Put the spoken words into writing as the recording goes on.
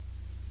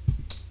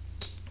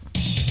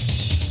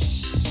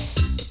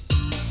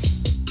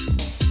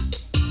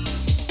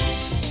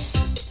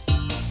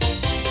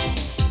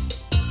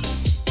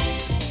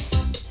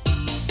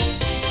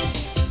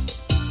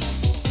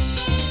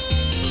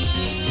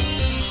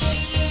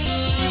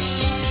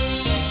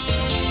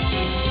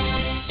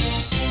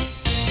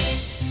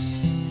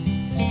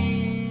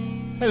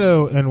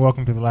Hello and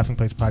welcome to the Laughing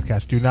Place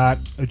podcast. Do not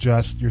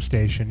adjust your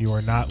station. You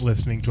are not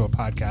listening to a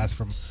podcast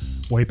from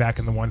way back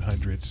in the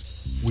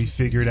 100s. We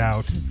figured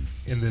out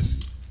in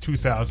this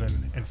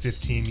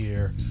 2015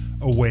 year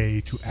a way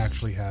to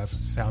actually have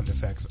sound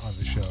effects on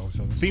the show.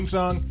 So the theme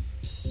song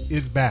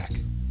is back.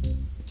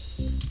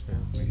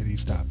 Let me hit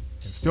E-stop.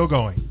 It's still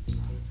going.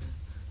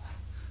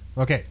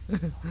 Okay.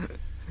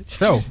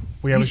 So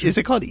we have. Is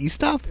it called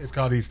E-stop? It's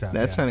called E-stop.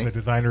 That's funny. The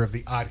designer of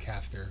the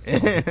Oddcaster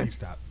called it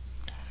E-stop.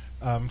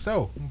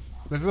 So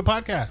this is the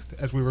podcast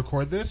as we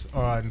record this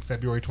on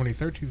February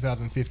 23rd,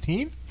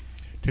 2015.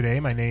 Today,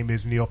 my name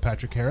is Neil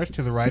Patrick Harris.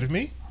 To the right of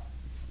me,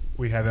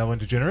 we have Ellen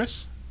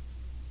DeGeneres.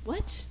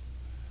 What?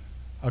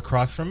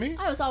 Across from me,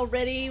 I was all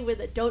ready with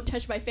a "Don't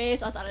touch my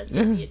face." I thought it was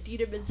going to be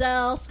Idina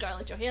Menzel,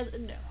 Scarlett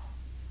Johansson. No,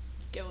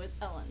 go with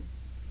Ellen.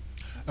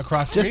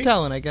 Across from Just me,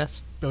 Ellen, I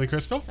guess. Billy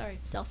Crystal. Sorry,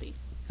 selfie.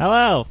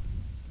 Hello.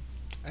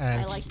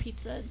 And I like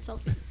pizza and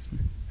selfies.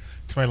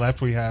 to my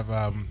left, we have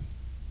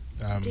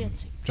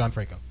Dancing. John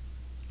Franco.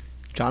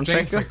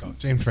 James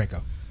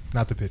Franco,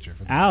 not the pitcher.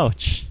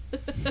 Ouch.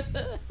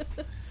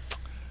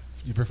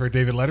 You prefer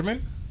David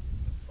Letterman?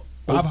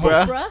 Bob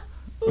Oprah. Hope. Oprah?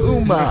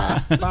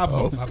 Uma. Bob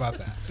Hope. How about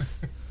that?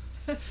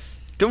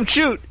 Don't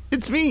shoot.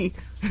 It's me.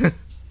 Pretty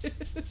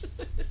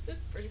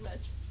much.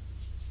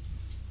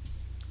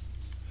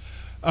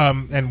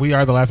 And we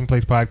are the Laughing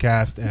Place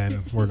podcast,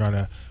 and we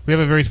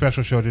have a very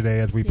special show today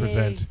as we Yay.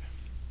 present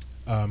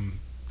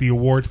the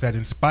awards that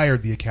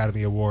inspired the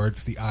Academy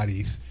Awards, the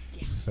Oddies.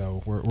 Yeah.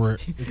 So we're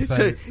So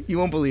excited. you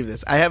won't believe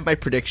this. I have my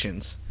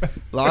predictions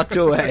locked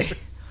away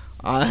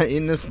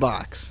in this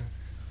box,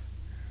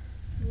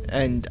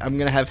 and I'm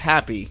gonna have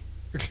Happy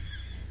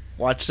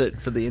watch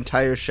it for the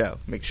entire show.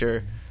 Make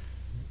sure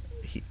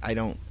I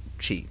don't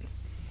cheat.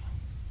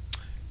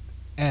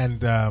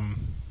 And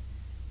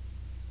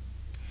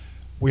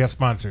we have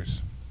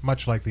sponsors,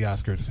 much like the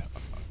Oscars.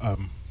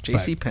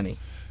 J.C. Penney.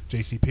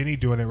 J.C. Penney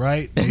doing it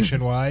right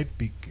nationwide.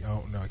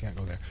 Oh no, I can't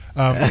go there.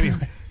 Anyway,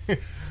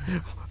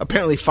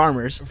 Apparently,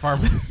 farmers. farm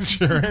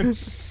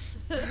insurance.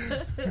 Bum,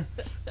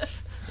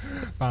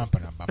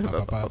 ba-dum, ba, ba,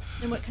 ba, ba.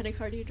 And what kind of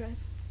car do you drive?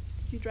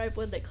 You drive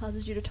one that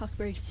causes you to talk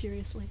very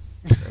seriously.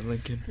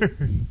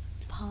 Lincoln.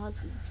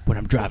 Pause. When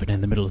I'm driving in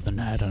the middle of the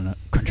night on a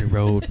country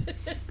road,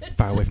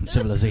 far away from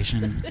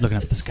civilization, looking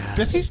up at the skies.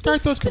 Does he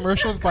start those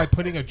commercials by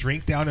putting a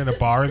drink down in a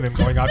bar and then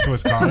going out to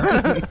his car?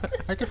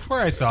 I could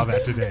swear I saw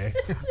that today.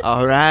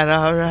 All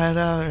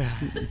right.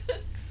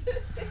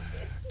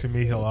 To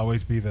me, he'll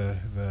always be the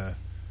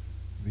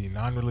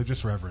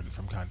non-religious reverend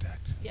from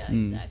Contact. Yeah,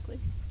 Mm. exactly.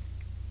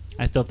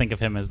 I still think of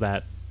him as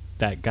that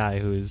guy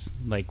who's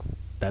like,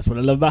 that's what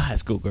I love about high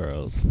school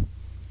girls.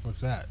 What's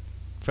that?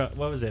 What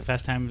was it?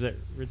 Fast Times at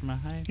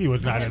Ridgemont High? He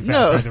was not in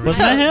No, fact. Wasn't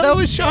that him? that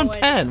was Sean No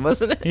idea. Penn,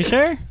 wasn't it? You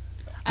sure?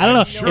 I don't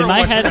know. Sure in it my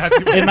wasn't head, Matthew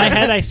in my McConaughey.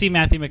 head, I see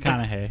Matthew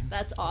McConaughey.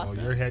 That's Oh,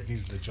 awesome. your head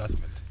needs an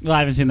adjustment. Well, I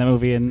haven't seen that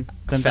movie since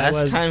I Fast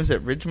was. Times at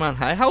Ridgemont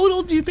High. How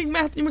old do you think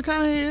Matthew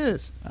McConaughey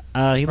is?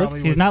 Probably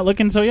He's was not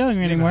looking so young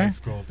In anymore. high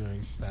school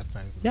during Fast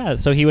Times. Yeah,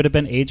 so he would have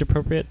been age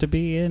appropriate to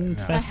be in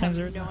No. I Fast have Times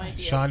at no Ridgemont High.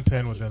 idea. Sean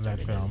Penn was He in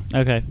that started film.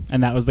 Okay,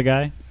 and that was the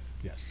guy?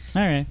 Yes.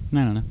 All right. I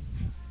don't know.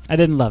 I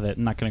didn't love it.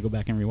 I'm not going to go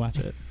back and rewatch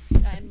it.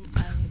 I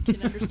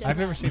can understand. I've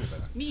never that. seen it, though.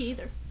 Me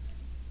either.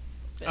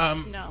 But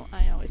no,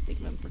 I always think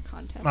of him for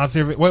Contact.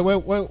 Wait,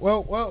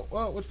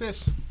 what's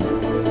this?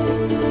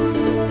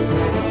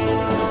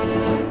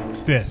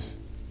 This.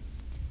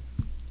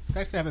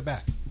 Nice to have it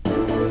back.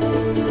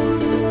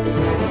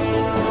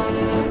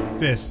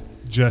 This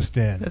just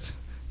in. That's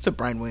what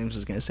Brian Williams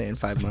was going to say in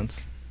 5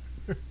 months.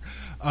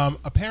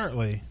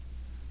 Apparently,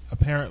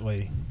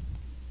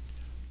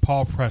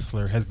 Paul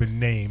Pressler has been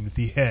named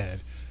the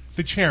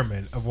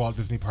chairman of Walt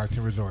Disney Parks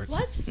and Resorts.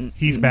 What?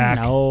 He's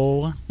back.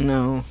 No,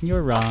 No.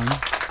 you're wrong. Oh,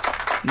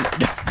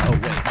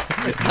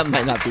 wait. That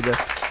might not be the...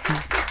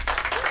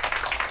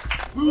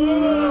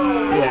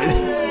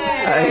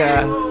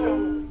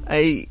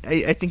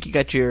 I think you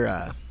got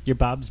your... Your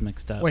Bob's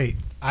mixed up. Wait,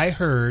 I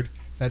heard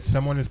that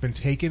someone has been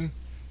taken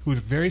who is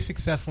very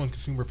successful in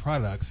consumer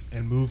products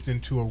and moved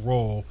into a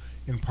role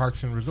in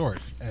Parks and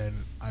Resorts,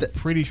 and I'm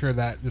pretty sure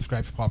that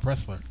describes Paul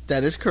Pressler.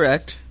 That is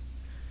correct.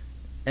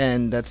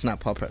 And that's not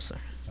Paul Pressler.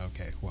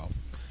 Okay, well,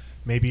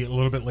 maybe a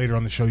little bit later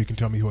on the show you can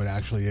tell me who it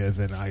actually is,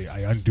 and I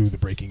undo the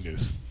breaking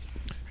news.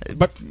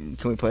 But Can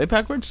we play it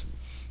backwards?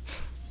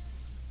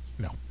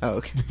 no, Oh,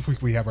 okay.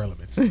 we have our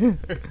limits.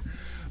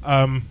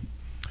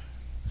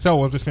 So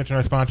we'll just mention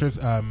our sponsors,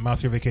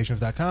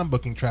 MouseHereVacations.com,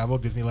 booking travel,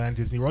 Disneyland,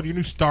 Disney World. Your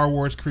new Star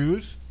Wars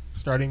cruise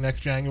starting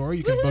next January.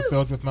 You can book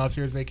those with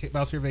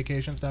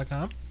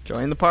MouseHereVacations.com.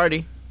 Join the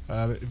party.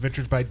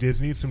 Adventures by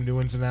Disney, some new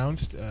ones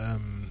announced,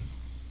 and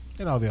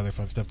all the other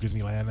fun stuff.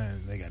 Disneyland,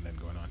 and they got nothing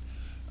going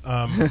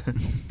on.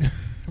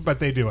 But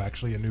they do,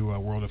 actually, a new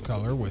World of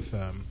Color with...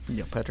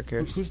 Neil Patrick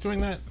Harris. Who's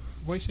doing that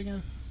voice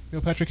again? Neil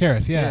Patrick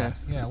Harris, yeah.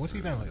 What's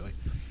he done lately?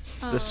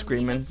 The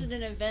Screamin'. He hosted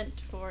an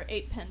event for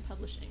 8 Pen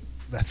Publishing.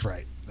 That's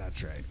right.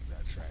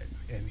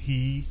 And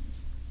he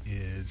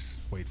is...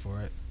 Wait for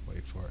it.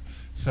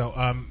 So,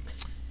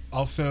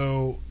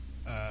 also,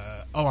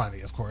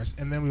 Alani, of course.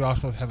 And then we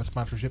also have a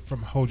sponsorship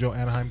from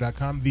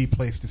HojoAnaheim.com, the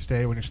place to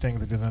stay when you're staying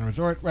at the Disneyland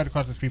Resort, right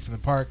across the street from the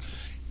park.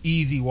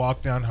 Easy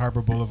walk down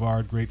Harbor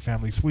Boulevard, great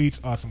family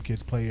suites, awesome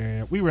kids play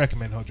area. We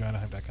recommend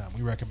HojoAnaheim.com.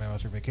 We recommend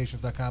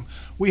OscarVacations.com.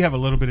 We have a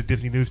little bit of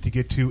Disney news to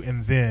get to,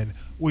 and then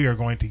we are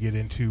going to get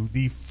into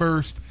the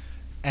first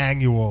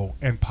annual,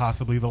 and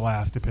possibly the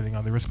last, depending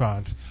on the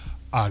response,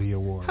 Audie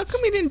Awards. How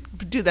come we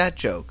didn't do that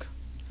joke?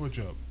 What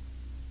joke?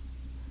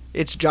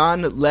 It's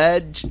John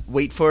Ledge,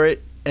 wait for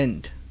it,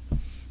 end.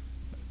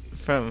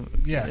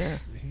 Yes. Yeah.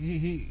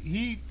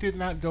 He did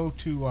not go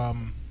to How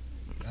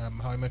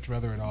I Met Your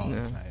Mother at all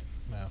last night.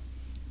 No.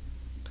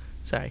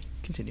 Sorry,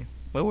 continue.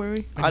 Where were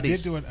we? But he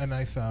did do a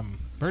nice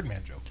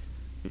Birdman joke.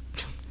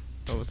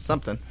 That was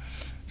something.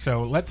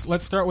 So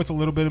let's start with a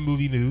little bit of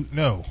movie news.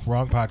 No,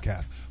 wrong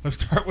podcast. Let's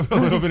start with a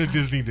little bit of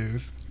Disney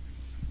news.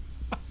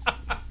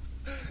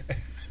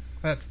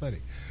 That's funny.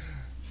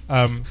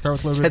 Start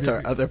with a little That's bit.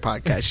 our other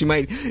podcast.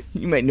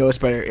 You might know us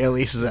by our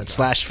aliases at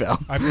Slash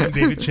Film. I'm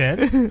David Chen.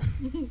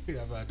 We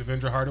have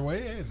Devendra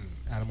Hardaway and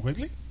Adam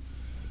Quigley.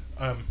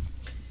 Yeah,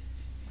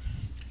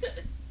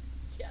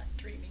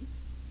 dreaming.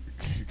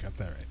 You got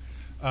that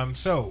right.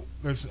 So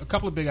there's a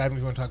couple of big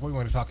items we want to talk about. We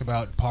want to talk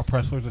about Paul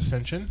Pressler's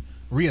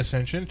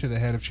reascension to the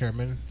head of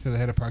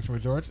Parks and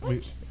Resorts.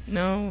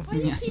 No. Why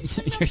do you keep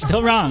saying You're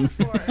still wrong.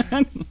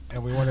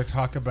 And we want to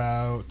talk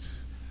about,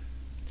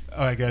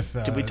 I guess,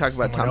 Did we talk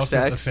about someone Tom else's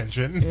Staggs?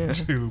 ascension Yeah.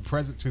 to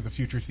the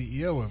future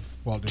CEO of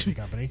Walt Disney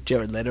Company.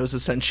 Jared Leto's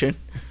ascension.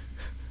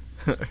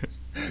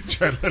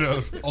 Jared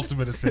Leto's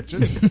ultimate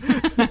ascension.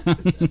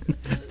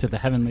 To the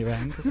heavenly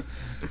realms.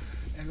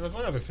 And there was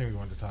one other thing we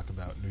wanted to talk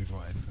about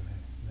news-wise. And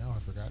now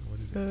I've forgotten what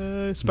it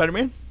is.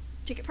 Spider-Man?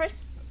 Ticket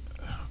price?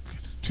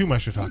 It's too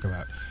much to talk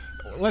about.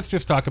 Let's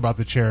just talk about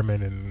the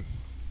chairman and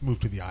move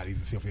to the Oddies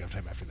and see if we have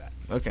time after that.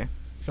 Okay.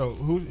 So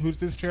who's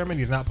this chairman?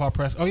 He's not Paul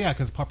Pressler. Oh, yeah,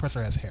 because Paul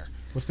Pressler has hair.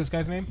 What's this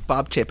guy's name?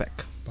 Bob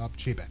Chapek. Bob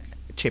Chapek.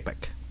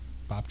 Chapek.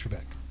 Bob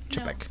Chapek.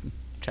 Chapek.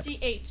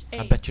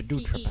 I bet you do,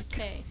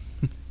 C-H-A-P-E-K.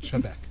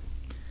 Chapek.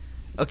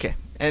 Okay.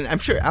 And I'm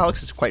sure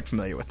Alex is quite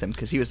familiar with him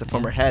because he was the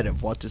former head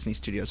of Walt Disney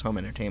Studios Home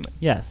Entertainment.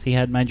 Yes, he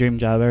had my dream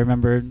job. I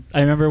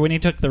remember when he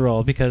took the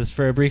role because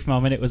for a brief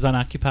moment it was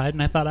unoccupied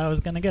and I thought I was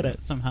going to get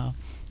it somehow.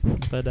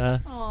 But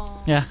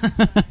Aw. yeah.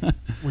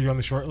 Were you on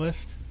the short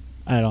list?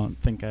 I don't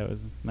think I was.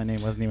 My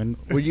name wasn't even.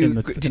 Were you? in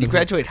the Did you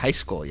graduate high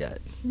school yet?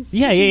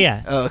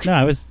 Yeah. Oh, okay. No,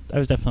 I was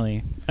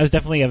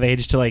definitely of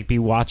age to be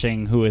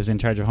watching who was in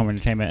charge of home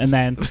entertainment, and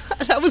then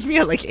That was me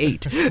at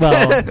 8.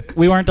 well,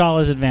 we weren't all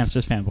as advanced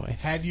as Fanboy.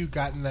 Had you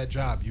gotten that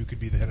job, you could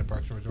be the head of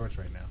Parks and Resorts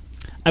right now.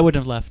 I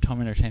wouldn't have left home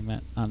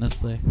entertainment.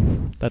 Honestly,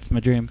 that's my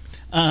dream.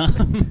 No,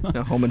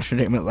 Home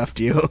Entertainment left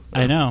you.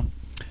 I know.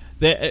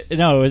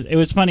 It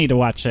was funny to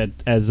watch it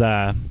as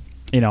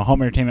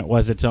home entertainment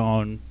was its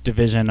own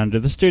division under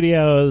the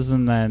studios,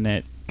 and then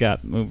it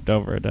got moved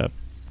over to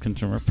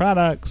consumer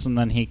products, and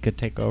then he could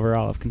take over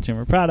all of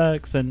consumer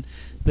products, and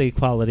the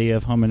quality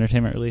of home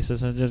entertainment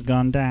releases has just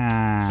gone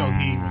down. So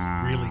he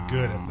was really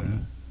good at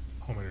the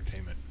home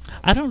entertainment.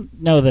 I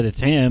don't know that it's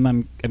him.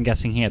 I'm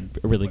guessing he had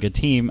a really good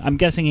team. I'm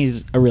guessing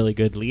he's a really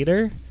good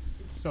leader.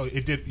 So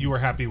you were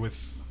happy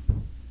with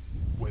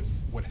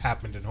what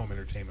happened in home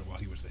entertainment while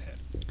he was the head?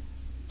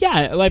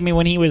 Yeah, I mean,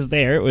 when he was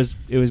there, it was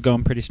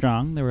going pretty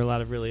strong. There were a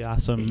lot of really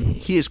awesome.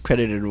 He is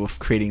credited with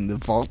creating the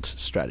Vault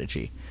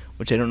strategy,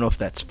 which I don't know if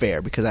that's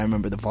fair because I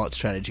remember the Vault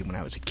strategy when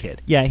I was a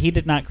kid. Yeah, he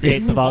did not create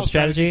the Vault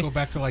strategy. Go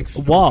back to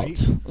Snow Walt.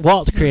 White.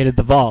 Walt created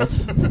the Vault.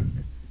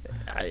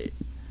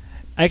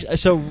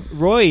 So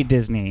Roy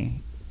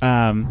Disney.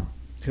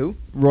 Who?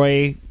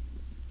 Roy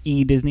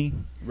E. Disney.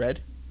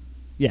 Red?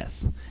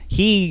 Yes.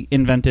 He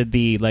invented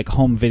the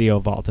home video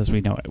vault as we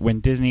know it.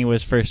 When Disney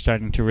was first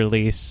starting to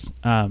release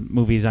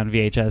movies on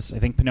VHS, I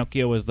think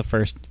Pinocchio was the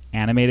first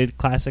animated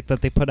classic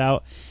that they put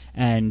out,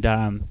 and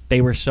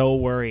they were so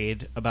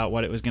worried about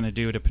what it was going to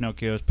do to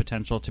Pinocchio's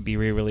potential to be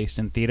re-released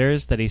in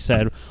theaters that he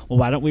said, well,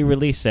 why don't we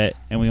release it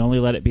and we only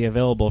let it be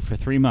available for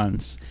 3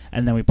 months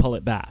and then we pull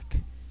it back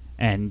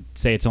and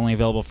say it's only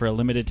available for a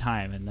limited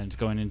time and then it's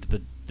going into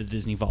the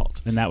Disney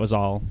vault. And that was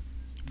all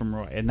from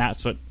Roy. And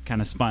that's what kind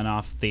of spun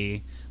off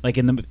the...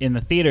 in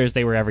the theaters,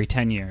 they were every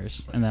 10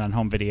 years. And then on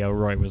home video,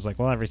 Roy was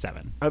every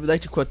 7. I would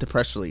like to quote the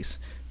press release.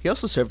 He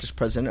also served as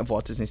president of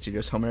Walt Disney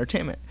Studios Home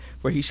Entertainment,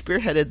 where he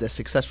spearheaded the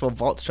successful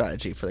Vault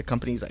strategy for the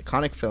company's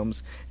iconic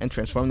films and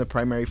transformed the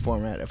primary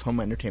format of home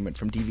entertainment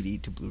from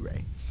DVD to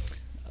Blu-ray.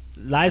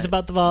 Lies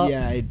about the vault.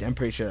 Yeah, I'm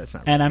pretty sure that's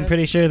not And right. I'm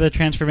pretty sure the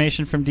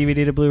transformation from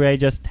DVD to Blu-ray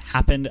just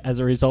happened as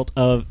a result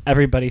of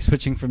everybody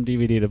switching from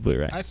DVD to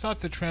Blu-ray. I thought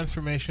the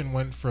transformation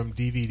went from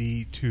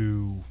DVD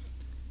to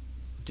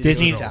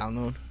Disney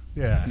download.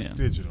 yeah. Don't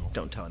digital.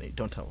 tell.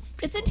 People.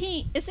 Isn't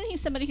he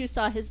somebody who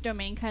saw his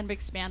domain kind of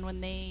expand when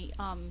they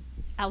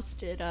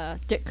ousted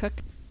Dick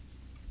Cook?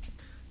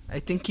 I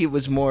think he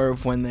was more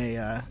of when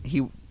they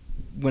he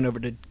went over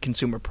to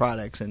consumer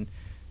products and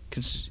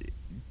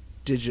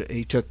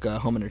he took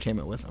home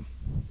entertainment with him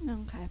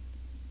Okay.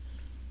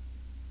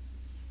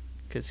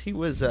 because he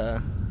was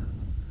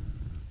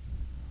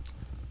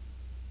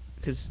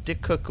Because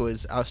Dick Cook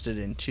was ousted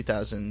in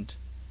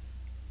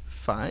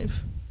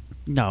 2005.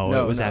 No,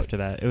 No, it was no. after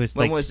that. It was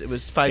When like was it?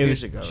 Was 5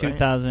 years ago, right?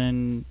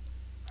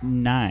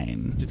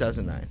 2009.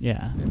 2009.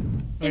 Yeah.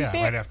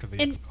 Yeah, right after the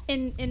expo.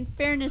 in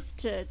fairness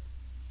to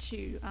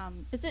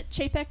is it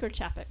Chapek or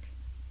Chapek,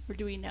 or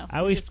do we know? I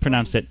always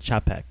pronounced it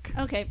Chapek.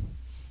 Okay.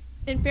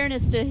 In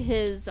fairness to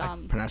his I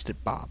pronounced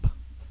it Bob.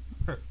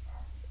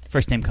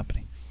 First name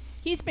company.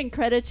 he's been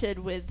credited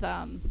with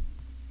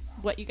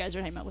what you guys are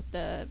talking about with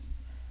the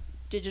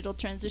digital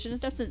transition and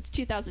stuff since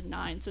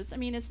 2009. So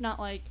it's not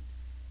like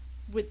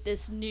with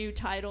this new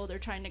title they're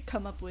trying to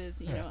come up with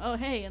oh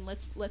hey, and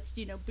let's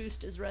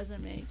boost his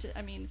resume.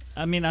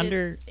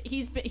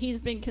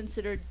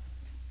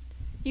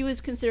 He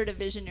was considered a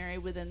visionary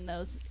within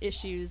those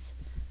issues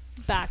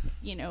back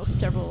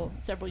several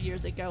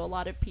years ago. A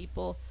lot of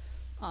people,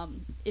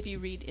 if you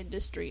read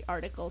industry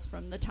articles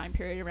from the time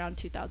period around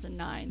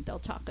 2009, they'll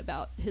talk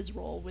about his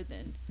role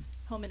within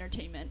home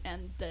entertainment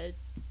and the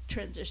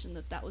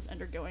transition that was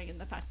undergoing,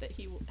 and the fact that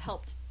he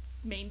helped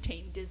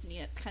maintain Disney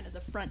at kind of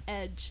the front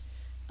edge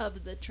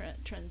of the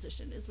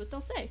transition is what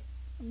they'll say.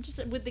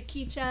 Just with the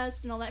key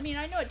chest and all that. I mean,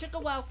 I know it took a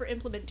while for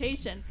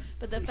implementation,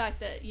 but the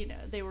fact that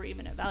they were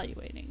even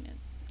evaluating it,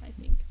 I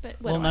think.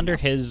 But well, under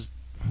his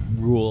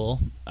rule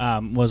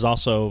was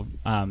also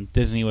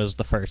Disney was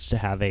the first to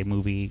have a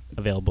movie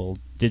available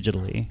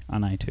digitally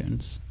on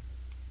iTunes.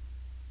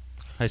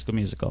 High School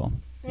Musical.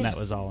 And that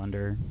was all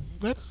under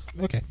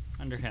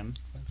him.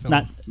 So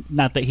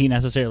Not that he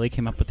necessarily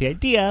came up with the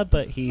idea,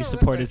 but he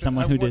supported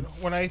someone who did.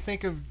 When I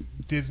think of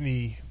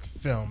Disney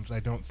films, I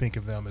don't think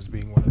of them as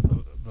being one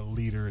of the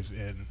leaders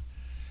in,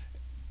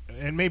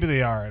 and maybe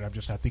they are, and I'm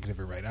just not thinking of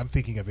it right. I'm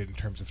thinking of it in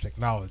terms of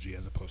technology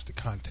as opposed to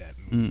content.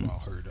 And we've all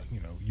heard,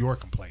 your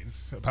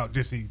complaints about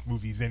Disney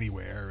movies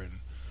anywhere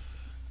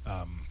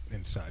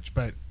and such,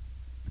 but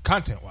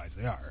content-wise,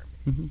 they are.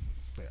 Mm-hmm.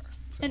 They are.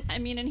 So.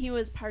 And he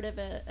was part of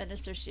an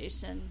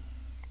association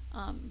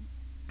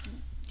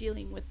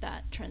dealing with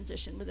that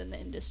transition within the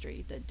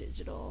industry, the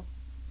Digital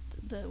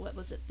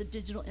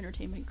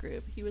Entertainment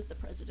Group. He was the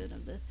president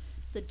of the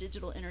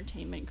Digital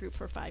Entertainment Group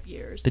for 5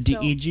 years. The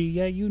DEG,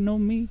 yeah, you know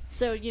me.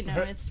 So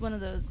it's one of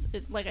those.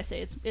 Like I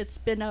say, it's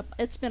been a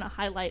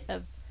highlight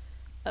of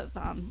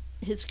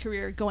his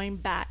career,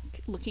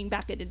 looking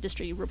back at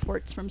industry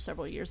reports from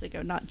several years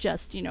ago, not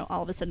just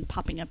all of a sudden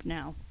popping up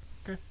now.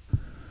 Okay.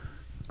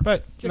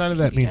 But Just none to of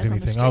that keep you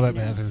means guys on the anything. All that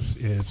straight and narrow.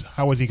 matters is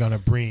how is he going to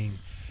bring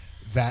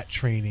that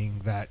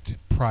training, that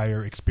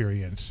prior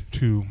experience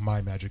to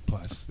My Magic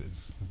Plus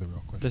is the real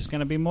question. There's going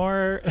to be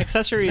more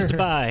accessories to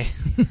buy.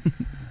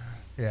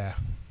 Yeah.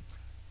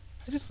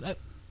 I don't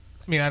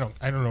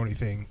know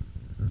anything.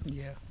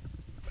 Yeah.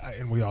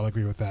 And we all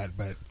agree with that,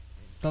 but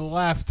the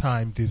last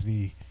time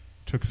Disney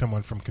took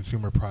someone from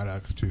consumer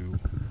products to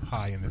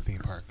high in the theme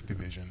park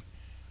division,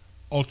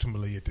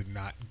 ultimately it did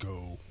not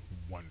go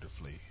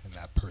wonderfully, and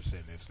that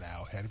person is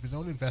now head of his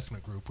own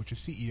investment group, which is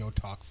CEO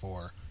talk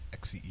for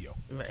ex-CEO.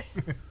 Right.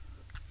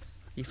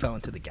 He fell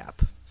into the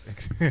gap.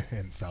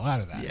 And fell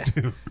out of that, Yeah.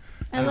 too.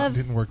 I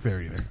Didn't work there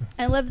either.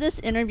 I love this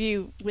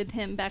interview with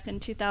him back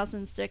in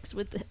 2006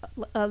 with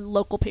a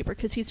local paper,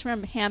 because he's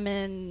from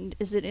Hammond.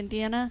 Is it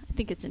Indiana? I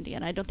think it's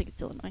Indiana. I don't think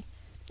it's Illinois.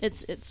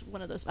 It's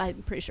one of those.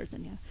 I'm pretty sure it's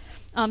Indiana.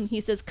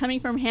 He says, coming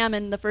from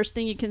Hammond, the first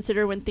thing you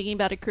consider when thinking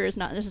about a career is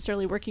not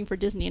necessarily working for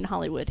Disney in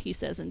Hollywood, he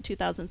says in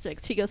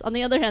 2006. He goes, on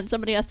the other hand,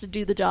 somebody has to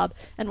do the job,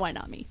 and why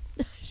not me?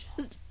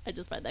 I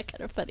just find that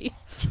kind of funny.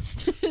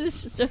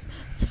 It's just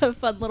it's a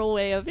fun little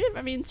way of,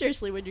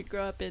 seriously, when you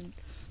grow up in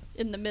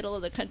the middle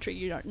of the country,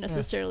 you aren't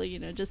necessarily,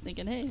 just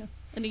thinking, hey.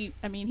 And he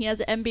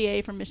has an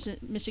MBA from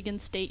Michigan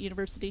State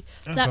University.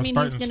 Does that mean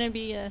he's going to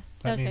be a...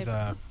 That okay. means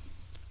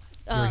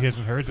your his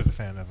and hers is a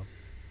fan of him.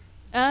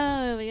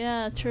 Oh,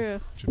 yeah, true.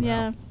 Jamel.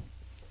 Yeah.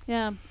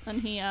 Yeah, and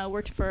he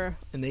worked for...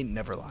 And they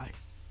never lie.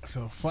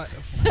 So flash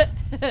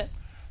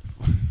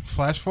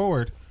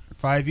forward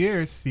 5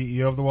 years,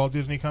 CEO of the Walt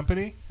Disney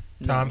Company,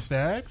 Tom No.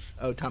 Staggs.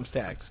 Oh, Tom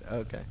Staggs.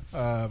 Okay.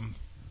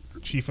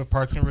 Chief of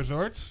Parks and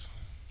Resorts,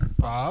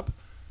 Bob.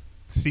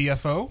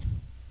 CFO,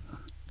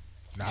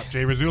 not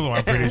Jay Rizzullo,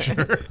 I'm pretty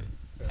sure.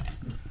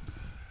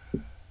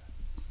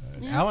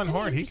 Yeah, Alan it's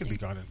Horn, kinda he could be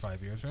gone in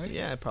 5 years, right?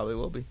 Yeah, it probably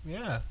will be.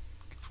 Yeah.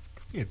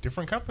 Could be a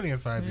different company in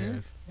 5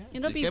 years. Yeah.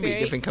 It'll It's be going to be a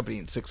very... different company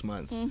in 6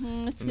 months.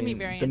 Mm-hmm, it's going to be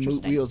very the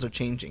interesting. wheels are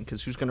changing,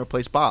 because who's going to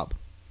replace Bob?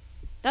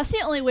 That's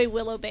the only way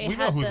Willow Bay We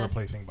know had who's the...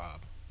 replacing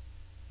Bob.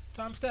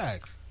 Tom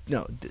Staggs.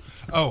 No.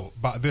 Oh,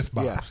 this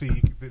Bob. Yeah.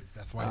 See,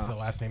 that's why it's the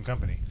last name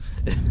company.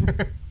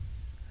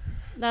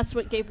 That's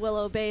what gave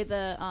Willow Bay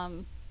the...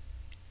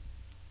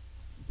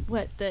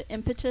 the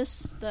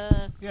impetus?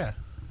 Yeah.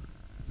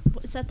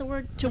 Is that the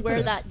word? To Impetus.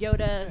 wear that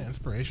Yoda... Yeah,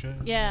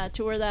 inspiration. Yeah,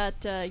 to wear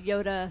that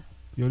Yoda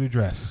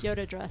dress.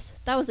 Yoda dress.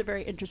 That was a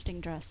very interesting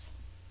dress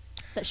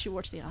that she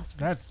wore to the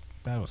Oscars.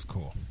 That was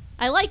cool.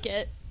 I like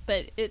it,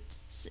 but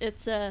it's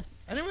a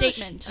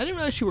statement. I didn't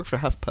realize she worked for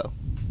HuffPo.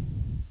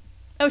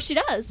 Oh, she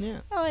does?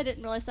 Yeah. Oh, I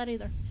didn't realize that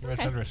either. He was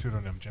Okay. under a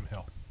pseudonym, Jim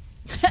Hill.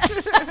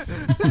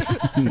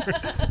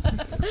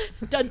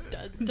 Dun,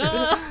 dun,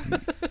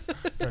 dun.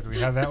 Tried to we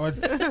have that one?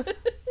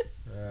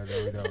 No,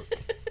 we don't.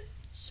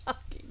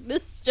 Shocking.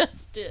 This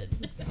just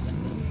did.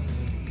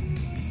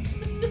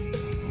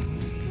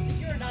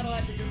 You're not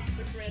allowed to just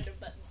push random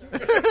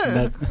buttons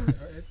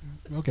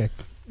over. Okay.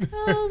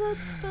 Oh,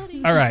 that's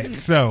funny. All right,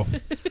 so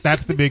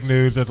that's the big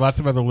news. There's lots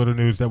of other little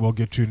news that we'll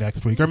get to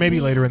next week, or maybe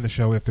later in the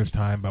show if there's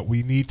time, but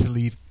we need to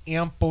leave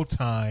ample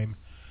time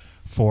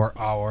for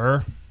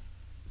our...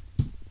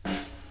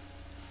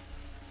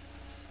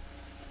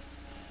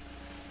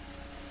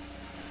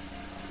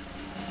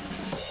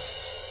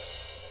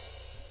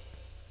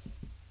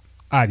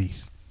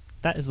 Oddies.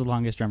 That is the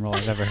longest drum roll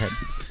I've ever heard.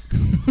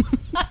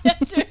 I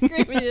have to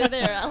agree with you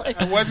there, Alex.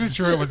 I wasn't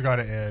sure it was going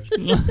to end.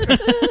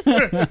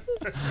 That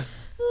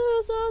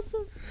was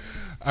awesome.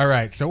 All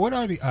right, so what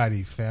are the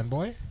Oddies,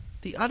 fanboy?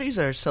 The Oddies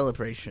are a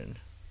celebration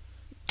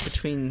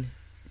between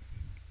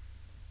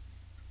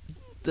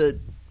the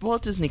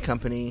Walt Disney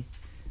Company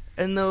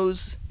and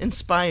those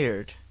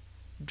inspired,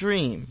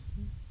 dream,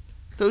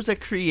 those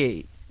that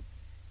create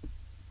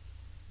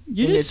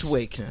in its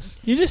wakeness.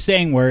 You're just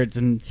saying words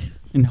and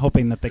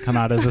hoping that they come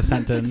out as a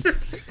sentence.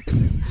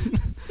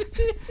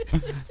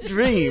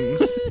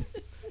 Dreams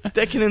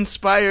that can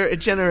inspire a You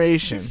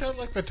generation. sound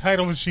like the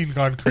title machine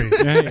gone crazy.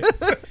 Right?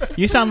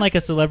 You sound like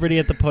a celebrity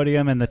at the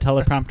podium and the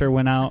teleprompter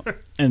went out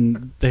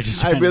and they're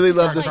just I trying really to...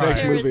 love this Like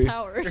next Terrence movie.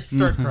 Howard.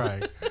 Start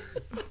crying.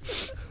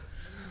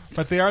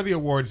 But they are the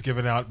awards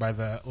given out by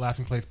the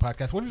Laughing Place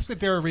podcast. What is the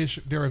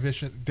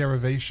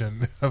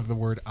derivation of the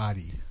word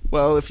Oddie?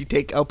 Well, if you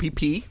take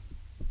LPP,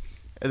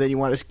 and then you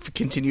want to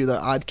continue the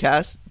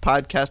Oddcast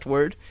podcast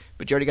word,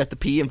 but you already got the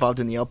P involved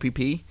in the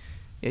LPP.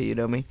 Yeah, you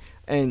know me.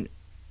 And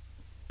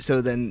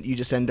so then you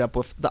just end up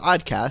with the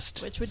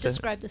Oddcast. Which would So-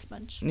 describe this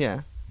bunch.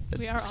 Yeah.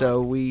 We are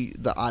So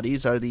the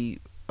Oddies are the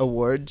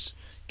awards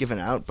given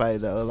out by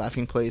the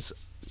Laughing Place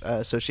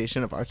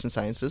Association of Arts and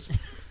Sciences.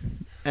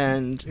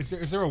 And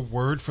Is there a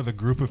word for the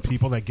group of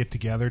people that get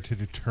together to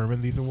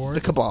determine these awards?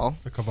 the Cabal,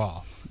 The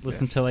Cabal.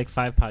 Listen to like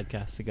 5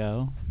 podcasts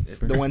ago.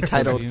 the one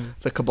titled you.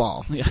 The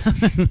Cabal. Yeah.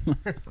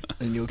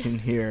 And you can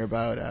hear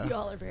about... You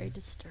all are very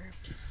disturbed.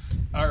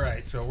 All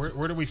right, so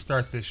where do we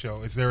start this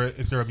show? Is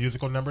there a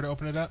musical number to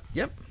open it up?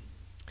 Yep.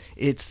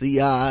 It's the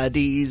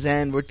Oddies,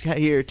 and we're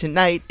here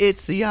tonight.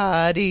 It's the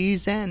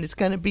Oddies, and it's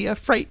gonna be a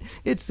fright.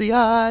 It's the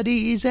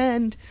Oddies,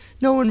 and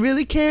no one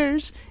really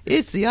cares.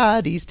 It's the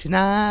Oddies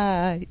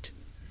tonight.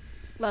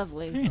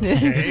 Lovely.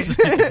 Okay.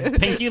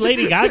 Thank you,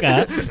 Lady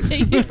Gaga.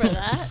 Thank you for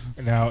that.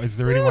 Now, is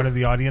there anyone in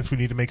the audience we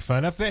need to make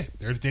fun of?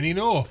 There's Denny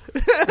Newell.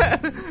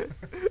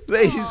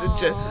 Ladies and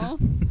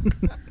gentlemen.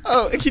 Aw.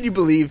 Oh, can you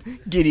believe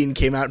Gideon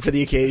came out for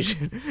the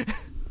occasion?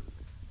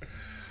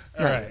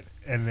 All right.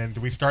 And then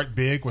do we start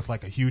big with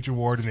like a huge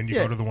award, and then you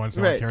Yeah, go to the ones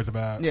no one right. cares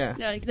about? Yeah.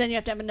 No, then you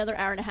have to have another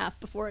hour and a half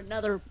before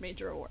another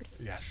major award.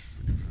 Yes.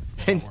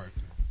 And- Award.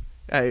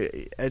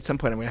 At some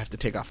point, I'm going to have to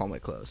take off all my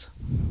clothes.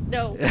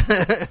 No. No,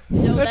 That's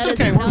that is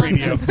okay. We're not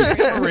radio.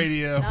 necessary. We're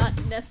radio.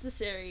 Not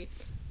necessary.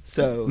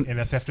 So,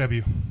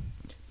 NSFW.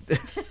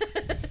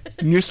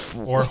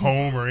 useful. Or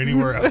home or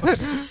anywhere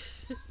else.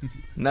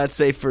 Not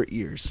safe for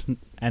ears.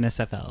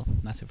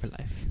 NSFL, not Safe for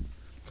Life.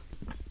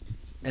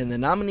 And the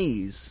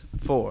nominees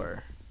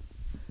for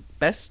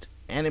Best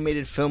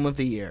Animated Film of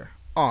the Year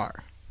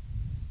are...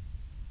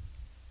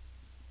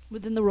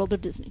 Within the world of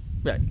Disney.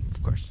 Right,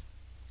 of course.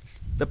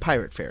 The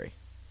Pirate Fairy.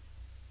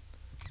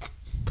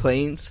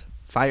 Planes,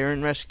 Fire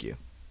and Rescue.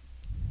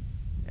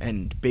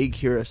 And Big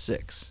Hero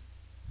 6.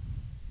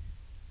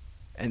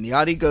 And the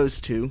Oddie goes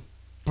to...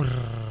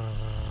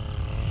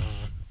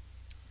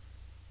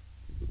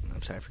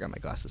 I'm sorry, I forgot my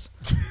glasses.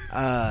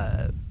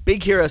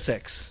 Big Hero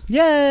 6.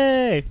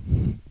 Yay!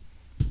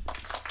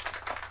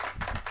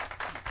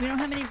 We don't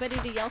have anybody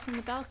to yell from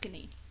the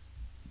balcony.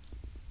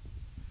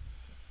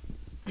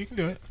 You can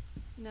do it.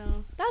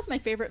 No. That was my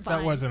favorite Vine.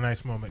 That was a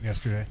nice moment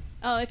yesterday.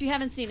 Oh, if you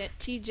haven't seen it,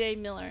 T.J.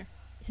 Miller,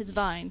 his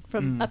Vine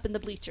from Up in the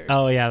Bleachers.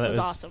 Oh, yeah, that was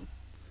was- awesome.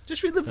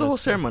 Just relive the whole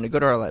ceremony. Go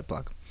to our live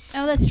blog.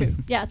 Oh, that's true.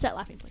 Yeah, it's at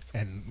Laughing Place.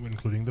 And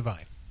including the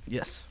vine.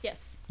 Yes. Yes.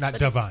 Not But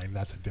divine.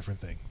 That's a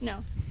different thing.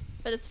 No,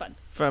 but it's fun.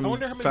 From, I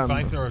wonder how many from,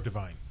 vines there are of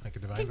divine. Like a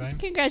divine vine?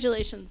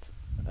 Congratulations.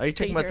 Are you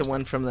talking Big about the Hero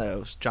one 6. from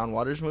those John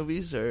Waters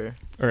movies? Or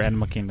Or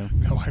Animal Kingdom.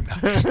 No, I'm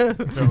not.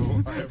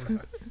 No, I am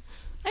not.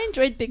 I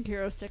enjoyed Big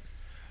Hero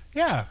 6.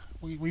 Yeah,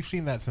 we've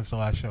seen that since the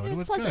last show. It was It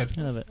was pleasant.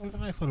 good. I love it. It was a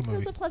nice little It movie.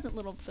 was a pleasant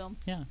little film.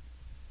 Yeah.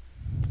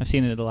 I've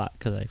seen it a lot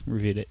because I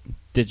reviewed it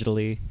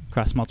digitally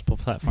across multiple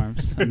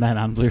platforms and then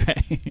on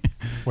Blu-ray.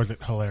 Was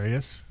it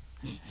hilarious?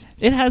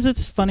 It has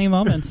its funny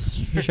moments,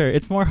 for sure.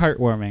 It's more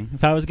heartwarming.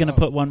 If I was going to Oh.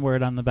 put one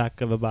word on the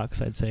back of a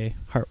box, I'd say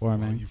Well,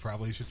 heartwarming. you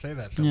probably should say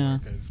that somewhere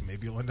Yeah. because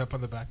maybe you'll end up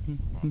on the back.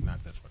 Well,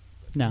 not this one.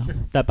 but- No,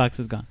 that box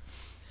is gone.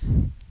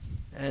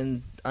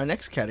 And our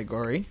next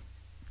category,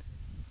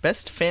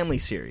 Best Family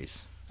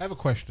Series. I have a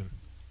question.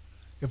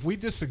 If we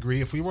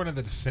disagree, if we were one of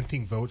the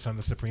dissenting votes on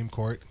the Supreme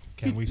Court,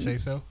 can we say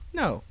so?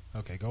 No.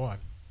 Okay, go on.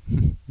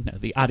 No,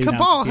 the audio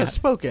Cabal now- has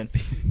spoken.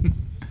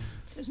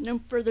 There's no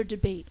further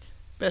debate.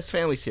 Best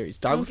Family Series.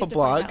 I Dog don't with a get to find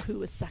Blog, out who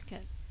was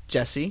second.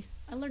 Jesse,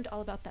 I learned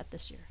all about that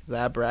this year.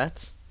 Lab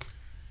Rats,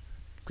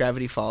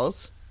 Gravity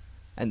Falls,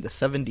 and the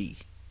 7D.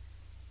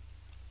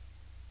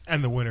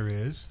 And the winner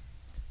is?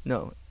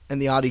 No, and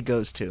the Oddie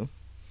goes to.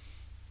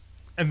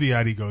 And the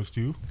ID goes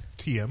to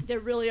TM. There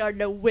really are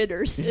no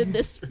winners in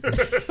this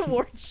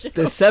awards show.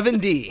 The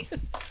 7D.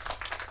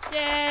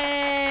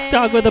 Yay!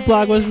 Dog with a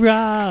blog was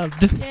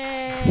robbed.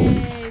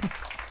 Yay!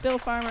 Bill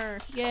Farmer.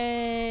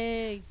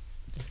 Yay!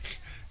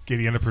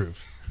 Gideon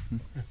approves.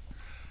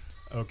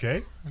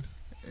 Okay.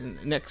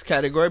 Next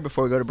category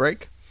before we go to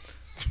break.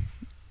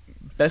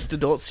 Best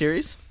Adult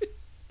Series.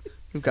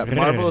 We've got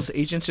Marvel's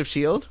Agents of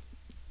S.H.I.E.L.D.,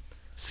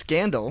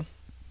 Scandal,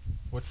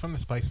 What's from the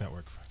Spice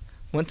Network?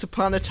 Once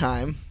Upon a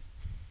Time,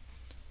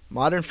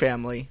 Modern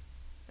Family,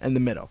 and The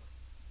Middle.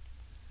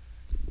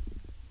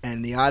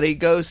 And the Oddie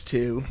goes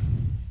to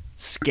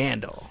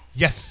Scandal.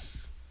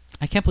 Yes.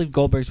 I can't believe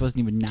Goldberg's wasn't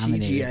even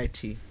nominated.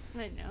 TGIT.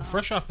 I know.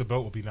 Fresh Off the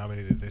Boat will be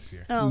nominated this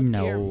year. Oh,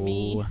 no. dear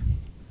me.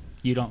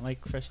 You don't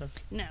like Fresh Off?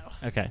 No.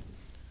 Okay.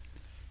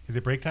 Is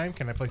it break time?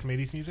 Can I play some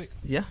 80s music?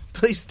 Yeah,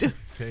 please do.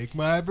 Take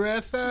my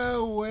breath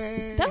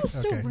away. That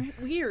was Okay.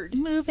 so weird.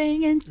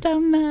 Moving in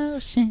slow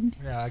motion.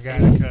 Yeah, I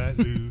gotta cut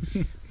loose.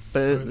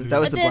 But that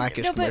was And the then-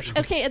 Blackish no, but, commercial.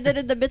 okay, and then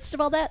in the midst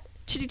of all that,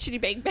 chitty chitty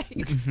bang bang.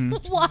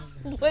 Mhm. Why?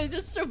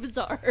 It's so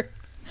bizarre.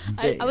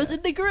 Yeah. I was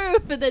in the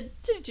group, and then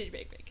chitty chitty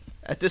bang bang.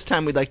 At this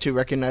time, we'd like to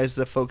recognize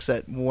the folks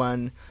that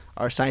won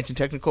our Science and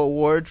Technical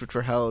Awards, which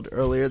were held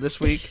earlier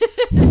this week.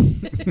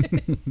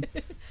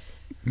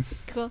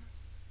 Cool.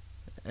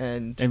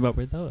 And And what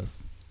were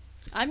those?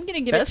 I'm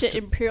gonna give Best- it to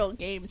Imperial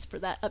Games for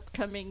that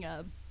upcoming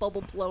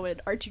bubble blowing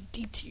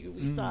R2D2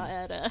 we saw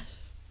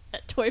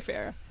at Toy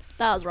Fair.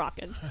 That was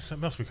rocking. There's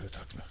something else we could have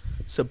talked about.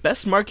 so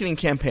Best Marketing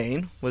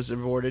Campaign was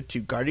awarded to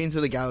Guardians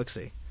of the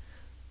Galaxy.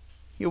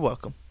 You're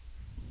welcome.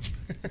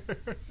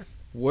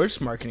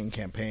 Worst Marketing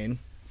Campaign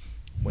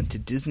went to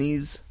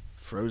Disney's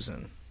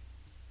Frozen.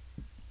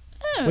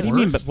 Oh. What do you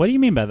mean? Worst? What do you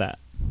mean by that?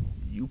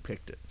 You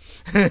picked it.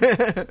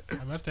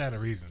 I must have had a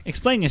reason.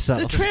 Explain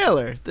yourself. The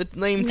trailer. The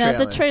lame No,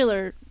 trailer. the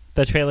trailer.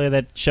 The trailer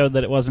that showed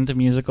that it wasn't a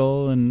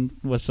musical and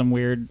was some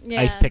weird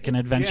Yeah. ice picking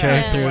adventure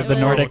Yeah, through it the was-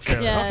 Nordic.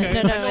 Trailer. Yeah, Okay, no,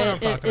 I know what I'm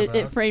no, talking it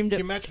about. framed Can it.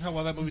 you imagine how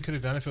well that movie could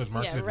have done if it was Yeah,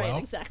 marketed right, well?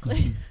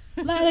 exactly.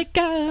 Let it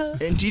go.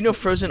 And do you know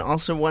Frozen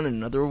also won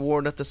another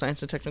award at the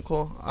Science and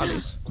Technical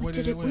Oddies? What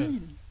did it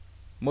win?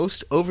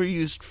 Most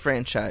overused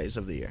franchise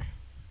of the year.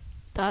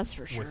 That's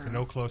for sure. With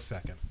no close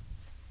second.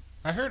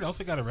 I heard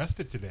Elsa got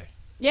arrested today.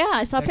 Yeah,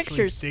 I saw Actually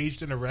pictures.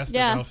 staged an arrest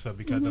Yeah. of Elsa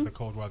because of the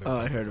cold weather. Oh,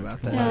 I heard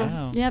about that. Yeah.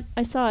 Wow. Yep,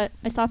 I saw it.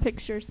 I saw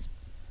pictures.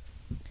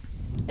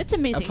 It's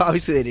amazing.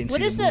 Obviously, they didn't What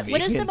see is the the movie.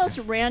 what is the most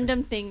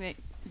random thing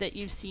that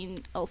you've seen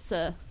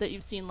Elsa that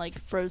you've seen like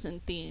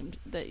Frozen themed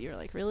that you're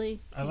like really?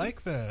 I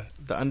like the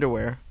The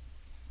underwear.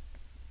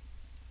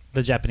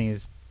 The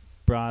Japanese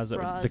bras,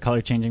 Bras. the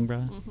color changing bra.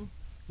 Mhm.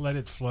 Let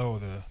It Flow,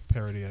 the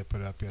parody I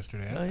put up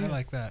yesterday. Oh, I yeah.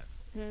 like that.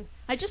 Yeah.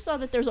 I just saw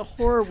that there's a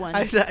horror one.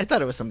 I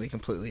thought it was something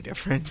completely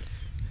different.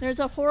 There's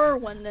a horror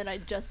one that I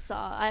just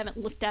saw. I haven't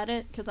looked at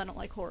it because I don't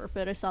like horror,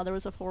 but I saw there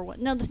was a horror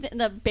one. No,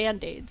 the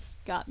Band-Aids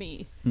got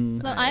me.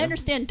 Mm. No, I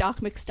understand Doc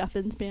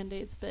McStuffins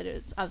Band-Aids, but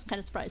I was kind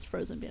of surprised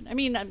Frozen Band. I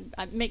mean,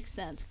 it makes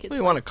sense. Kids We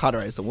like, want to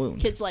cauterize the wound.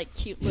 kids like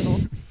cute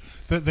little.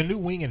 The new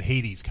wing in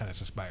Hades kind of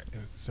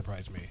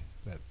surprised me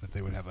that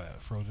they would have a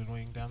frozen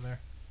wing down there.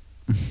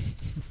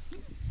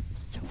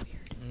 So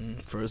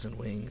weird. Frozen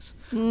wings.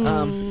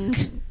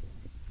 Mm.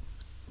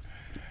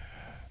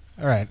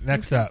 All right,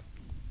 next up.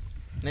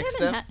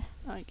 Next I up, haven't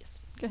oh, I guess.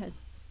 Go ahead.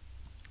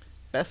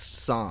 best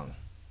song.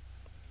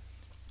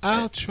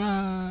 I'll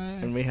try.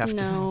 And we have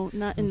No,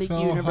 not in the So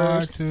hard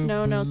universe. to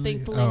No, believe-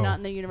 thankfully Oh, not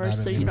in the universe,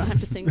 not so in you the don't have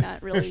to sing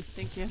that, really.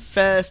 Thank you. to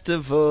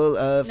Festival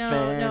of No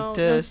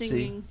Fantasy.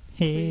 singing.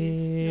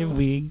 Here No.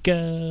 we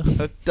go.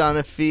 Hooked on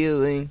a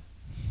feeling.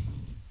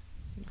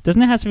 Doesn't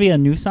it have to be a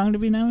new song to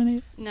be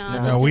nominated? No,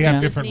 No, just we in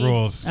have Disney- different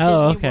rules.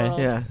 Oh, Disney okay. World.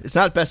 Yeah, it's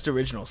not best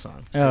original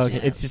song. Oh, okay.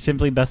 Yeah. It's just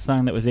simply best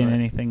song that was in Right.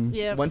 anything.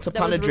 Yeah, Once that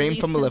Upon was a Dream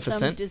released from in some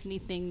Maleficent. Disney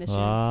thing this year.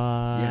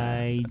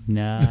 I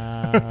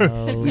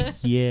know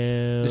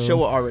you. The show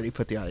will already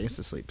put the audience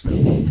to sleep.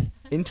 So,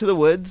 Into the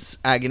Woods,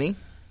 Agony.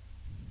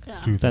 Yeah.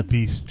 To the That's-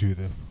 beast, to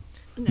the...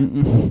 No.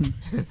 Mm-mm.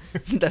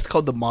 That's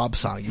called the Mob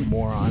Song, you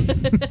moron.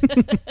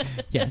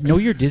 Yeah, know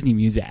your Disney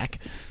music.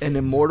 And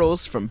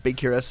Immortals from Big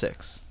Hero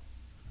 6.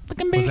 Look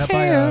at Was me that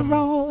by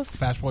heroes.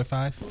 Fast Boy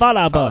 5? Fall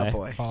Out Fall Out Boy.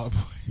 Boy. Fall Out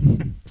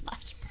Boy.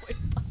 Flash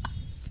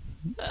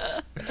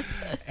Boy.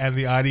 And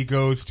the Audi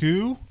goes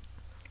to...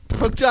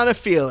 Hooked on a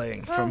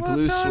Feeling from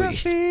Blue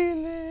Sweet.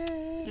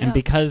 And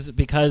because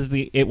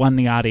it won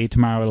the Audi,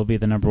 tomorrow it'll be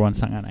the #1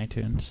 song on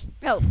iTunes.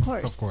 Oh, of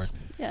course. Of course.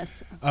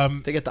 Yes.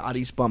 They get the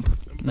Oddies bump.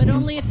 But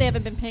only if they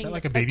haven't been paying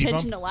like a baby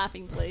attention bump? to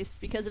Laughing Place.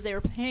 Because if they were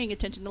paying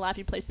attention to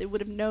Laughing Place, they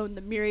would have known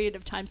the myriad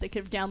of times they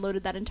could have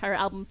downloaded that entire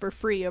album for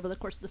free over the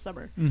course of the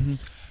summer. Mm-hmm.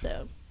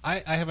 So,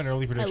 I have an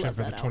early prediction love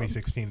for the that album.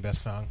 2016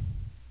 best song.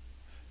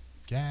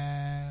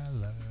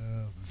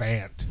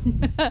 Gallivant.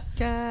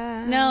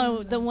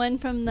 No, the one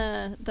from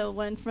the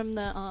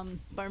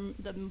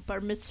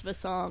bar mitzvah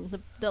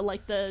song,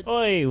 the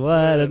Oi,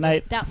 what a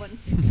night! that one.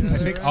 I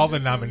think all the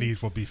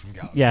nominees will be from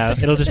Gallivant. Yeah,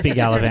 it'll just be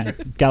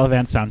Gallivant.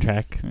 Gallivant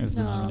soundtrack is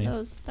the No,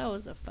 nominees. that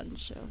was a fun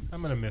show.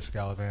 I'm going to miss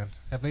Gallivant.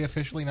 Have they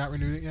officially not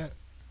renewed it yet?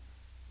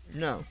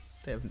 No,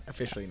 they have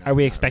officially not. Are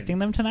we expecting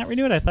them to not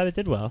renew it? I thought it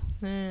did well.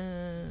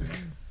 It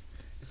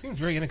seems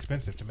very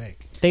inexpensive to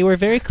make. They were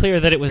very clear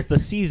that it was the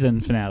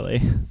season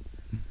finale.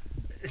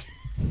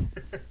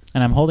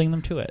 And I'm holding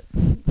them to it.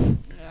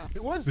 Yeah.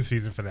 It was the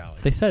season finale.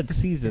 They said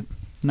season,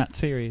 not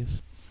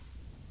series.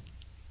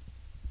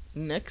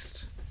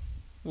 Next,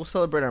 we'll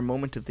celebrate our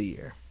moment of the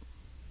year.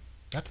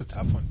 That's a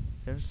tough one.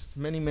 There's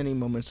many, many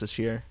moments this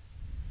year,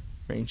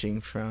 ranging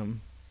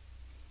from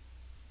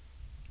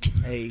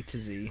A to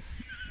Z.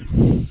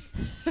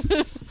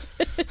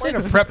 Way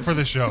to prep for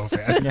the show,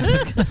 Van. Yeah, I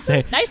was gonna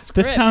say. Nice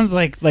script. This sounds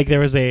like there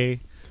was a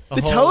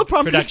The whole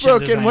teleprompter's production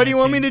broken. What do you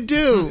want me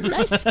designer to do?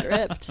 Nice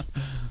script.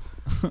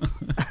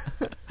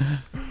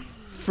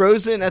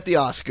 Frozen at the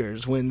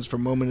Oscars wins for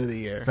moment of the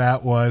year.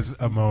 That was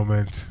a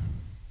moment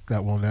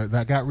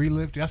that got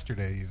relived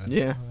yesterday. Even.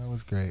 Yeah. That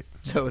was great.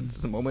 So it's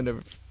the moment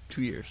of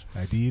 2 years,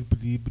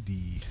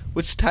 I-dee-ba-dee-ba-dee.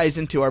 which ties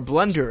into our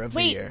blunder of the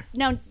Wait, year.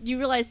 now you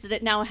realize that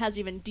it now has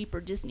even deeper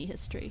Disney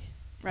history,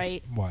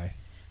 right? Why?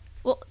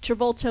 Well,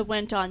 Travolta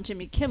went on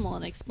Jimmy Kimmel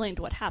and explained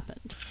what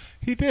happened.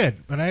 He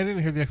did, but I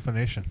didn't hear the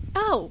explanation.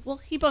 Oh, well,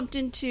 he bumped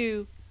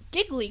into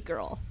Giggly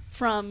Girl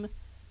from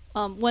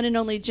One and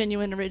Only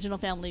Genuine Original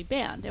Family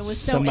Band and was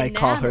so Some might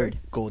call her enamored.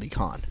 Goldie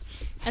Hawn.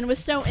 And was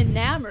so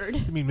enamored,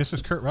 You mean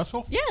Mrs. Kurt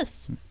Russell?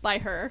 yes, by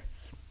her,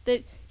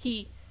 that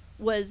he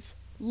was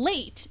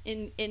late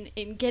in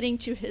getting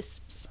to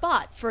his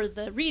spot for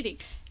the reading.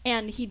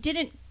 And he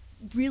didn't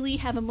really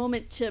have a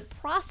moment to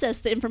process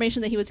the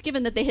information that he was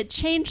given, that they had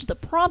changed the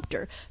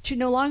prompter to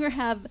no longer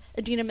have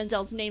Idina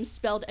Menzel's name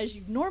spelled as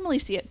you normally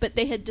see it, but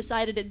they had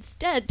decided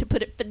instead to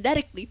put it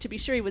phonetically to be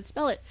sure he would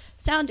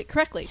sound it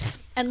correctly.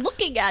 And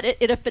looking at it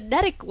in a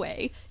phonetic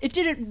way, it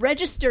didn't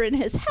register in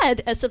his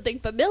head as something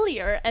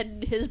familiar,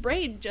 and his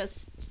brain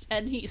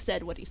and he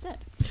said what he said.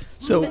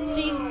 So, But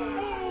see,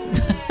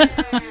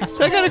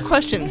 so I got a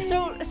question.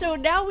 so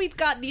now we've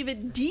gotten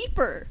even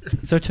deeper.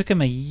 So it took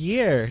him a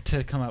year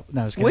to come up.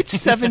 No, I was kidding. Which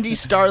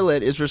 70s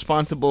starlet is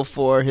responsible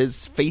for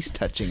his face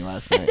touching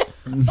last night?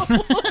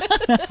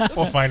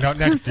 We'll find out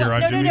next year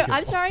on No, Jimmy Kimmel.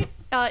 I'm sorry.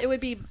 It would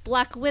be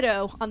Black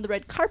Widow on the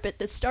red carpet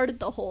that started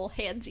the whole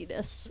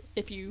handsiness.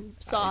 If you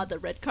saw the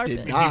red carpet,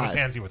 did He not. was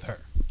handsy with her.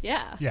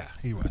 yeah, Yeah,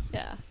 he was.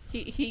 yeah.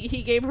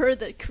 He gave her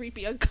the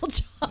creepy Uncle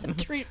John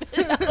treatment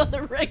out on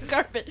the red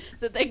carpet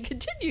that then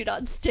continued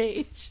on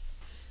stage.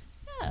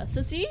 Yeah.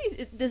 So see,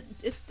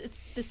 it's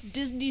this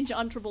Disney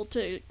John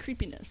Travolta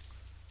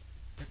creepiness,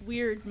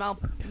 weird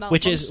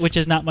which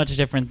is not much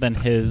different than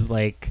his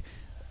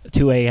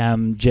 2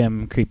 a.m.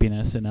 gym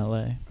creepiness in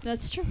L.A.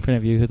 That's true. For any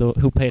of you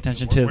who pay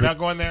attention to We're the not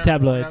going there.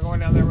 tabloids. We're not going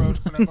down that road.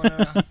 We're not going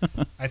down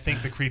that. I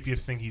think the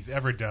creepiest thing he's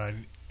ever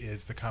done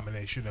is the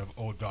combination of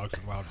Old Dogs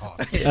and Wild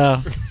Hogs.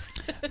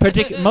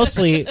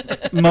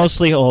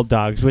 Mostly old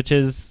dogs, which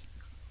is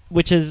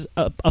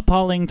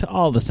appalling to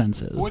all the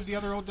senses. Who was the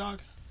other old dog?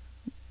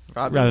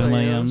 Robin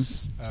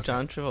Williams, Okay.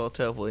 John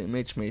Travolta, William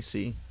H.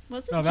 Macy.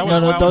 Was it No, that Tim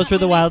was No, Allen? those were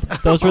the wild.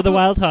 Those were the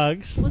Wild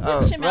Hogs. Was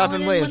Oh, it Tim Robin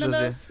Allen in Williams one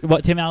of was those?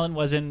 What Tim Allen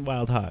was in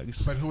Wild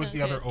Hogs. But who was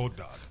the Okay. other old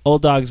dog?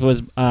 Old Dogs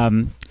was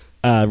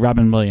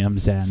Robin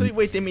Williams and So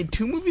wait, they made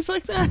 2 movies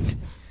like that?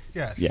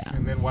 Yes. Yeah.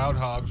 And then Wild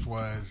Hogs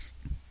was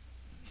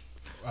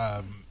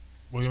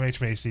William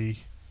H. Macy,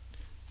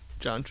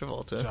 John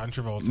Travolta. John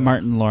Travolta.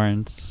 Martin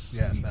Lawrence.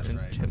 Yes, that's and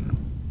right. Tim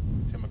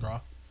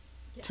McGraw.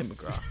 Yes. Tim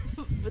McGraw.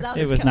 Without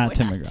It his was not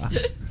cowboy Tim hat.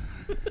 McGraw.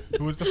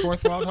 Who was the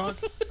fourth Wild Hog?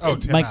 Oh,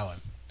 Tim Mike- Allen.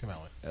 Tim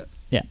Allen.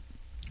 Yeah.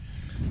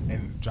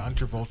 And John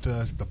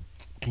Travolta is the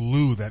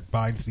glue that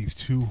binds these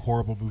 2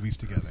 horrible movies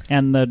together.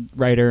 And the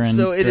writer and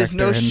So it is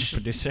director no and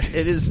producer.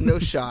 It is no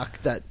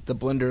shock that the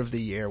blunder of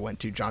the year went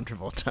to John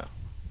Travolta.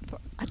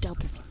 Adele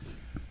Dazeem.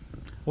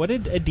 What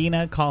did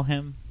Adina call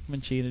him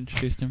when she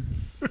introduced him?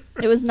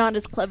 It was not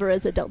as clever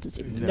as Adele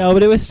Dazeem. No,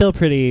 but it was still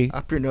pretty.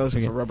 Up your nose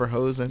with Okay. a rubber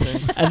hose, I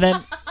think. And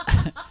then,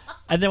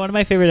 one of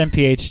my favorite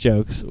MPH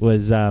jokes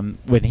was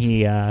when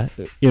he,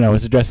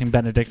 was addressing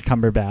Benedict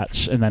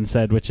Cumberbatch, and then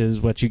said, "Which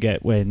is what you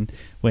get when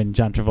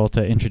John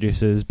Travolta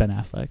introduces Ben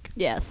Affleck."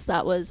 Yes,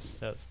 that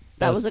was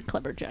a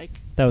clever joke.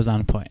 That was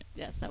on point.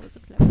 Yes, that was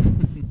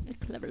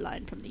a clever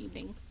line from the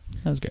evening.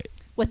 That was great.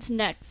 What's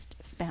next,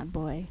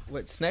 fanboy?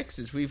 What's next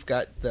is we've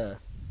got the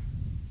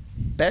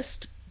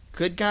Best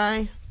Good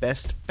Guy,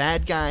 Best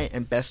Bad Guy,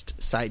 and Best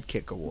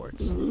Sidekick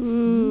Awards.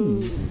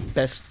 Ooh.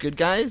 Best Good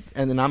Guys,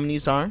 and the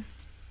nominees are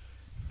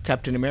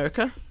Captain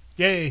America,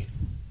 Yay!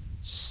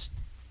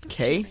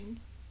 K,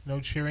 No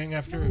cheering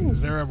after?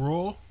 Is there a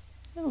rule?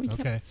 No, we can't.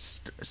 Okay.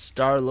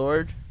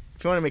 Star-Lord.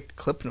 If you want to make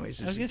clip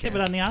noises, I was you gonna say, can.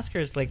 but on the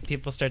Oscars,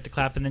 people start to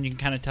clap, and then you can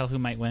kind of tell who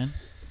might win.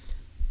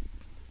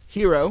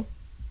 Hero,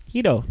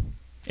 Hito.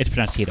 It's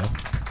pronounced Hito.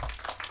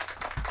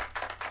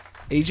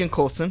 Agent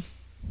Coulson,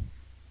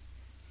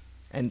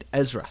 And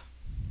Ezra.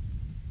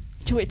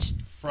 To which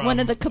From- one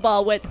of the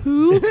Cabal went,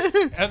 who?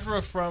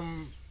 Ezra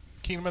from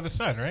Kingdom of the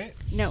Sun, right?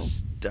 No.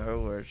 Star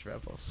Wars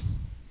Rebels.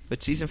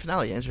 But season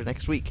finale ends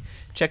next week.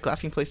 Check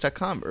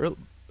laughingplace.com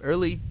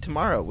early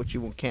tomorrow, which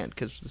you can't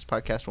because this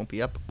podcast won't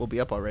be up. Will be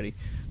up already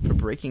for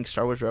breaking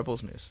Star Wars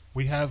Rebels news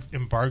We have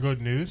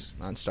embargoed news.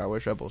 on Star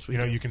Wars Rebels. You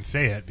know, you can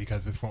say it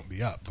because this won't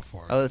be up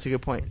before. Oh, that's a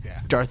good point.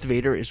 Yeah. Darth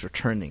Vader is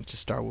returning to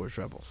Star Wars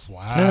Rebels.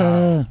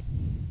 Wow.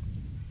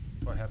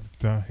 Do I have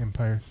the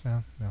Empire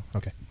sound? No?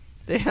 Okay.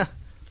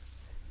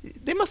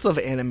 They must love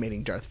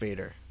animating Darth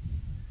Vader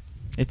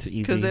It's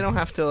easy. because they don't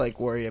have to like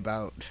worry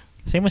about.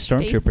 Same with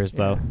Stormtroopers, Face.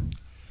 though.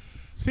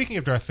 Speaking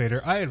of Darth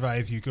Vader, I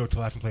advise you go to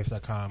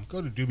laughingplace.com,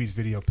 go to Doobie's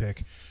video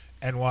pick,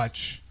 and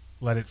watch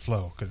Let It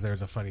Flow, because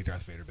there's a funny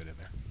Darth Vader bit in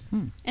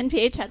there.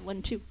 NPH had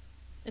one too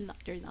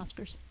during the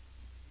Oscars.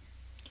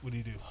 What do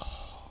you do?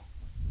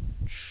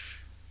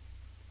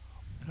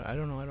 I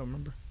don't know. I don't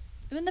remember.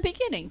 In the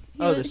beginning.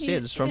 The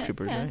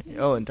Stormtroopers, yeah. right?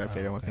 Oh, and Darth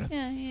Vader. Oh, Okay. okay.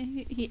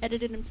 Yeah, he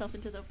edited himself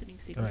into the opening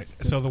All sequence. right.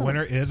 It's So the fun.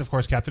 winner is, of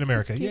course, Captain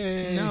America. cute.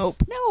 Yay!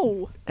 Nope.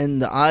 No. And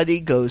the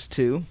Oddie goes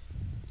to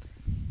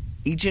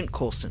Agent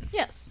Coulson.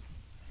 Yes.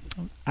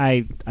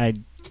 I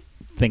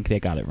think they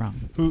got it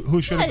wrong.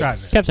 Who should have What?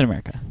 gotten it? Captain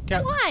America.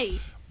 Why?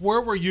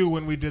 Where were you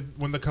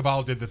when the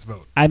Cabal did this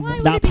vote? I'm Why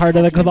would not it be part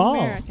of the Captain Cabal.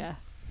 America?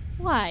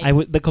 Why?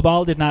 The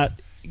Cabal did not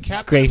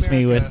Captain grace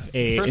me America, with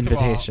a first of all,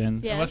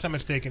 invitation. Yes. Unless I'm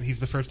mistaken, he's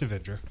the first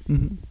Avenger.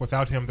 Mhm.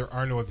 Without him, there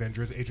are no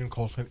Avengers. Agent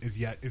Coulson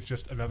is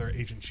just another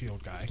Agent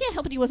Shield guy. Can't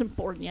help it he wasn't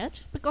born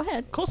yet. But go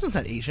ahead. Coulson's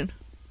not Asian.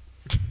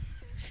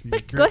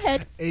 But go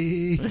ahead.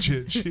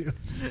 Agent Shield.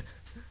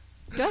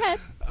 Go ahead.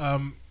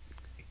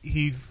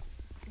 He's,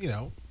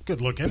 good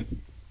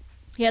looking.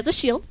 He has a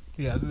shield.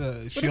 Yeah, the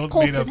What does shield made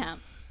Coulson of. have?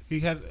 He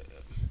has.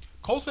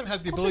 Coulson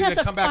has the Coulson ability has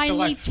to a come back to finely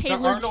life. There are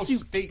tailored no suit.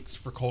 states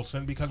for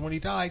Coulson because when he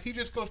dies, he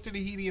just goes to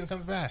Tahiti and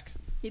comes back.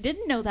 He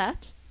didn't know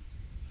that.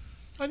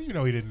 How do you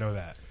know he didn't know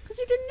that? Because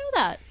he didn't know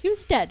that. He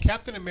was dead.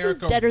 Captain He was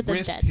America deader than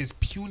risked dead. his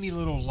puny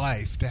little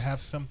life to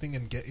have something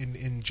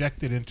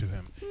injected into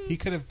him. He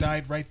could have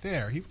died right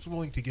there. He was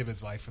willing to give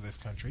his life for this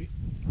country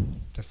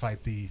to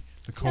fight the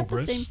Not the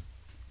Cobras. same.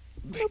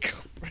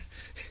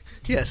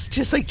 Yes,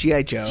 just like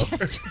G.I. Joe.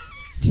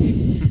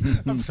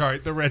 I'm sorry,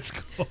 the Red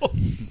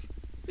Skulls.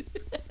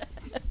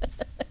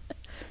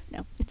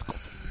 No, it's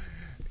Coulson.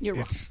 You're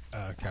wrong. It's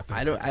Captain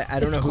I don't It's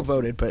know who Coulson.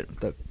 voted,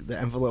 but the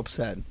envelope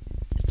said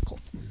It's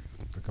Coulson.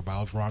 The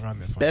Cabal's wrong on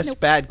this one. best Nope.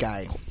 bad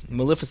guy,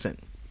 Maleficent.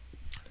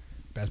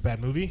 Best bad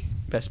movie?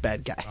 Best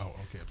bad guy, Oh,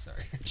 okay, I'm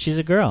sorry. She's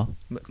a girl.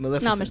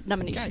 Maleficent.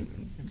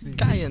 Nomination.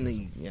 Guy in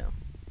the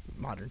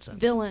modern sense.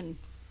 Villain.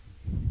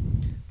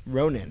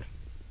 Ronan,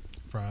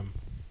 From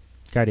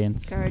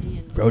Guardians.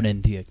 Guardian.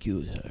 Ronan the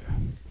Accuser.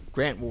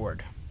 Grant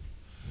Ward,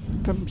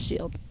 From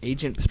S.H.I.E.L.D.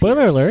 Agent.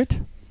 Spoiler Pierce. alert.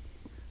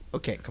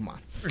 Okay, come on.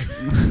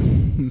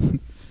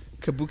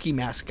 Kabuki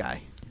Mask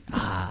Guy.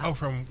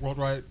 from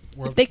World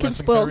If they can Wrestling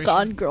spoil Federation?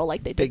 Gone Girl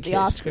like they Big did the hit,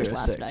 Oscars Hero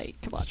last 6. night.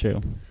 Come on. It's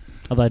true.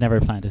 Although I never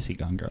planned to see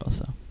Gone Girl,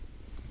 so.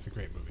 It's a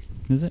great movie.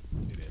 Is it?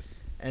 It is.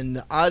 And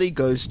the Oddie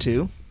goes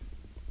to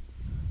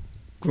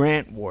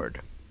Grant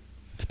Ward.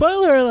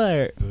 Spoiler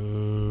alert!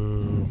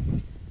 Boo.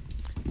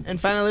 And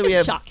finally, we It's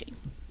have shocking.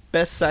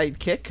 Best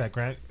Sidekick.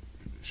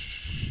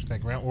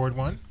 That Grant Ward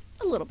won?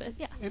 A little bit,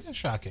 yeah. It is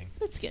shocking.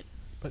 That's good.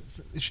 But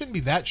it shouldn't be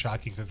that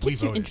shocking since we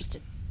Keeps you voted.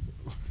 interested.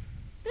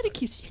 But it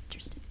keeps you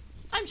interested.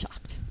 I'm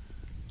shocked.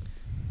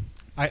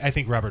 I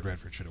think Robert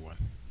Redford should have won.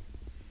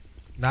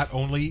 Not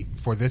only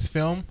for this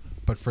film,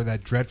 but for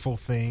that dreadful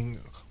thing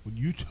when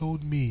you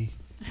told me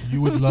you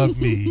would love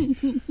me.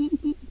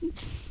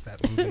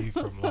 That movie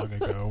from long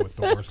ago with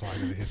the worst line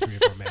in the history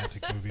of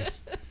romantic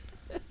movies.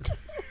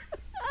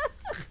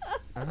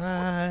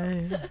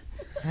 I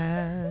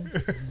had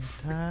the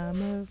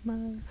time of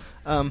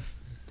my...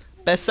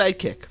 Best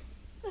Sidekick.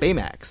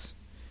 Baymax.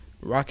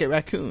 Rocket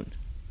Raccoon.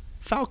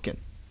 Falcon.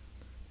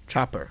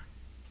 Chopper.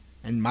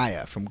 And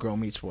Maya from Girl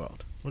Meets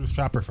World. What is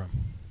Chopper from?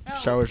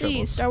 Star Wars Please,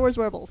 Rebels. Star Wars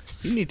Rebels.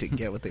 You need to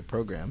get what they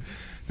program.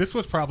 This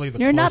was probably the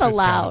You're not closest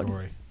allowed.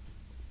 category.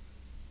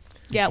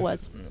 Yeah, it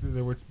was.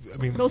 There were, I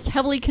mean, Most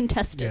heavily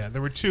contested. yeah,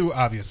 there were two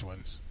obvious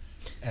ones,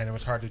 and it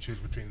was hard to choose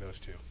between those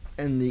two.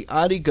 And the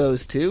Oddie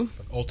goes to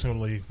But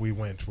ultimately, we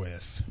went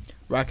with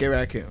Rocket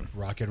Raccoon.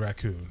 Rocket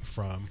Raccoon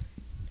from.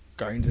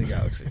 Guardians of the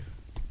Galaxy.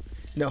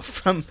 No,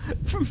 from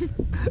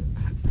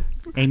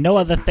Ain't no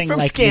other thing From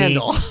like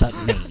Scandal. me but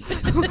me.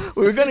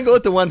 we were going to go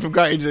with the one from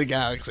Guardians of the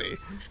Galaxy.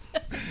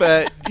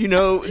 But,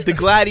 the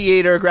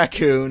gladiator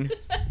raccoon.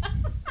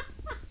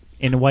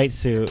 In a white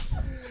suit.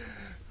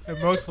 And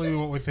mostly we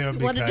went with him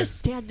He wanted to because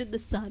stand in the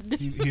sun.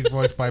 he's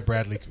voiced by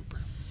Bradley Cooper.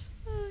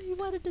 He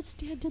wanted to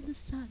stand in the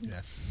sun.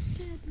 Yes.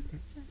 Stand in the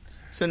sun.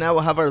 So now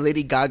we'll have our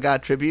Lady Gaga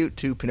tribute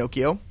to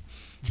Pinocchio.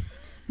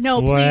 No,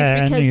 please,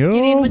 When because you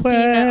Gideon was singing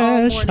that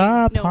all wish morning.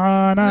 No.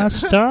 upon a Hi,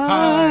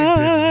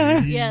 star.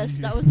 baby. Yes,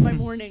 that was my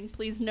morning.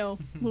 Please, no.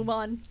 Move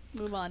on.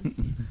 Move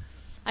on.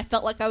 I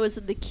felt like I was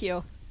in the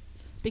queue.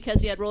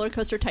 because he had Roller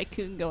Coaster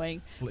Tycoon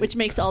going, which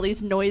makes all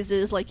these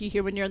noises like you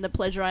hear when you're in the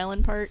Pleasure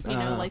Island part,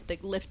 like the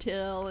lift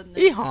hill and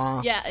the,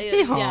 Yeehaw.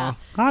 yeah.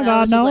 I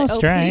got no please.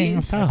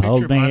 strength to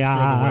hold Picture me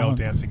Monster the Whale out.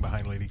 dancing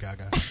behind Lady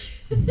Gaga.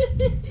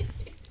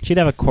 She'd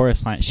have a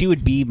chorus line. She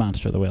would be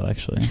Monster the Whale,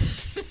 actually.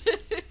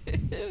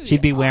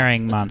 She'd be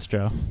wearing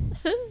Monstro.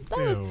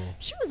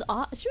 She was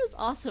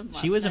awesome.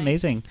 She was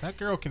amazing. That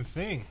girl can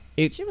sing.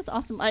 She was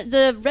awesome.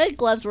 The red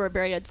gloves were a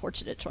very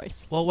unfortunate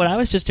choice. Well, what I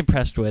was just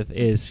impressed with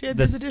is She had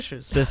to do the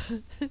dishes.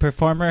 this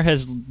performer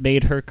has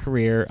made her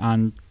career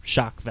on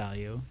shock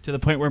value to the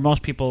point where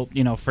most people,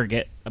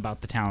 forget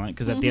about the talent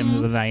because at the end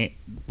of the night,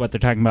 what they're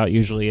talking about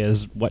usually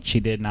is what she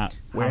did, not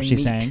Wearing how she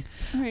meat. sang.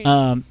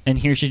 Right. And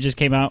here she just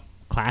came out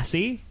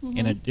classy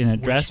in a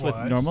dress with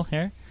was normal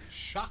hair.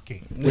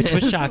 Shocking. Which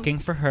was shocking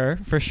for her,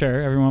 for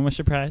sure. Everyone was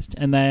surprised.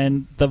 And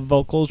then the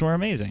vocals were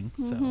amazing.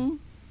 So.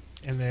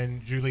 And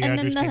then Julie And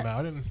Andrews then came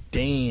out and...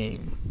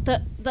 Dang.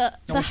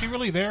 was she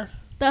really there?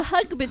 The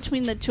hug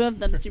between the two of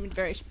them seemed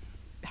very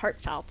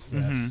heartfelt,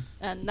 Yes.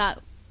 and that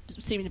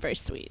seemed very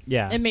sweet.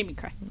 Yeah. It made me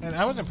cry. And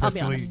I was I'll impressed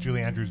be honest.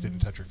 Julie Andrews didn't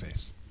touch her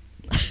face.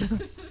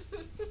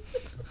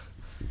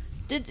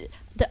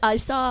 I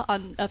saw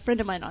on a friend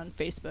of mine on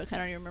Facebook. I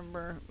don't even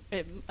remember.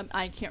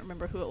 I can't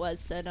remember who it was.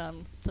 Said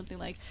something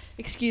like,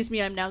 "Excuse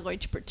me, I'm now going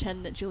to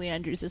pretend that Julie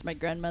Andrews is my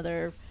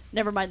grandmother.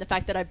 Never mind the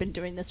fact that I've been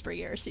doing this for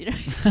years."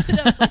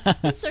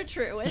 It's so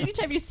true.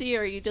 Anytime you see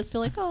her, you just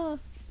feel like, "Oh,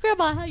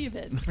 Grandma, how you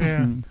been?"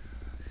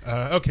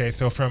 Yeah. Okay,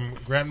 so from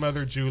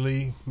grandmother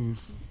Julie, who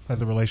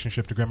has a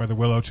relationship to grandmother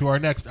Willow, to our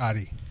next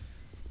Oddie.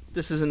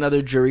 This is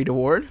another juried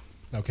award.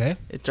 Okay.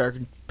 It's our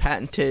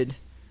patented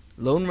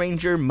Lone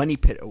Ranger Money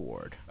Pit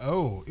Award.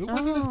 Oh, it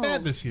wasn't as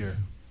bad this year.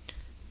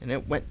 And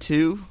it went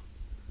to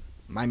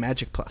My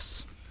Magic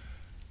Plus.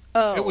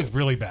 Oh, It was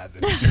really bad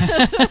this year.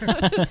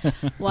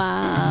 The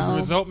wow.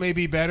 result may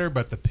be better,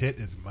 but the pit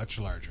is much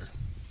larger.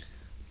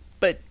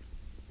 But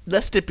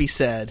lest it be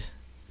said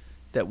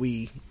that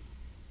we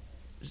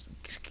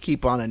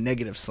keep on a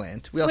negative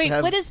slant. We also Wait,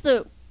 have what is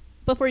the?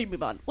 Before you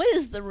move on, what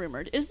is the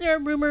rumored? Is there a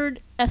rumored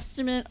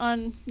estimate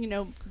on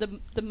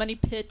the money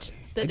pit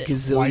a that it?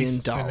 gazillion Twice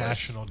the dollars.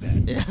 national debt.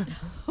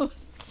 Yeah.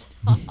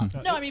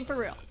 Stop. No, I mean for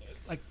real.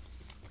 Like,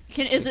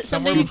 Is it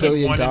somewhere something you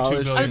between $1 can? and $2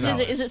 billion. I was gonna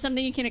say, is it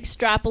something you can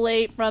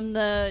extrapolate from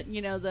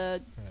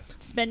the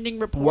spending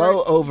report?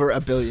 Well over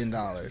 $1 billion.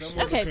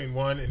 Somewhere Okay. between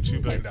 $1 and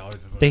 $2 billion. Is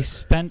what They I heard.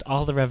 spent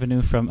all the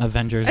revenue from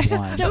Avengers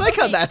 1. So- I like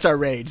how Okay. that's our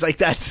range. Like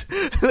that's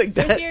like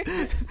So that. here-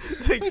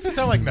 Makes it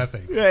sound like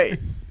nothing. Right.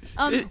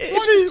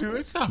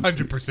 It's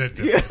 100%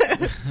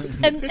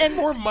 different. and It's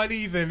more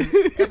money than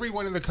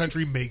everyone in the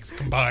country makes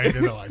combined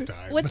in a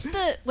lifetime. what's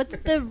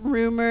the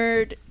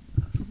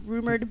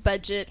rumored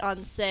budget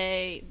on,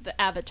 say, the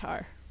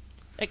Avatar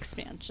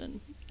expansion?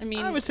 I mean,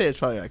 I would say it's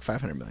probably like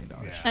 $500 million.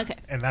 Yeah. okay,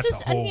 And that's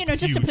just, a whole just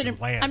to huge put in.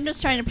 land I'm just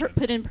trying to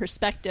put in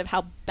perspective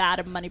how bad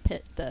a money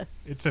pit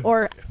It's a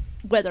or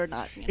whether or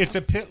not It's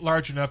a pit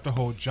large enough to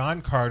hold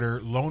John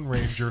Carter, Lone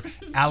Ranger,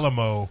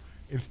 Alamo,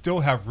 and still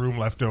have room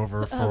left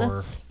over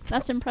for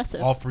that's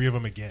impressive. all three of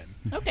them again.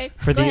 Okay,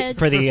 for go the ahead.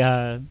 for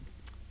the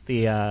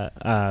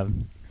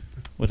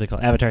what's it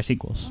called? Avatar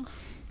sequels.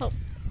 Well,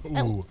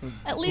 Ooh.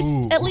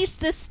 at least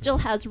this still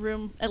has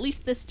room. At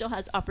least this still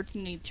has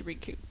opportunity to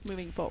recoup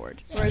moving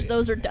forward. Whereas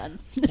those are done.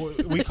 Well,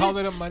 we called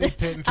it a money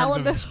pit in terms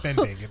Alamo. of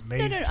spending. It may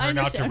No, I turn out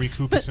to understand.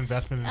 recoup its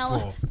investment in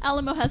full.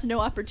 Alamo has no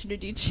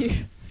opportunity to.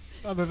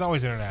 Oh, there's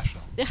always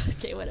international. Yeah,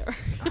 okay, whatever.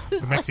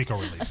 The Mexico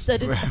A release.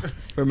 sudden,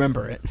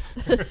 Remember it.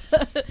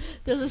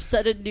 there's a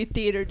sudden new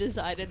theater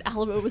design, and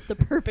Alamo was the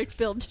perfect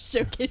film to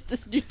showcase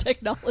this new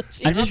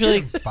technology. I'm just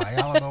really Buy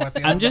Alamo at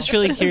the I'm just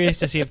Alamo. really curious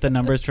to see if the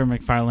numbers for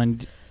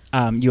McFarland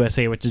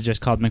USA, which is just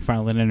called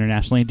McFarland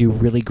internationally, do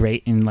really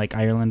great in like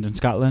Ireland and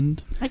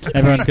Scotland. I keep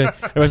Everyone's good.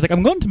 Everyone's like,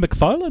 I'm going to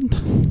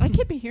McFarland. I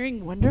keep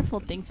hearing wonderful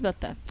things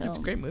about that It's a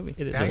film. great movie.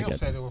 It is really Daniel good.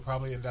 said it will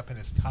probably end up in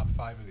his top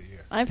 5 of the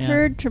year. I've Yeah.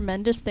 heard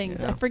tremendous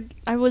things. Yeah.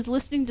 I was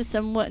listening to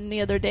someone the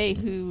other day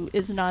who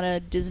is not a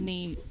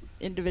Disney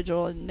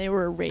individual, and they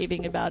were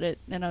raving about it,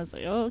 and I was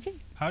like, oh, okay.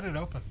 How did it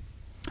open?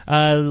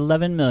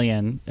 11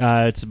 million.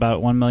 It's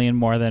about 1 million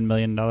more than $1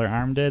 Million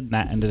Arm did. And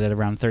that ended at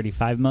around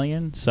 35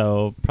 million,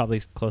 so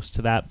probably close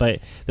to that.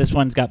 But this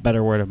one's got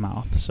better word of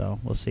mouth, so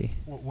we'll see.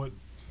 Well,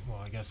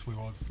 I guess we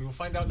will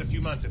find out in a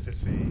few months if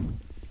it's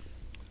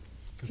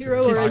a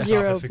Hero or a box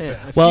zero. office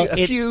success. Well,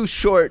 a few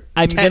short.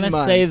 I'm 10 gonna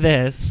months. say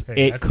this: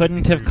 Hey, it that's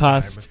couldn't a have huge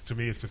cost. time. To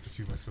me, it's just a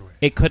few months away.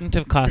 It couldn't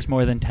have cost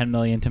more than 10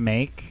 million to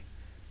make,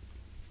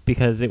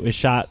 because it was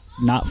shot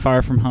not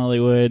far from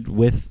Hollywood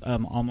with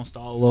almost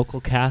all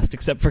local cast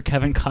except for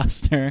Kevin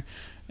Costner,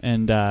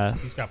 and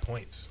He's got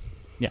points.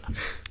 yeah.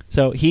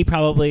 So he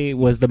probably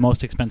was the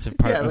most expensive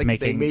part Yeah, of like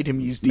making. they made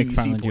him use DVC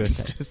McFarland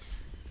points.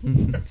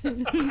 USA.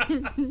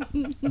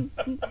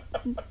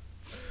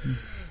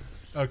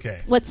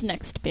 Okay. What's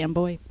next,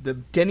 Bamboy? The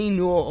Denny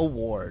Newell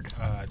Award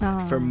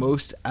Oh. for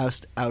most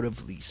out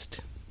of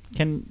least.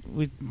 Can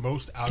we?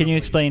 Most out Can of you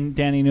league. explain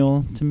Danny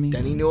Newell to me?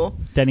 Denny Newell.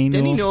 Denny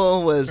Newell. Denny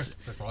Newell was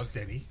First of all, it's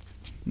Denny.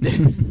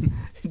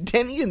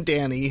 Denny and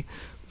Danny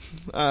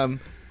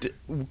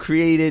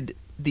created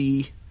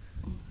the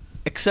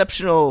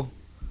exceptional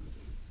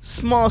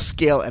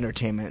small-scale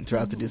entertainment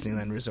throughout the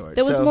Disneyland Resort.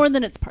 There was more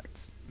than its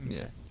parts.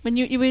 Yeah. When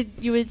you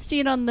would see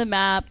it on the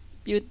map,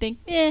 you would think,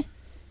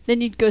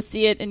 then you'd go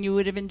see it, and you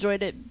would have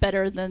enjoyed it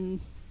better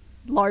than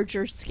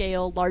larger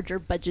scale, larger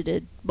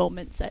budgeted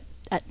moments at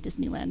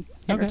Disneyland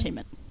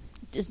entertainment,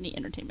 Disney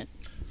entertainment.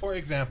 For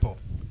example,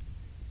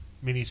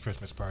 Minnie's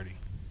Christmas Party.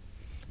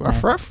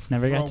 Ruff, ruff.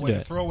 Never got to do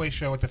it. Throwaway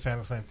show at the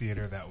Fantasyland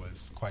Theater that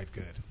was quite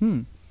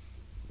good.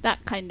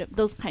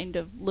 Those kind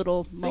of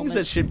little moments. Things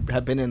that should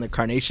have been in the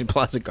Carnation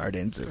Plaza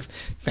Gardens if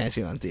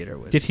Fantasyland Theater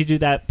was. Did he do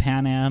that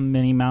Pan Am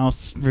Minnie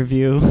Mouse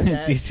review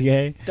at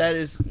DCA? That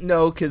is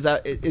no, because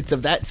it's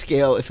of that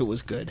scale. If it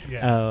was good,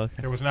 Yeah. Oh, okay.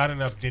 There was not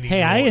enough Dinny.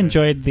 Hey, I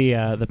enjoyed the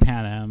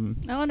Pan Am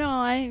Oh no,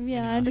 I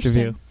understand.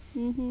 review.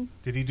 Mm-hmm.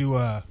 Did he do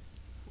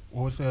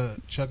what was the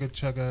Chugga?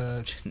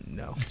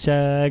 no.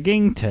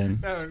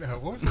 Chuggington. No.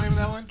 What was the name of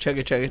that one?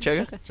 Chugga, chugga,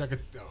 chugga. Chugga.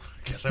 Oh,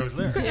 I guess I was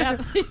there.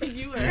 Yeah,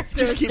 you were.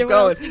 Just keep There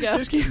going. else to go.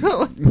 Just keep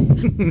going.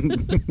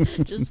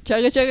 Just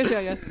chugga, chugga,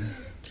 chugga.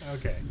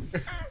 Okay.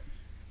 Did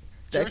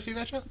you ever see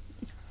that show?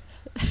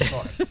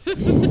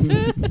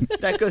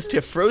 That goes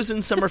to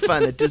Frozen Summer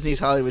Fun at Disney's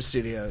Hollywood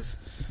Studios,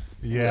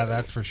 Yeah,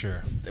 that's for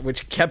sure.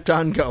 which kept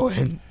on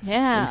going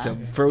Yeah.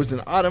 into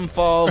Frozen Autumn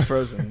Fall,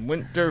 Frozen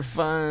Winter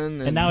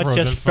Fun, And now it's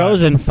Frozen just Fun.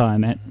 Frozen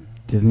fun at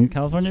Disney's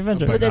California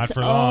Adventure. But with not its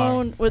for long.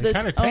 own, with They its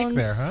kinda tanked own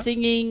there, huh?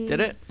 singing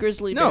Did it?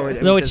 grizzly No, bear.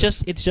 it- No,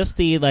 Because it's just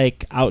the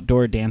like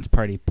outdoor dance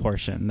party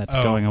portion that's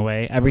Oh. going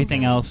away.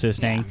 Everything else is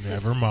staying.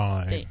 Never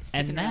mind. Stay- And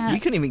sticking that- around. we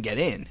couldn't even get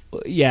in.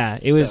 Yeah,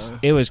 it was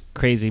So-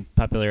 crazy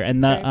popular. And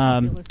Very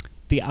popular.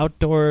 the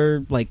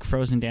outdoor like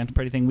Frozen dance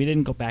party thing, we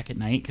didn't go back at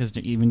night because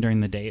even during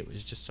the day it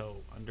was just so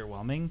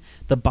underwhelming.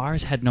 The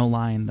bars had no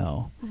line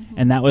though,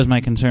 and that was my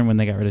concern when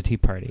they got rid of Tea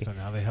Party. So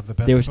now they have the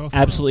best There of was both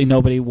absolutely worlds.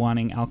 nobody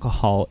wanting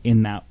alcohol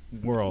in that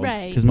world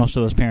Right. because most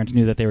of those parents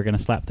knew that they were going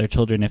to slap their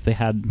children if they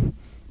had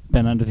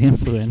been under the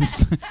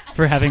influence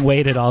for having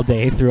waited all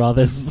day through all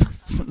this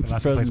The Last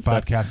Place Frozen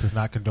stuff. podcast does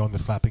not condone the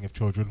slapping of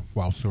children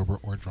while sober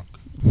or drunk.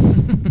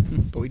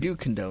 But we do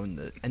condone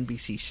the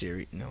NBC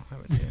series. No, I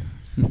wouldn't say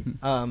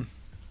that.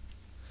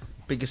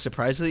 Biggest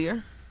surprise of the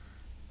year?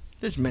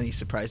 There's many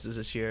surprises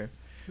this year.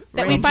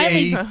 That we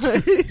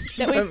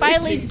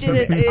finally did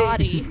it in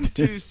Audie.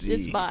 to see.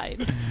 It's fine.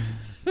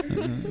 There we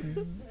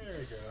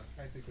go.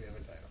 I think we have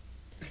a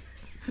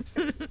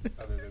title.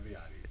 Other than the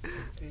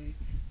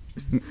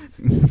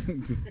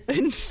Oddies.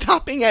 And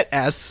stopping at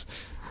S,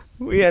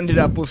 we ended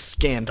up with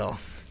Scandal.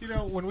 You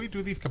know, when we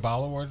do these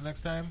Cabal Awards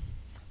next time,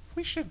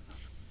 we should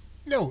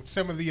note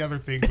some of the other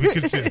things we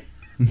consider.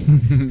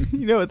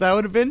 You know what that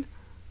would have been?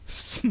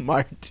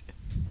 Smart.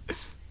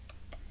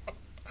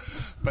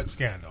 But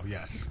Scandal,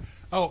 yes.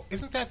 Oh,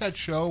 isn't that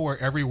show where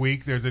every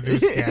week there's a new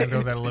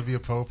scandal that Olivia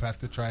Pope has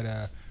to try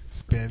to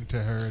spin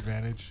to her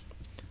advantage?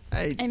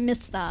 I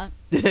missed that.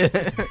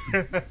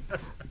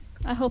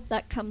 I hope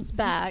that comes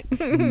back.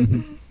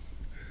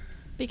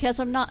 Because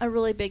I'm not a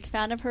really big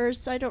fan of hers,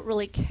 so I don't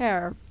really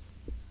care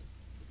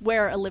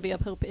where Olivia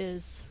Pope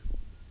is.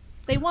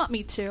 They want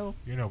me to,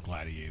 You're no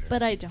gladiator.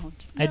 but I don't.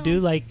 I No. do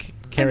like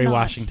Kerry not.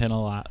 Washington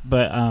a lot,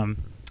 but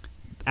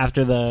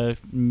after the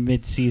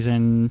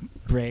mid-season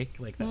break,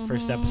 like that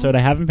first episode, I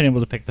haven't been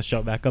able to pick the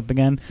show back up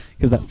again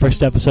because that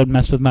first episode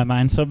messed with my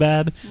mind so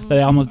bad that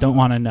I almost don't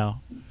want to know.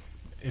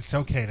 It's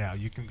okay now.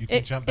 You can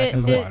jump back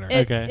in the water.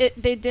 Okay.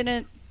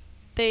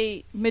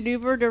 They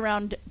maneuvered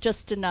around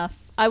just enough.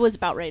 I was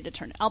about ready to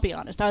turn it. I'll be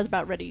honest. I was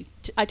about ready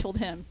to, I told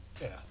him,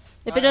 Yeah.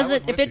 if I it was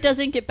doesn't with if it you.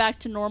 doesn't get back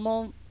to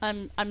normal,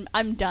 I'm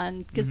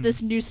done because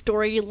this new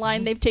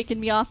storyline they've taken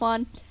me off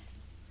on,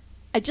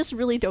 I just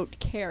really don't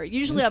care.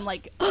 Usually I'm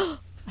like, oh,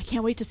 I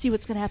can't wait to see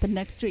what's going to happen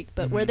next week.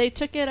 But where they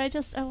took it,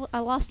 I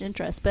lost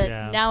interest. But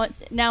Yeah.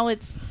 now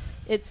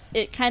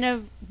it kind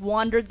of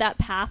wandered that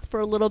path for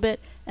a little bit,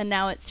 and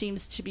now it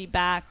seems to be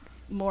back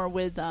more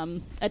with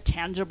a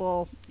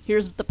tangible.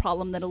 Here's the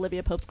problem that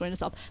Olivia Pope's going to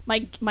solve. My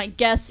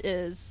guess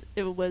is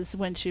it was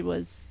when she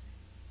was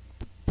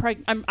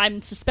pregnant.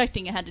 I'm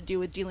suspecting it had to do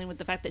with dealing with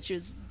the fact that she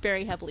was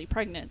very heavily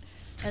pregnant,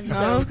 and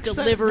so 'cause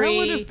delivery that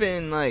would have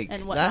been like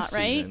and whatnot, last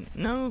right? season.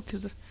 No,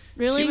 because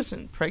Really? she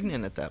wasn't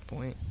pregnant at that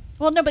point.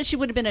 Well, no, but she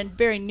would have been a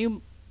very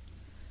new.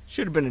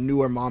 Should have been a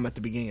newer mom at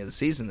the beginning of the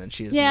season than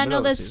she is. Yeah, in the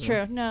no, middle of the that's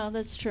season. true. No,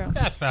 that's true.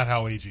 That's not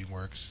how aging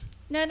works.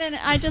 No.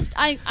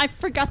 I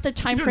forgot the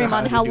time You don't know frame how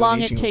on to how do an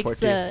long it aging takes report,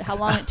 do you? how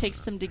long it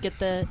takes them to get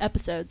the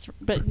episodes.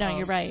 But no,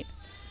 you're right.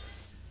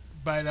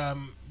 But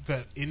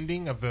the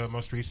ending of the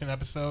most recent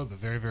episode, the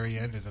very, very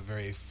end, is a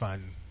very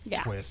fun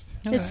Yeah. twist.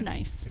 It's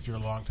nice. If you're a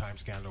longtime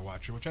Scandal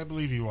watcher, which I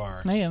believe you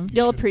are. I am. you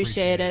You'll should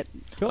appreciate it.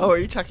 Oh, are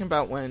you talking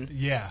about when?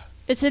 Yeah.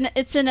 It's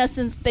in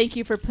essence, thank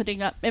you for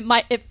putting up.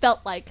 It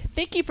felt like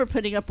thank you for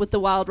putting up with the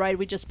wild ride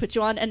we just put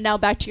you on, and now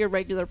back to your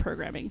regular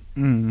programming,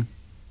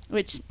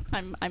 which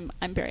I'm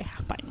very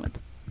fine with.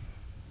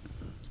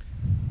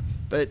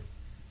 But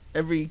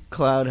every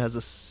cloud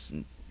has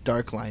a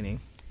dark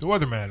lining. The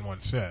weatherman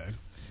once said.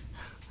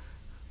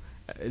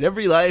 In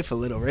every life, a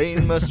little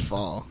rain must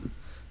fall.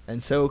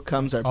 And so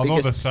comes our Although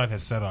the biggest... sun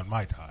has set on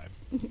my time.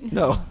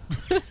 No.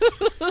 I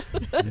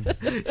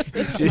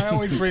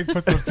always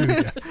put those two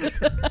together.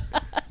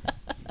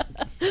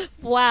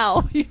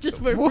 Wow, you just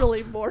went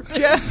really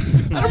morbid. I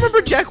don't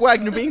remember Jack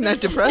Wagner being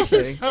that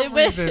depressing.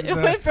 It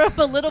went from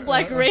a little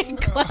black rain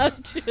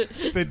cloud to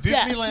the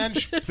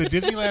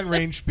Disneyland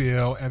rain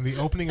spiel and the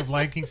opening of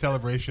Lion King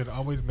Celebration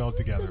always meld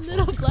together.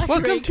 Little black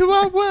Welcome rain. to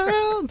our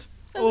world.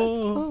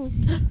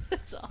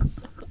 That's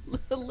awesome.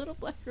 A little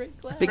black rain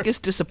cloud.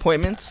 Biggest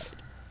disappointments.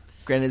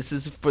 Granted, this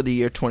is for the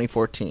year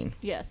 2014.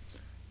 Yes.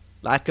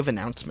 Lack of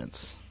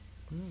announcements.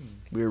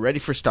 We were ready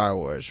for Star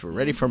Wars. We're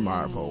ready for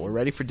Marvel. We're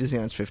ready for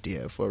Disneyland's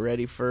 50th. We're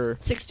ready for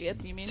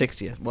 60th, you mean?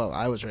 60th. Well,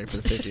 I was ready for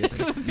the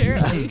 50th.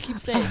 Apparently, you keep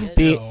saying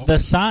it. The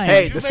sign.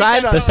 Hey, the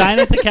sign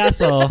at the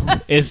castle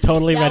is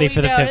totally Now ready we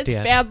for the know 50th. It's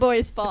Bad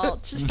Boy's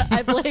fault.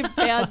 I blame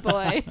Bad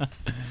Boy.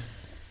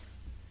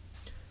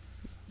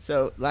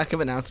 So, lack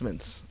of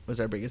announcements was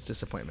our biggest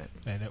disappointment.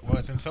 And it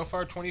was. And so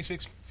far,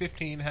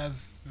 2015 has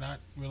not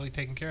really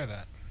taken care of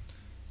that.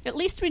 At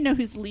least we know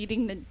who's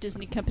leading the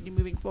Disney company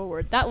moving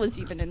forward. That was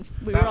even in.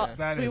 We That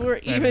were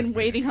is even big.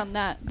 waiting on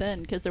that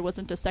then because there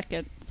wasn't a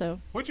second. So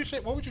What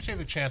would you say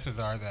the chances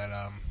are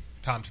that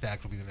Tom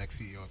Staggs will be the next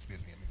CEO of Disney?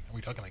 I mean, are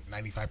we talking like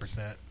 95%? Is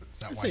that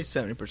I'd why? say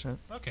 70%.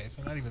 Okay,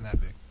 so not even that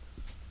big.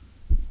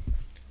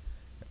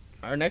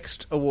 Our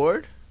next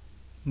award,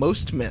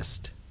 Most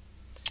Missed.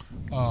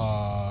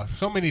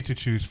 So many to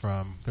choose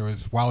from. There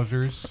was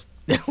Wowzers,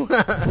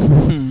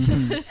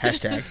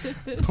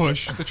 Hashtag.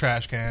 Push, the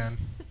trash can.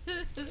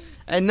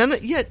 And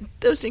yet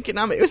those didn't get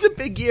nominated. It was a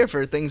big year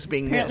for things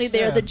being apparently missed.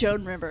 they are Yeah. the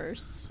Joan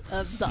Rivers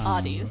of the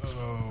Oddies.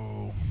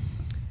 Oh,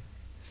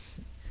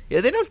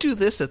 Yeah, they don't do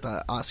this at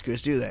the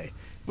Oscars, do they?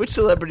 Which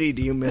celebrity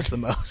do you miss the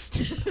most?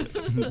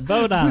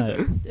 Vote on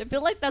it. I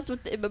feel like that's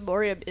what the in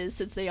memoriam is,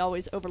 since they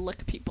always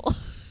overlook people.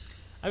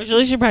 I was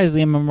really surprised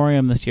the in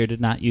memoriam this year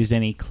did not use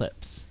any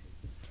clips.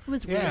 It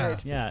was Yeah. weird.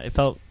 Yeah, it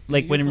felt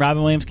like when Usually-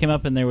 Robin Williams came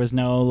up and there was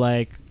no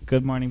like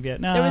 "Good Morning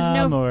Vietnam" There was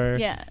no or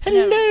yeah,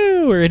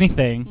 "Hello" or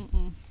anything.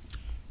 Mm-mm.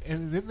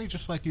 and didn't they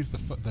just like use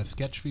the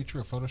sketch feature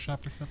of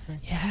Photoshop or something?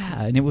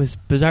 Yeah, and it was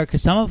bizarre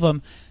because some of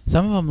them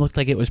looked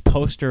like it was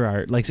poster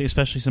art, like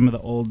especially some of the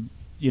old,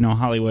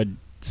 Hollywood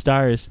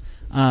stars.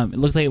 It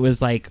looked like it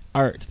was like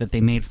art that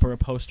they made for a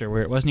poster,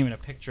 where it wasn't even a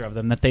picture of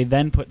them that they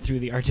then put through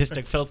the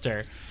artistic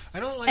filter. I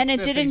don't like. And it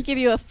that didn't give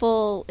you a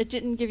full. It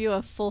didn't give you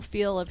a full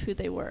feel of who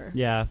they were.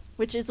 Yeah,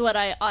 Which is what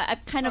I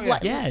kind of Oh, yeah.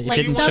 like. Yeah, it like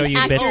didn't some show you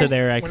actors, bits of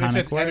their when it iconic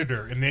says work.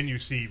 editor, and then you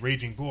see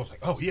Raging Bull. It's like,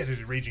 oh, he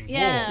edited Raging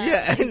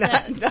Yeah.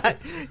 Yeah,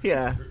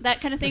 yeah.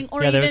 that kind of thing,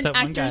 or Yeah, there was even that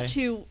one actors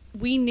guy. who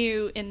we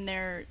knew in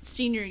their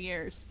senior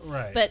years, Bull.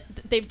 Right. but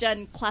they've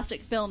done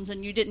classic films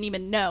and you didn't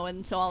even know,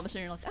 and so all of a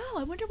sudden you're like, oh,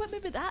 I wonder what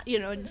movie that,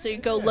 and so you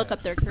go look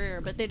up their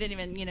career, but they didn't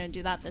even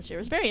do that this year.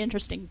 It was a very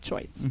interesting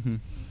choice. Mm-hmm.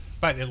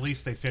 But at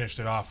least they finished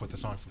it off with the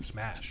song from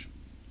Smash.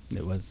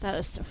 It was. That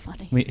is so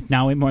funny.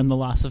 Now we mourn the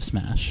loss of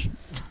Smash.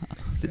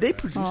 Did they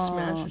produce Oh,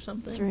 Smash or It's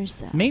something? very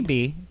sad.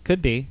 Maybe,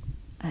 could be.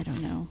 I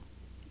don't know.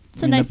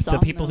 It's I a mean, nice the song.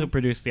 people though. who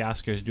produce the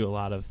Oscars do a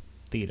lot of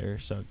theater,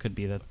 so it could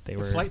be that they The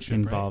were Slight Ship,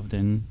 involved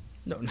in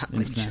No, not in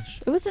Legion.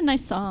 Smash. It was a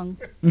nice song.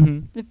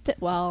 Mm-hmm. It fit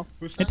well.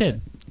 Who's It that?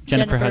 did.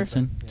 Jennifer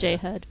Hudson. J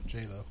Hud.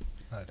 J-Lo.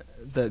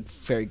 The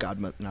fairy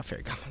godmother, not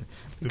fairy godmother.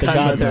 The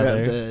Godmother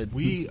godmother. of the...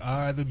 We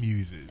are the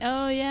Muses.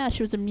 Oh yeah,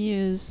 she was a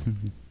muse.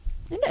 Mhm.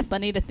 Isn't it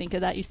funny to think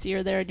of that? You see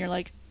her there, and you're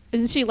like,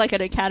 isn't she like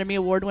an Academy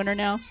Award winner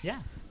now? Yeah.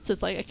 So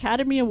it's like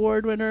Academy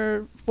Award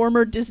winner,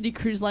 former Disney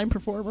Cruise Line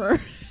performer.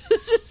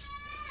 It's just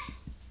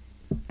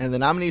And the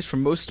nominees for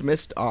Most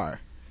Missed are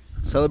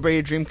Celebrate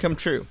Your Dream Come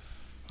True,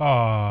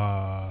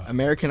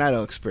 American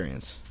Idol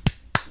Experience,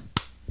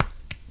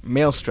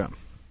 Maelstrom,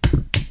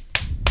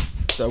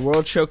 the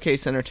World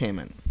Showcase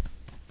Entertainment,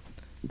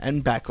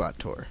 and Backlot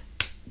Tour.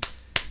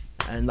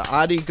 And the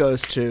Oddie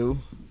goes to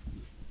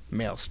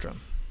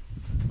Maelstrom.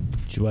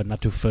 You are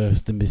not the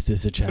first in Mr.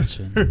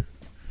 Suggestion,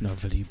 nor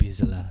will you be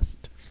the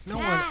last. No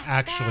one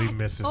actually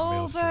misses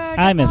Maelstrom.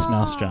 I miss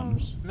Maelstrom.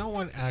 No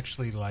one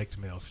actually liked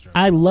Maelstrom.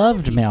 I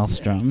loved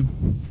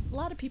Maelstrom. a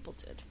lot of people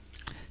did.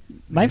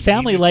 My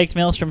family liked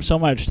Maelstrom so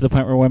much to the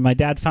point where when my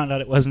dad found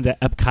out it wasn't at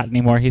Epcot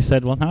anymore, he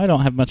said, well, now I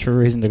don't have much of a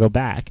reason to go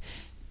back.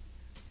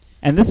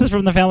 And this is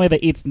from the family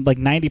that eats like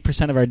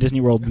 90% of our Disney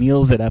World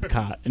meals at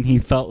Epcot, and he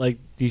felt like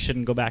he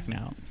shouldn't go back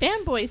now.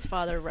 Fanboy's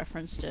father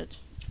referenced it.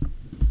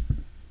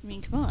 I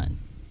mean, come on.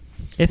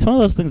 It's one of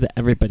those things that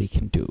everybody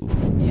can do.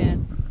 Yeah.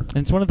 And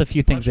it's one of the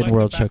few things Much in like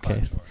World the Backlot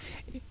Showcase.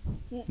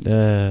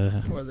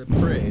 Tour. Or the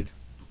parade.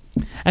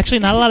 Actually,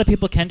 not a lot of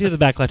people can do the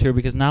Backlot Tour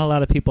because not a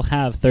lot of people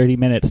have 30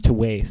 minutes to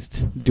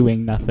waste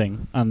doing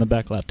nothing on the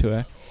Backlot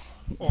Tour.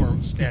 Or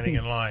standing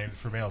in line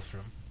for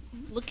Maelstrom.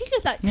 Looking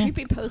at that Yeah.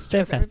 creepy poster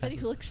They're of fast everybody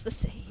passes. who looks the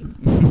same.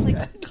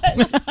 It's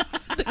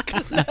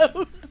like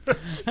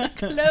the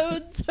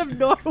clothes of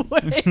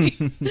Norway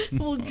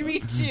will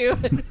greet you.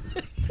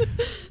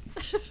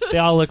 They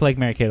all look like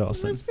Mary Kate It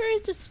Olsen. was very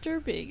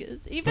disturbing.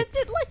 Even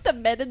did like the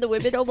men and the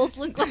women almost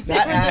look like they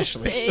Not were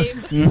Ashley.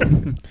 the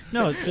same.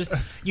 No, it's just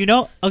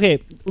okay.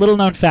 Little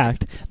known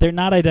fact: they're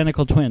not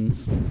identical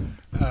twins.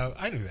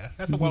 I knew that.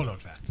 That's a well-known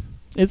fact.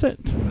 Is it?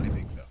 I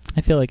think so.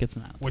 I feel like it's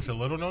not. What's a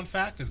little-known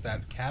fact is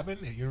that cabin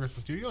at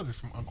Universal Studios is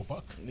from Uncle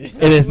Buck. It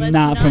is Let's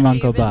not from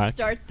Uncle even Buck.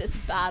 Start this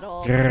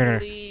battle, Grr.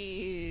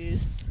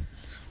 please.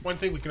 One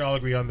thing we can all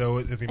agree on, though,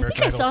 is the I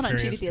American think I Idol saw it on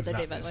experience TV the is other not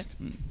day, by the way.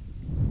 missed.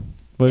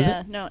 What is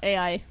Yeah, no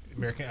AI.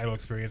 American Idol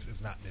experience is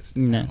not missed.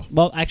 it? at No. all.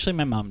 Well, actually,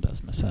 my mom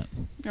does miss it.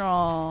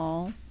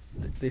 Oh.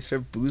 They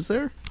serve booze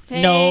there?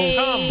 Hey.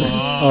 Come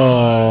on.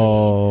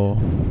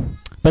 Oh.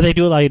 But they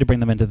do allow you to bring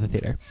them into the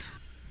theater.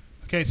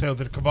 Okay, so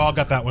the Cabal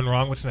got that one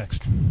wrong. What's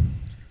next?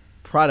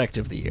 Product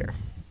of the year.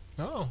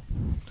 Oh.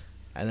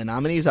 And the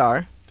nominees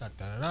are Da,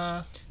 da, da,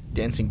 da.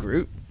 Dancing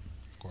Groot,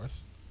 Of course.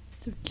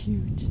 So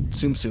cute.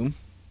 Tsum Tsum,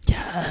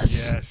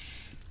 Yes.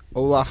 Yes.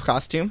 Olaf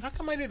costume. How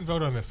come I didn't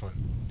vote on this one?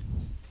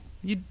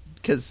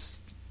 Because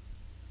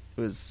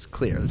it was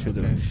clear who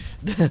Okay.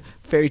 the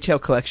Fairy Tale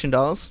Collection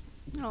dolls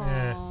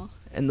Aw.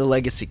 and the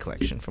Legacy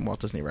Collection from Walt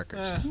Disney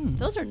Records.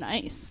 Those are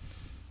nice.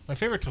 My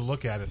favorite to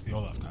look at is the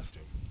Olaf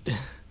costume.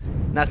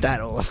 Not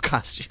that Olaf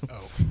costume.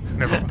 Oh,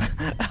 never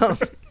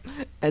mind.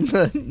 And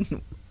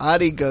the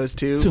Oddie goes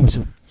to Zoom,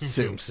 zoom.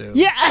 Tsum Tsum.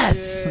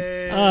 Yes!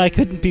 Yay. Oh, I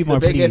couldn't be The more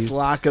biggest pleased.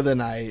 lock of the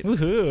night.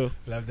 Woohoo.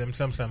 Love them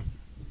some.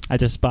 I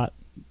just bought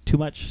too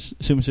much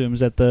Tsum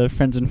Tsums at the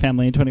Friends and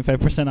Family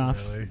 25%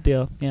 off Really?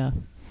 deal. Yeah.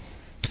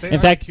 They In are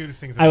fact, the cutest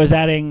things I was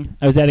ever. adding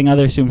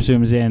other Tsum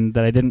Tsums in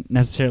that I didn't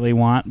necessarily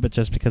want, but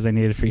just because I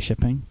needed free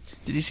shipping.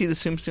 Did you see the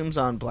Tsum Tsums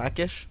on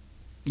Blackish?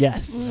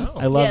 Yes. Oh.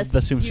 I love Yes, the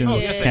Tsum you Tsum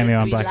did. cameo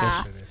on We Blackish.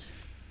 laughed.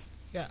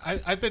 Yeah,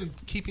 I've been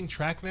keeping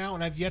track now,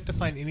 and I've yet to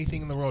find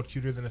anything in the world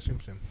cuter than a Tsum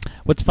Tsum.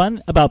 What's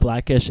fun about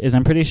Blackish is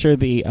I'm pretty sure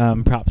the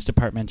props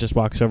department just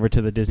walks over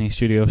to the Disney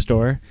Studio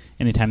store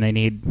anytime they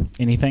need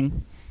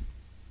anything.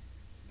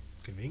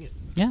 Convenient.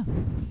 Yeah.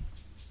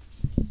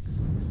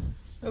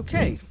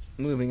 Okay,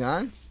 moving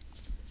on.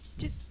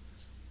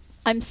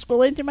 I'm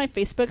scrolling through my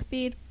Facebook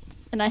feed,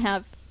 and I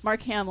have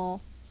Mark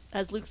Hamill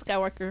as Luke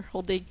Skywalker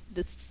holding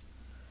this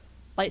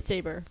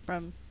lightsaber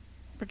from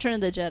Return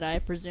of the Jedi, I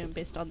presume,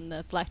 based on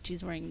the black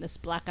cheese wearing this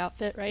black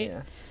outfit, right?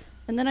 Yeah.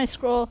 And then I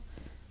scroll,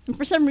 and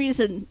for some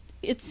reason,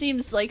 it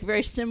seems like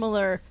very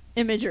similar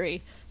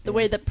imagery. The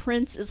way the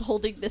prince is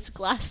holding this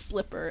glass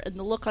slipper and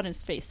the look on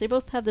his face. They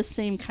both have the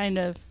same kind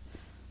of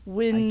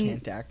I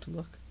can't act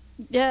look.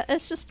 Yeah,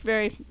 it's just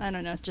very, I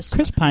don't know, it's just...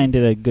 Chris Pine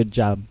did a good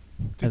job.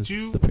 Did as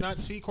you the prince. not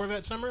see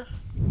Corvette Summer?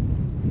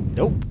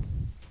 Nope.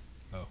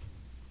 Oh.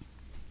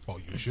 Well,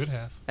 you should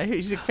have. I hear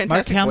he's a Mark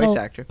fantastic Hamill, voice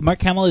actor.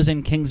 Mark Hamill is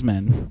in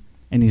Kingsman,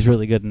 and he's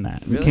really good in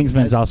that. And Really?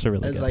 Kingsman's also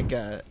really as good.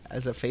 like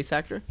as a face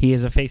actor. He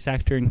is a face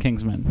actor in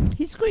Kingsman.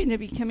 He's going to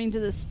be coming to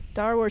the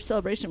Star Wars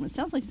celebration, which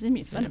sounds like it's going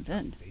to be a fun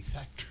event. Face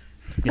actor.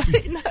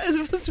 Not as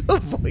opposed to a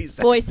voice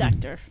actor. Voice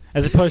actor.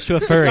 As opposed to a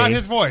furry. Not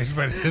his voice,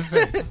 but his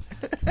face.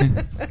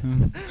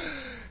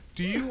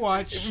 Do you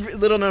watch...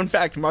 Little known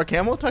fact: Mark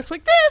Hamill talks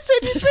like this,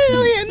 and it's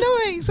really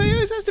annoying. So he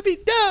always has to be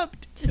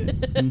dubbed.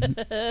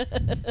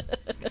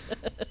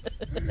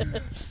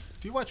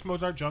 Do you watch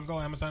Mozart Jungle,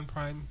 Amazon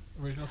Prime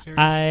original series?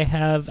 I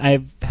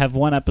have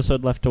one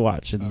episode left to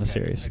watch in the Okay.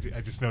 series.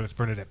 I just noticed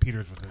Bernadette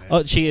Peters was in it.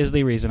 Oh, she is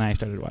the reason I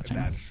started watching.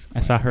 That's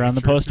I saw her why I on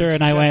the made sure poster, to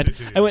and I went,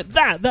 suggest it to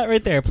you. that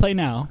right there, play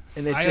now.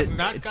 And it I have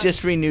not gotten-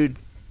 just renewed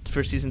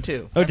for season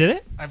 2. Oh, did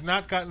it? I've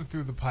not gotten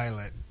through the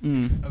pilot.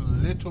 Mm. It's a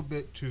little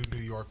bit too New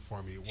York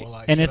for me. And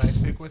Should I it's-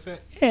 stick with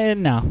it?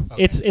 And no,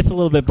 Okay. it's a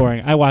little bit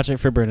boring. I watch it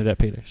for Bernadette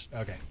Peters,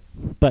 Okay.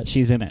 but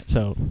she's in it,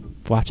 so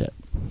watch it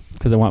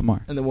because I want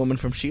more. And the woman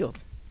from S.H.I.E.L.D.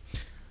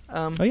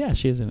 Oh yeah,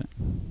 she is in it.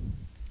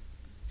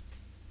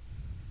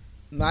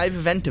 Live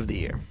event of the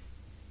year: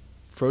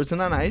 Frozen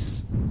on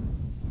Ice,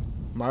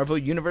 Marvel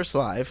Universe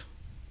Live,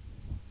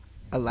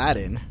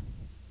 Aladdin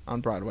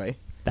on Broadway,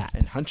 That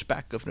and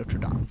Hunchback of Notre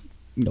Dame.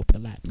 nope,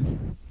 that.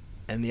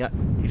 And the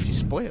if you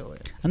spoil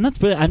it, And that's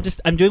what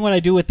I'm doing what I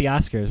do with the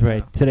Oscars, where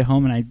Yeah. I sit at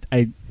home and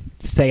I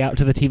say out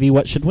to the TV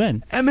what should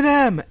win.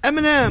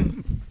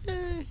 Eminem,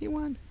 he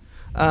won.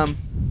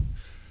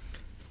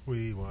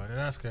 We won an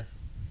Oscar.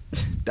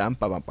 Dum,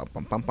 bum, bum,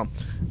 bum, bum, bum.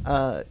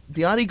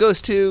 The Audi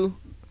goes to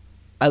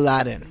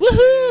Aladdin.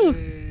 Woohoo!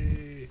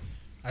 Yay.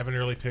 I have an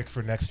early pick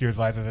for next year's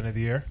live event of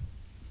the year.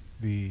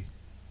 The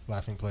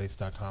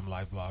laughingplace.com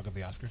live blog of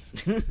the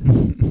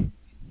Oscars.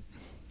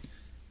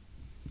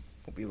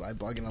 We'll be live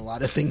blogging a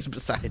lot of things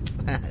besides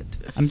that.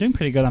 I'm doing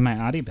pretty good on my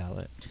Audi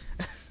ballot.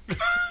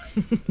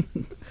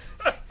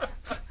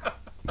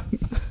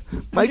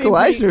 Michael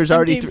Eisner's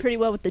already doing pretty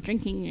well with the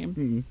drinking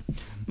game.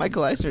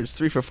 Michael Eisner's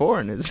 3 for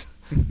 4 in his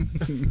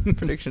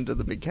prediction to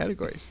the big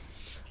categories.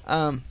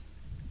 Now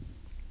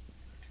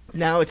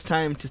it's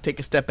time to take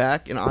a step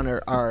back and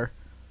honor our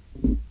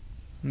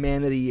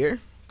Man of the Year,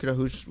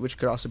 which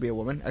could also be a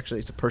woman. Actually,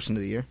 it's a Person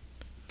of the Year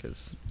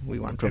because we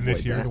want to And avoid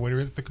this year, that. the winner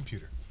is the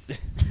computer.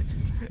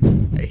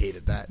 I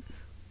hated that.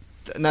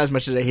 Not as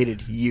much as I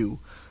hated you.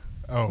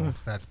 Oh,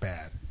 that's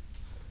bad.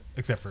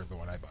 Except for the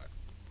one I bought.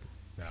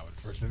 Now it's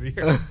person of the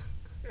year.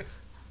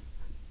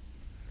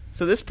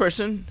 So this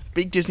person,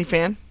 big Disney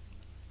fan,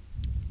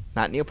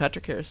 not Neil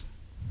Patrick Harris,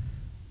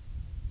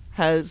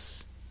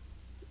 has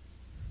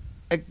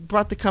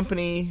brought the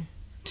company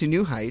to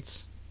new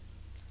heights,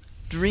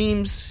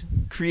 dreams,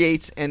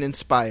 creates, and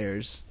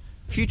inspires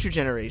future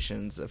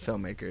generations of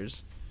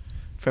filmmakers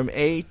from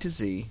A to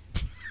Z.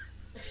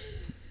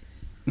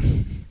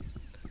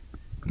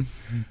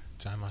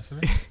 John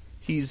Lasseter?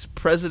 He's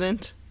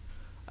president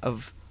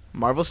of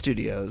Marvel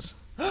Studios.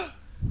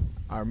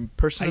 Our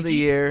person of the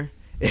year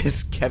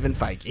is Kevin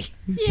Feige.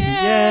 Yay! Yay!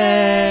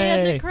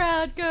 And the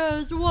crowd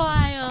goes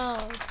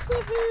wild.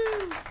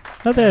 Woohoo!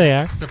 Oh, there they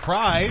are.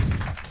 Surprise!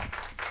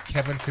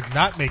 Kevin could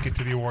not make it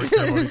to the award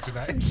ceremony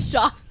tonight.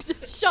 Shocked.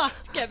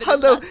 Kevin is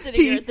Although not sitting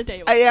here at the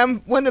table. I am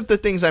one of the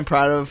things I'm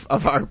proud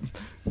of our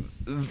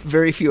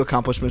very few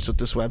accomplishments with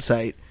this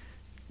website.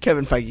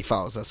 Kevin Feige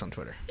follows us on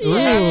Twitter.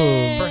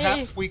 Yay!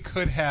 Perhaps we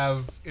could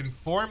have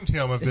informed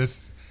him of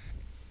this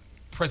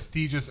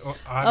prestigious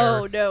honor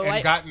Oh, no,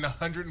 and gotten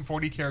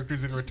 140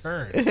 characters in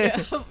return Maybe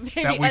that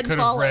we could have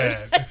unfollowed.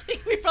 read. I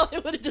think we probably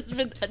would have just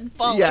been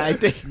unfollowed. Yeah, I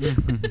think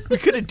we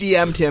could have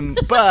DM'd him,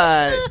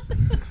 but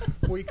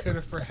We could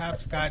have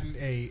perhaps gotten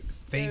a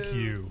thank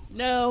you.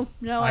 No,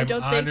 I I'm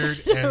don't honored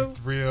think. No. and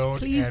thrilled.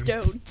 Please and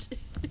don't.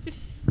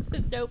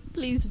 No,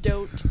 please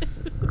don't.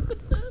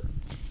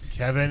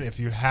 Kevin, if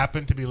you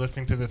happen to be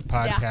listening to this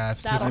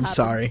podcast, that'll I'm happen.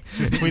 sorry.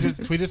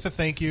 just tweet us a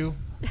thank you.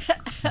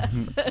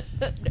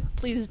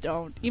 Please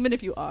don't. Even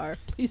if you are,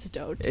 please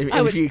don't. If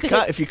I would- you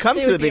if you come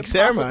they to would the be big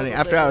ceremony impossible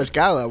after to- hours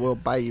gala, we'll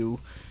buy you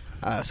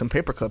some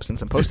paper clips and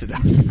some post-it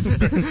notes.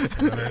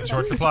 They're in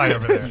short supply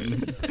over there.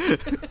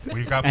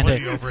 We've got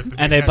plenty over at the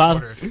and big a bottle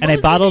headquarters. and a was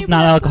the bottled name of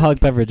non-alcoholic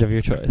beverage of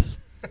your choice.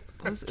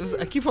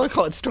 I keep on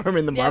calling it Storm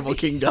in the Yeah, Marvel me-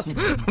 Kingdom,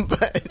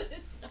 but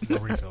No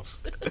refills.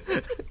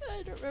 I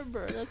don't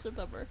remember. That's a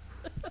bummer.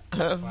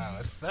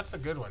 Wow, that's a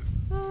good one.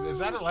 Is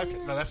that a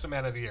lifetime? No, that's the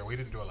Man of the Year. We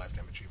didn't do a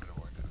Lifetime Achievement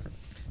Award, did we?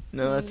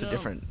 no, that's a No.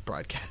 different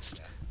broadcast.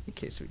 Yeah. In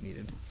case we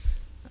needed.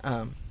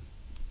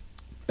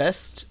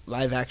 Best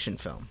live action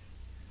film,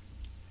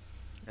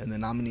 and the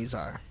nominees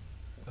are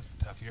That's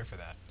a tough year for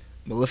that.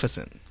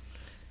 Maleficent,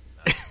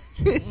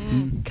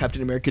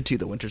 Captain America 2: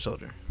 The Winter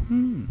Soldier,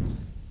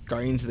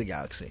 Guardians of the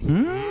Galaxy,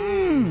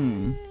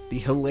 the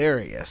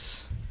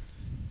hilarious,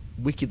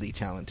 wickedly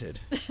talented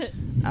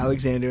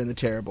Alexander and the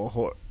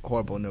Terrible,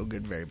 Horrible, No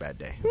Good, Very Bad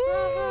Day,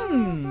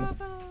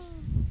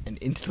 and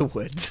Into the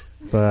Woods.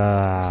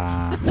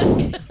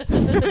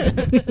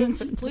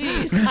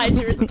 Please hide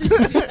your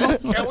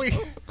enthusiasm.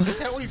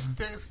 Can't we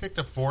stick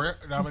to 4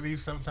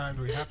 nominees sometimes?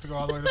 We have to go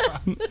all the way to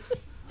 5.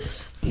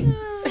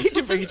 I hate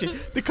to forget you.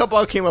 The couple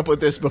all came up with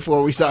this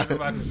before we saw I was it.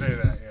 about to say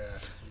that, yeah.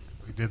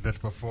 We did this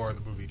before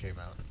the movie came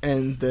out.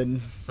 And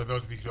then For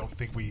those of you who don't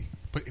think we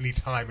put any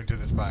time into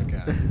this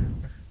podcast.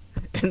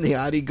 and the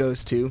Oddie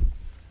goes to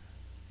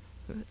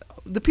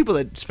the people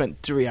that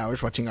spent 3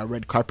 hours watching our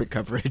red carpet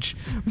coverage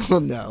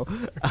will know.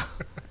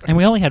 And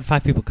we only had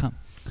 5 people come.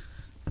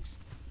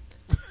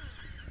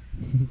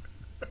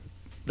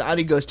 The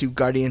Oddie goes to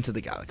Guardians of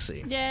the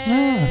Galaxy.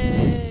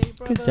 Yay!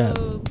 good Bravo!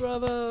 job.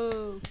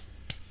 Bravo!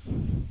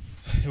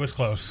 It was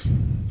close.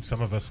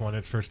 Some of us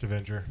wanted First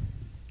Avenger.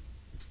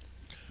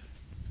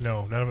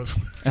 No, none of us.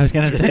 I was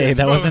gonna say that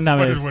Some of wasn't us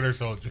wanted nominated. Winter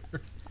Soldier.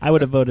 I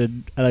would have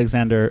voted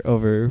Alexander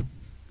over.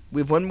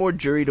 We have one more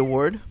juried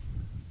award.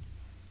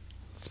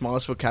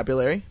 Smallest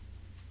vocabulary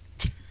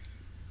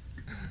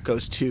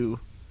goes to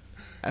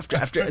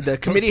after the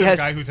committee Goes to has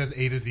a guy who says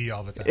A to Z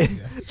all the time.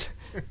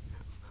 Yeah.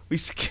 we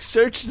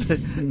searched the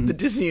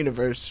Disney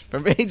universe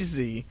from A to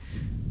Z.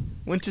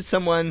 Went to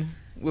someone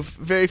with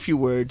very few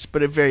words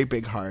but a very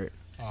big heart.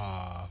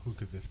 Who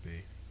could this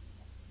be?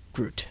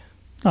 Groot.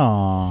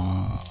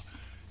 Aww.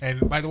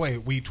 And by the way,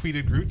 we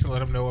tweeted Groot to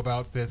let him know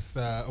about this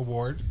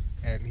award,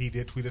 and he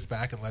did tweet us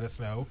back and let us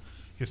know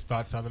his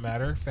thoughts on the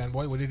matter.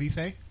 Fanboy, what did he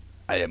say?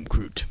 I am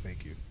Groot.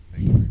 Thank you.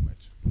 Thank you very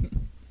much.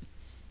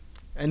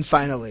 And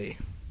finally,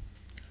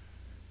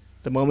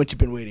 the moment you've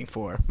been waiting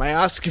for. My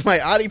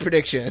Oddie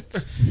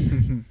predictions.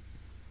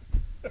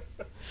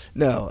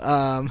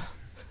 No.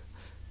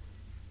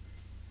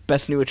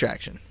 Best new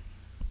attraction.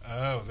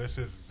 Oh, this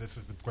is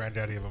the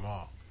granddaddy of them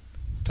all.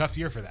 Tough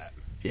year for that.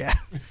 Yeah.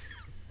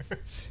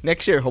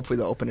 Next year, hopefully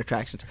they'll open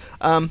attractions.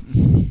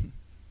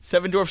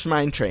 Seven Dwarfs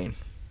Mine Train.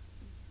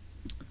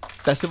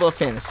 Festival of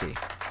Fantasy.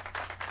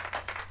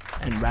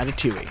 And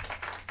Ratatouille.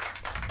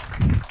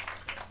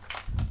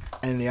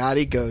 And the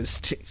Oddie goes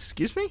to...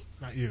 Excuse me?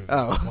 Not you.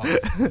 Oh.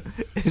 Well,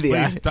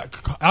 the please,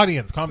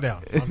 audience, calm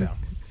down. Calm down.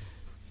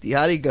 The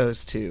Oddie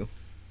goes to...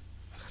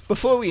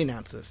 Before we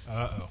announce this,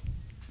 Uh-oh.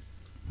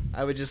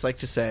 I would just like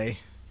to say...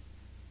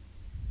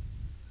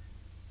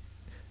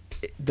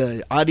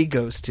 The Oddie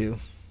goes to...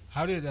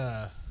 How did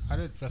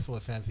Festival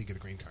of Fantasy get a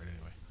green card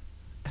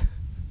anyway?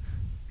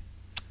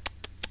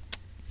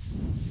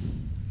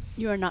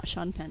 You are not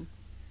Sean Penn.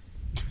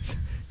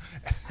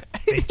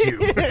 Thank you.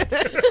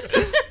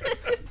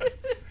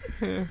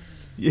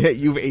 Yeah,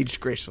 you've aged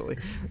gracefully.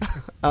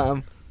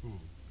 Oh,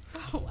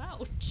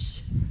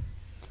 ouch.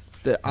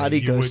 The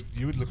Oddie you goes.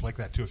 would look like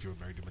that too if you were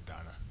married to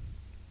Madonna.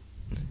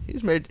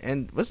 He's married,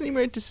 and wasn't he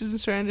married to Susan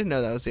Sarandon?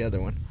 No, that was the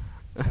other one.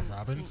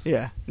 Robin?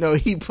 Yeah, no,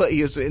 he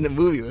was in the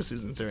movie with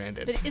Susan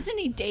Sarandon. But isn't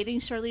he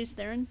dating Charlize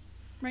Theron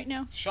right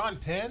now? Sean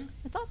Penn?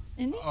 I thought,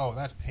 isn't he? Oh,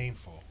 that's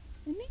painful.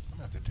 Isn't he? I'm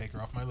going to have to take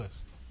her off my list.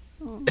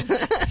 Oh.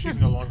 She's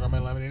no longer on my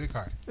laminated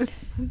card. Yeah,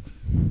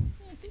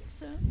 I think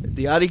so.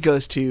 The Oddie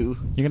goes to You're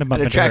gonna bump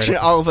an into her. attraction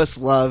all of us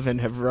love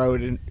and have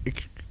rode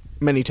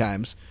many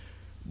times,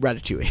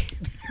 Ratatouille.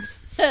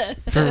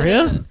 For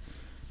real?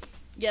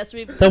 Yes,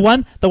 we've. The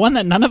one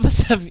that none of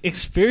us have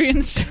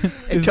experienced.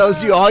 It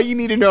tells you all you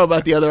need to know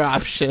about the other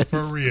options.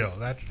 For real.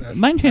 That's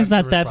Mine train's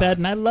that's not the that bad,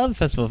 and response. I love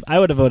Festival. I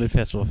would have voted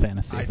Festival of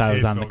Fantasy if I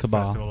was did on the vote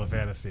Cabal. Festival of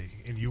Fantasy,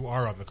 and you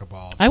are on the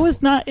Cabal. I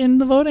was not in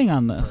the voting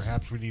on this.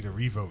 Perhaps we need a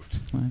revote.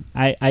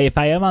 If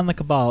I am on the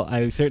Cabal,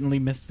 I certainly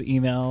missed the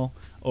email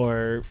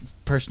or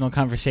personal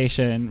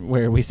conversation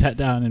where we sat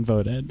down and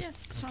voted. Yeah,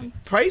 it's on.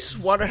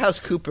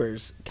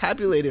 PricewaterhouseCoopers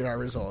tabulated our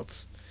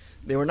results.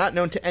 They were not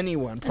known to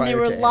anyone And prior they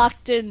were to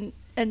locked in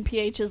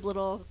NPH's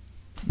little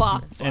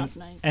box last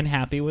night. And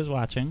Happy was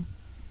watching.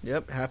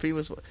 Yep, Happy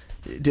was.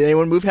 Did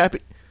anyone move Happy?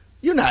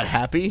 You're not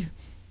Happy.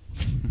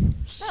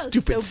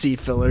 Stupid so- seat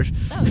fillers.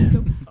 That was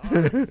so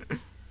bizarre.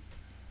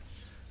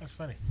 That's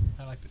funny.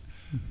 I liked it.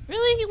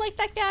 Really, you liked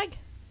that gag?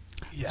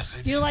 Yes, I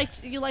did.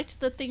 You liked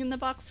the thing in the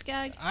box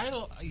gag? I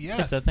don't.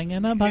 Yes. It's a thing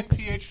in a box.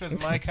 NPH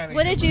doesn't my kind of.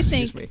 What did you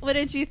think? Excuse me. What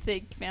did you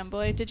think,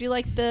 fanboy? Did you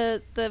like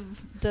the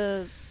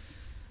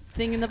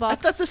thing in the box? I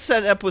thought the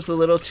setup was a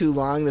little too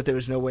long, that there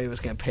was no way it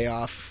was going to pay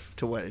off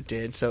to what it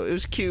did. So it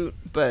was cute,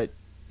 but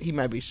he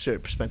might be should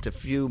have spent a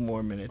few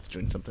more minutes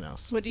doing something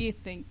else. What do you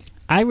think?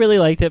 I really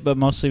liked it, but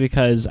mostly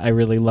because I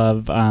really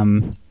love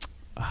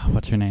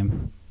what's her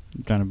name?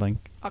 I'm trying to blink.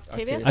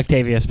 Octavia?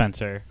 Octavia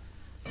Spencer.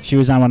 She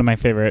was on one of my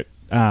favorite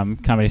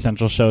Comedy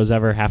Central shows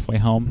ever, Halfway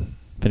Home.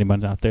 If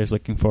anyone's out there is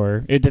looking for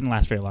her. It didn't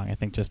last very long. I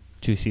think just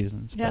 2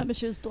 seasons. Yeah, but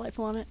she was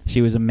delightful on it.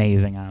 She was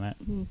amazing on it.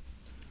 Mhm.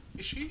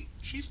 Is she?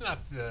 She's not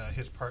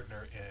his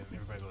partner in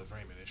Everybody Loves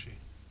Raymond, is she?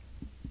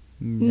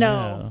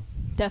 No.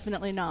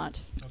 Definitely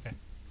not. Okay.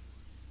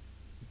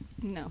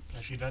 No.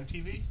 Has she done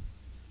TV?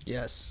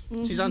 Yes.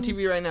 Mhm. She's on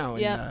TV right now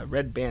in Yeah.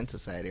 Red Band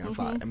Society on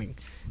Fox. I mean,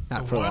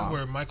 not The for one long.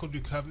 where Michael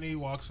Duchovny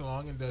walks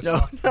along and does. No.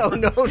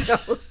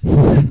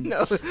 Mm-hmm.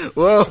 No.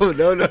 Whoa,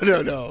 no.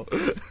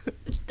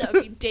 That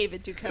would be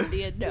David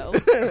Duchovny and no.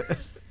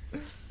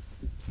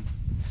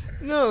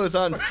 No,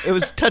 it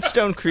was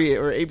Touchstone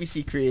or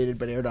ABC created,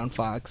 but aired on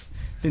Fox.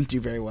 Didn't do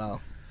very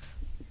well.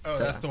 Oh,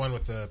 that's the one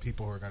with the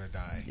people who are going to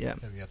die. Yeah.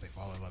 And yet they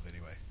fall in love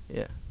anyway.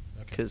 Yeah.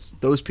 Okay. Because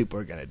those people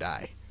are going to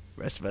die.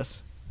 The rest of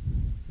us,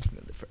 we're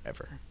gonna live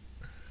forever.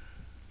 So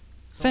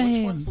which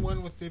Fame. one's the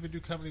one with David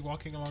Duchovny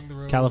walking along the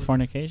road?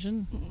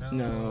 Californication?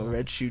 No,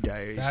 Red Shoe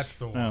Diaries. That's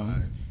the one. Oh.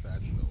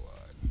 That's the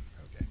one.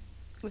 Okay.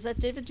 Was that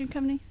David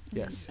Duchovny?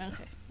 Yes.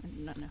 Okay. I did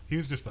not know. He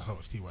was just the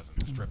host. He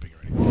wasn't stripping or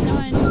anything. No,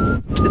 I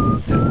know.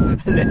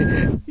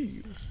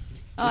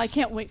 Oh, I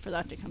can't wait for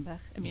that to come back.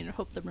 I mean, I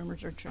hope the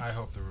rumors are true. I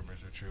hope the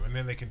rumors are true. And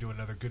then they can do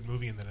another good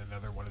movie and then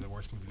another one of the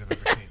worst movies I've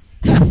ever seen.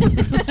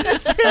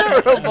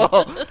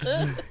 Terrible.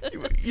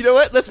 You know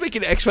what? Let's make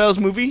an X-Files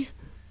movie,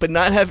 but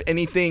not have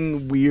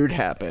anything weird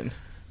happen.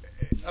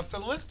 Of the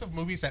list of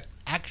movies that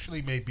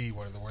actually may be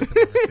one of the worst I've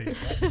ever seen,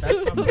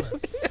 that's on the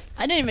list.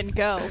 I didn't even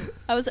go.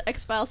 I was an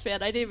X-Files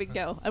fan. I didn't even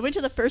go. I went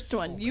to the first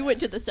one. You went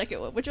to the second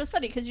one, which was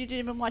funny because you didn't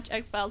even watch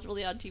X-Files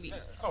really on TV.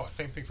 Oh,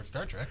 same thing for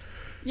Star Trek.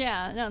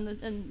 Yeah, no,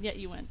 and yet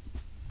you went.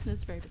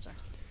 It's very bizarre.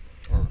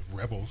 Or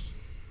Rebels.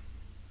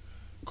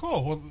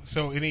 Cool. Well,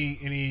 so any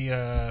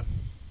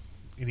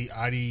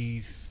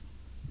oddies?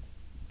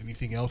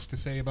 Anything else to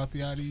say about the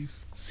oddies?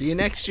 See you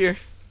next year.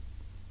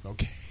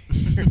 Okay.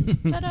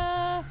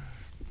 Ta-da!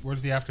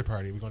 Where's the after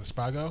party? We going to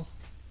Spago?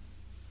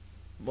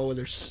 Well,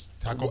 there's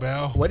Taco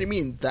Bell? What do you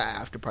mean the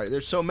after party?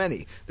 There's so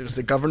many. There's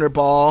the Governor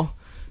Ball.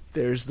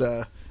 There's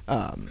the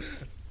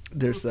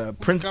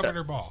Prince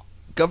Governor Ball.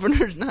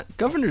 Governor's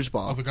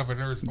Ball. Oh, the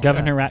Governor's Ball.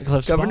 Governor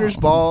Ratcliffe's Governor's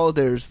Ball.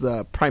 There's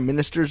the Prime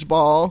Minister's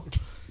Ball.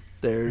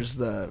 There's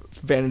the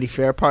Vanity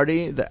Fair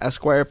party, the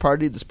Esquire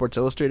party, the Sports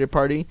Illustrated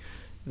party,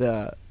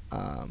 the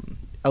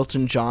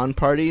Elton John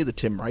party, the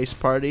Tim Rice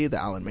party, the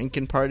Alan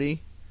Menken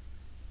party.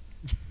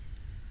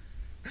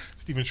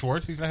 Stephen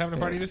Schwartz, he's not having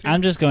a party this year?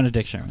 I'm just going to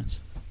Dick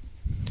Sherman's.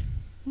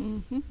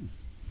 Mm-hmm.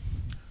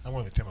 I'm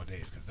one of the Tim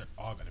O'Days because they're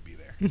all going to be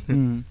there.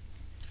 Mm.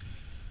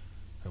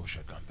 I wish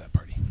I'd gone to that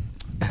party.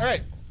 All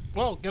right.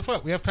 Well, guess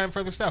what? We have time for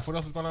other stuff. What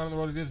else is going on the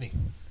road to Disney?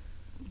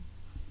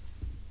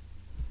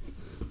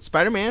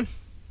 Spider-Man.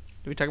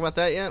 Did we talk about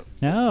that yet?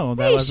 No,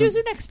 that Hey, wasn't. she was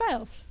in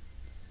X-Files.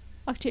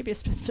 Octavia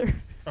Spencer.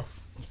 Oh.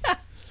 Yeah,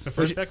 The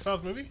first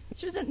X-Files movie?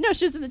 she was in the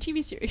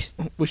TV series.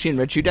 Was she in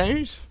Red Shoe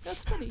Diaries?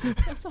 That's funny.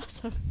 That's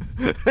awesome.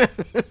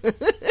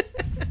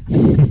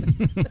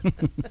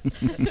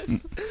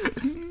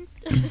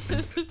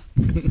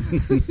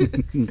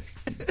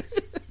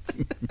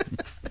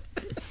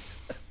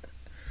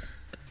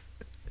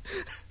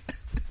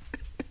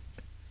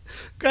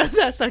 God,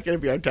 that's not going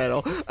to be our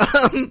title.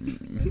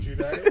 Red Shoe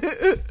Diaries?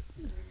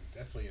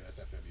 Definitely an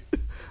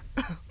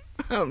SFW.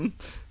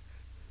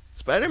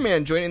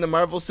 Spider-Man joining the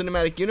Marvel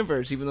Cinematic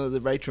Universe, even though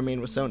the rights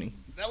remain with Sony.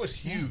 That was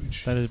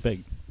huge. That is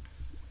big.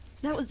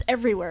 That was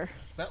everywhere.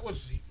 That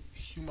was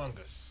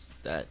humongous.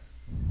 That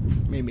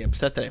made me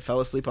upset that I fell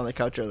asleep on the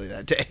couch early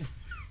that day.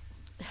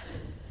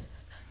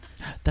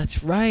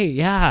 That's right.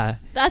 Yeah.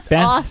 That's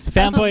awesome.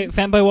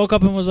 Fanboy woke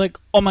up and was like,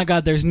 "Oh my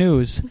God, there's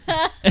news."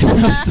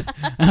 and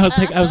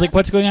I was like,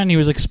 "What's going on?" And he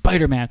was like,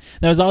 "Spider-Man."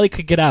 That was all he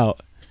could get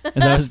out.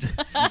 And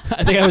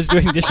I think I was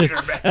doing dishes.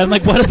 And I'm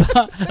like, "What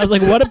about?" I was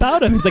like, "What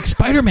about him?" He's like,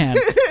 "Spider-Man."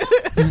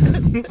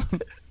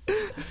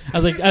 I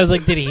was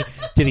like, "Did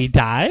he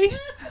die?"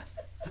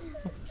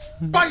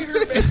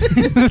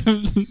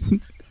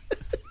 Spider-Man.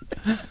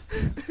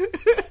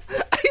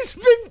 He's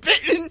been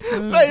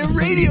bitten by a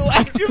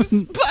radioactive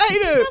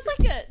spider.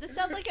 This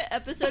sounds like an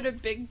episode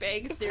of Big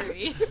Bang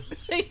Theory.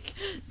 Like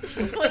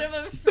one of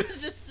them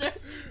just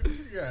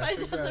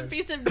finds out some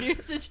piece of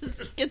news and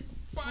just gets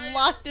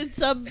locked in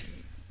some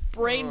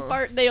brain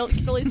part. They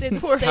can only say the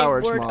Poor same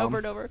Howard's word mom. over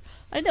and over.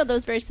 I know that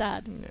was very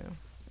sad. Yeah.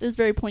 It was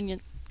very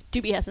poignant.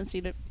 Doobie hasn't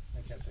seen it.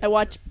 I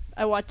watch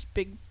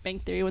Big Bang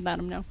Theory without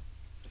him now.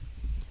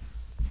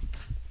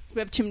 We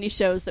have too many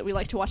shows that we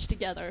like to watch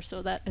together,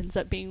 so that ends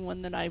up being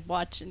one that I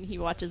watch and he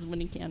watches when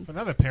he can. But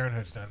now that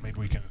Parenthood's done, maybe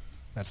we can.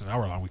 That's an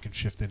hour long. We can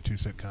shift into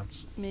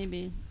sitcoms.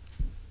 Maybe.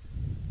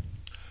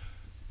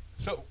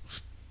 So,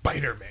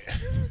 Spider-Man.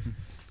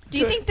 Do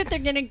you think that they're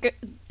gonna?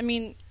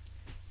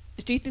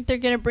 Do you think they're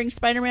gonna bring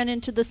Spider-Man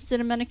into the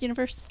cinematic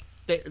universe?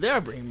 They are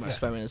bringing more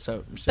Spider-Man.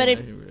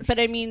 But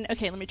I mean,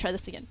 okay, let me try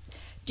this again.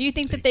 Do you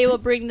think that they will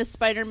bring the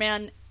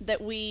Spider-Man that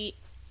we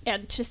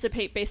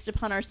anticipate based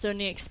upon our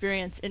Sony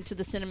experience into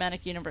the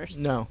cinematic universe?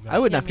 No. I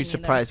would Yeah, not me be neither.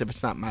 surprised if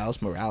it's not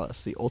Miles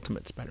Morales, the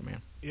ultimate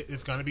Spider-Man.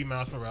 It's going to be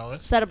Miles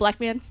Morales. Is that a black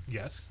man?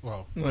 Yes.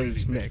 Well,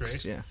 He's mixed mixed,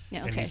 race. yeah.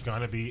 Yeah, And okay. he's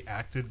going to be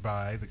acted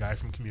by the guy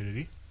from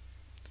Community.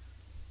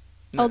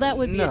 Oh, that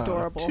would be No,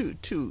 adorable.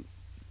 Too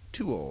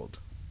old.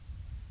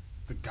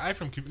 The guy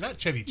from Community, not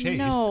Chevy Chase.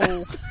 No,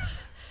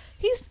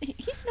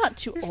 he's not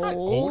too He's old. not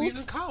old. He's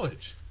in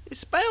college.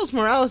 Miles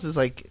Morales is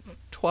like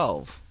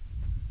 12.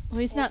 Well,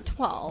 he's not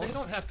 12. They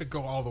don't have to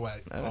go all the way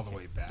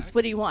back.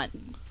 What do you want?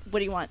 What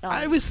do you want?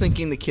 I was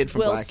thinking the kid from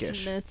Will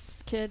Blackish.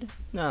 Smith's kid.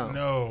 No.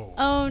 No.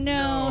 Oh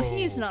no, No.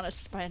 he's not a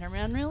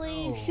Spider-Man,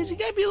 really. No. Because you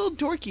gotta be a little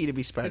dorky to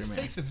be His Spider-Man.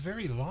 face is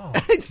very long.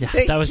 Yeah,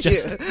 Thank that was you.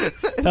 just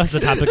that was the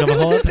topic of a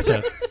whole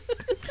episode.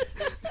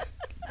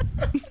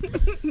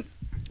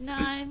 No,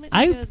 I'm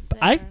I good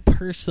I there.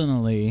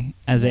 personally,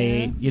 as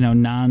a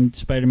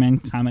non-Spider-Man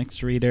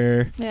comics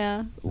reader,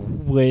 Yeah.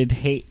 would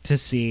hate to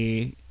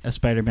see a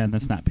Spider-Man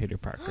that's not Peter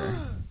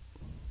Parker.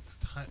 It's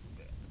time.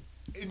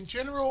 In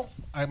general,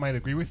 I might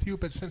agree with you,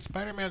 but since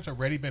Spider-Man's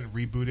already been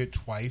rebooted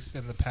twice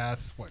in the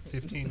past, 15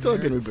 It's years?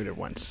 only been rebooted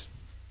once.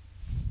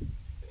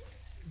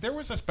 There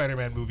was a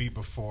Spider-Man movie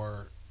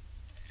before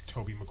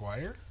Tobey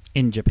Maguire.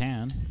 In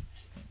Japan.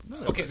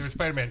 Okay, there's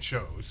Spider-Man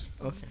shows.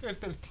 Okay. There's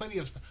been plenty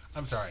of...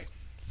 I'm sorry.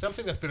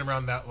 Something that's been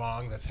around that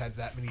long, that's had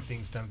that many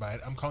things done by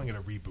it, I'm calling it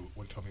a reboot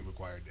when Tobey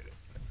Maguire did it.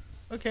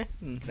 Okay.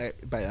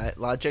 By that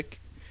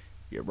logic,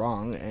 you're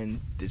wrong,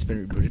 and it's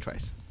been rebooted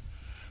twice.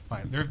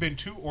 Fine. There have been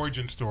 2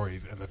 origin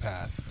stories in the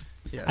past.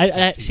 Yes.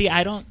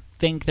 I don't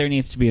think there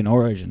needs to be an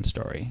origin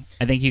story.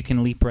 I think you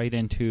can leap right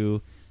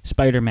into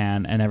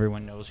Spider-Man and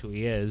everyone knows who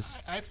he is.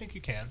 I think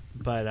you can.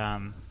 But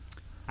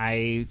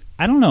I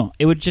don't know.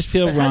 It would just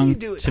feel But wrong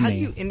how do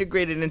you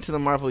integrate it into the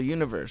Marvel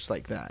universe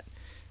like that?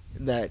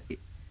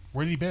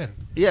 Where'd he been?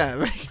 Yeah,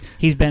 right.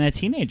 He's been a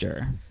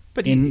teenager.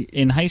 But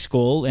in high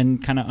school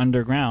and kind of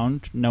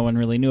underground, no one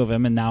really knew of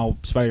him, and now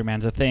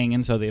Spider-Man's a thing,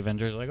 and so the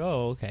Avengers are like,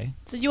 oh, okay.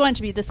 So you want it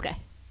to be this guy?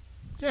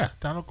 Yeah,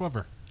 Donald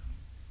Glover.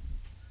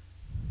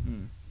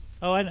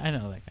 Oh, I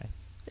know that guy.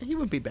 he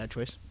wouldn't be a bad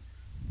choice.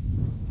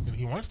 And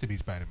he wants to be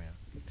Spider-Man.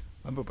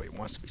 Everybody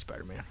wants to be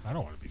Spider-Man. I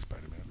don't want to be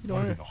Spider-Man. You I don't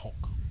want to wanna- be the Hulk.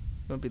 You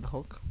want to be the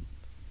Hulk?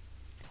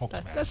 Hulk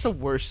smash. That's the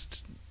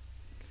worst.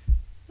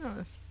 No,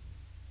 that's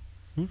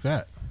Who's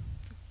that?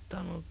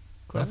 Donald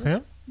That's Glover.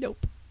 him?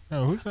 Nope.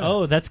 No, who's that?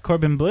 Oh, that's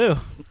Corbin Blue.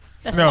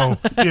 That's No, not-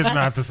 he is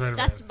not the Spider-Man.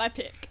 That's my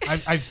pick.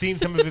 I've seen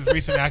some of his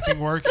recent acting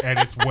work, and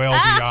it's well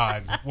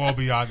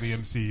beyond the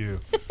MCU.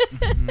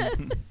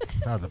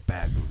 That was a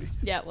bad movie.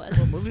 Yeah, it was.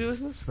 What movie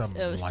was this? Some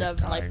It was some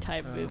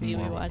Lifetime movie we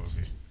Marvel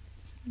watched.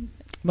 movie.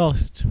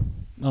 Most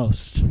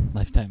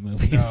Lifetime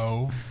movies.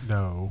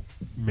 No,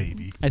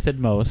 maybe. I said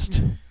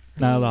most.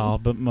 Not all,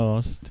 but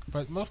most.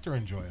 But most are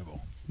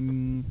enjoyable.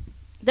 Mm,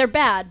 They're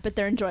bad, but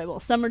they're enjoyable.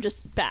 Some are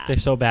just bad. they're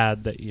so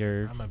bad that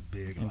you're... I'm a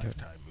big Into it.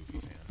 Lifetime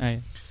movie fan.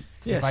 I,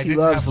 Yes, I he didn't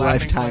loves have Laughing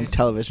Lifetime Place-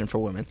 television for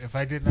women. If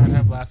I did not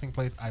have Laughing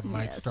Place, I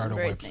might Yes, start I'm a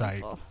very website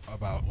thankful.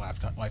 about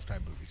Lifetime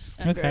movies.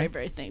 I'm Okay. very,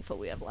 very thankful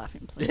we have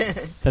Laughing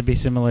Place. that'd be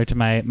similar to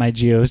my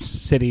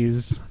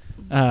GeoCities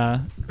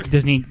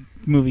Disney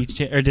movie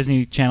or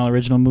Disney Channel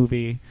original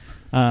movie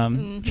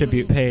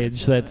tribute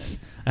page. That's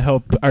I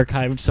hope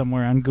archived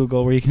somewhere on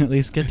Google where you can at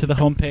least get to the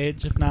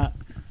homepage, if not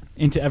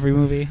into every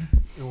movie.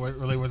 It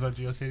really was on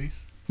GeoCities?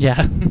 Yeah.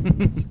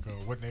 Let's go.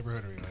 What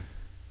neighborhood are you in?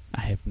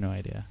 I have no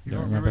idea. You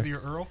don't remember your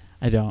Earl?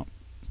 I don't.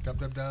 Dub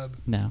dub dub.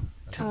 No.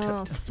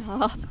 Oh,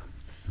 stop.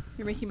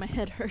 You're making my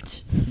head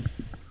hurt.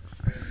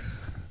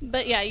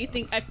 But yeah, you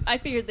think I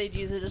figured they'd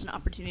use it as an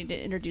opportunity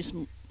to introduce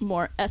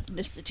more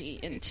ethnicity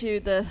into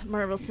the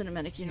Marvel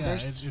Cinematic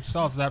Universe. Yeah, it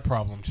solves that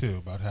problem too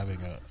about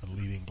having a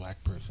leading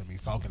black person. I mean,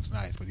 Falcon's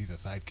nice, but he's a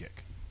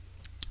sidekick.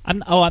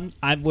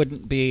 I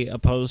wouldn't be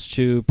opposed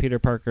to Peter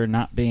Parker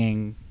not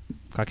being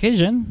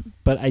Caucasian,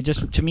 but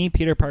to me,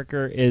 Peter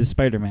Parker is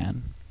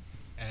Spider-Man.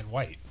 And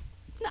white.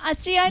 No,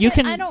 see, I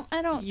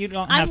don't. You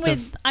don't have to.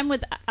 I'm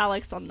with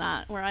Alex on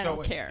that, where I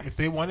don't care. If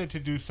they wanted to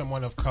do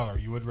someone of color,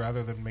 you would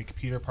rather than make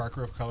Peter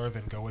Parker of color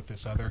than go with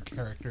this other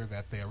character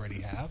that they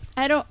already have?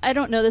 I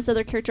don't know this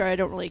other character. I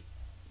don't really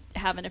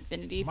have an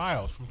affinity.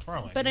 Miles from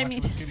Twilight. But I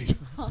mean,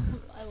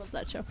 I love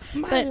that show.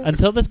 But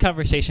until this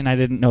conversation, I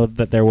didn't know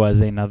that there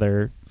was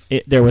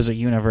there was a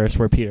universe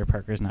where Peter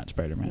Parker's not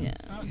Spider-Man. Yeah.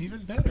 Oh,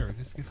 even better.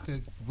 This gets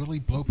to really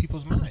blow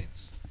people's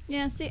minds.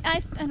 Yeah. See, I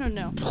don't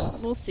know.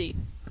 We'll see.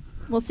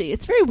 We'll see.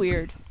 It's very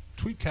weird.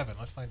 Tweet Kevin.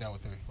 Let's find out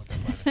what they're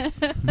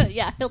planning.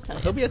 Yeah, he'll tell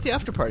you. He'll be at the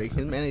after party.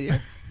 He's man of the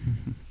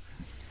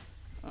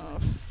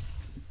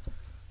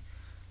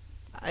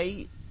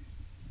year.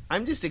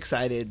 I'm just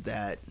excited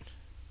that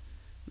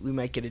we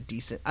might get a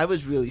decent... I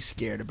was really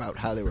scared about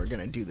how they were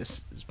going to do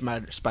this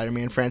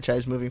Spider-Man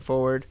franchise moving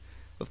forward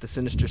with the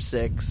Sinister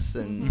Six,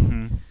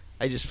 and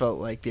I just felt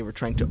like they were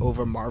trying to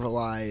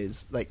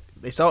over-Marvelize. Like,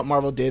 they saw what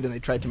Marvel did, and they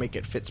tried to make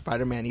it fit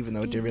Spider-Man, even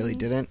though it really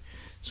didn't.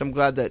 So I'm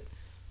glad that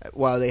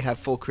while they have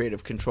full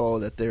creative control,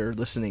 that they're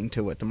listening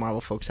to what the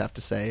Marvel folks have to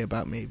say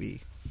about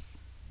maybe,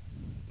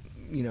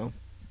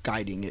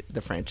 guiding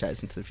the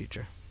franchise into the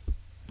future.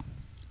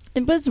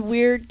 It was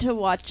weird to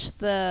watch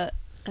the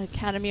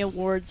Academy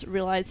Awards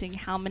realizing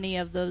how many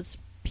of those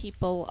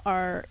people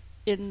are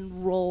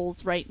in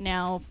roles right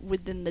now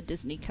within the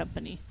Disney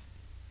company.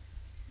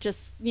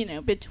 Just,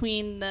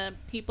 between the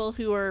people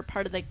who are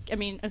part of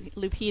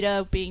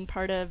Lupita being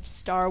part of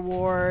Star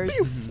Wars,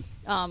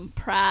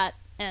 Pratt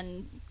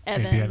and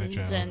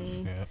Evans,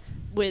 and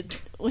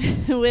with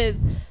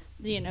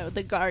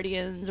the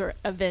Guardians or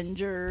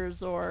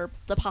Avengers or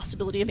the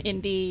possibility of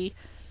Indy.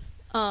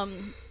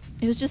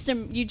 It was just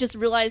you just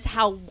realize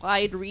how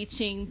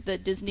wide-reaching the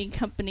Disney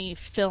company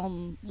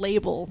film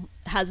label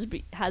has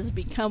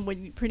become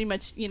when you pretty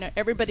much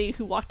everybody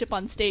who walked up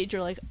on stage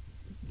are like,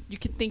 you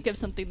could think of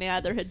something they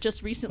either had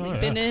just recently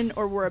been in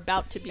or were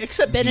about to be.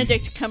 Except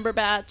Benedict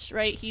Cumberbatch,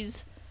 right?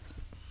 He's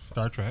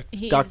Star Trek.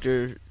 He's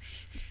Doctor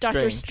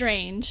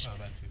Strange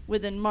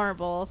within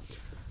Marvel.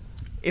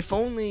 If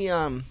only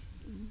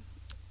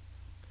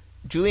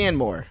Julianne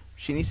Moore.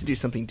 She needs to do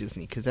something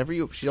Disney, because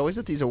she's always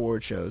at these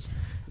award shows,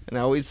 and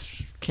I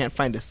always can't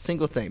find a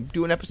single thing.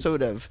 Do an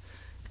episode of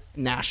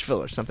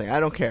Nashville or something. I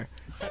don't care.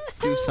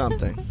 Do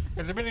something.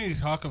 Has there been any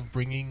talk of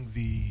bringing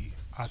the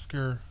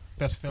Oscar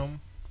Best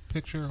Film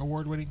Picture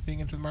award-winning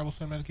thing into the Marvel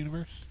Cinematic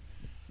Universe?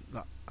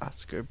 The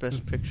Oscar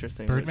Best Picture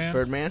thing. Birdman?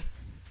 Birdman?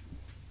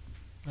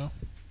 No.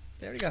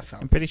 They already got I'm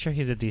found. pretty sure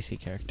he's a DC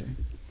character.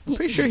 I'm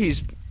pretty sure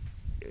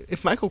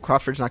if Michael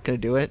Crawford's not going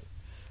to do it.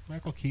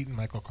 Michael Keaton,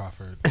 Michael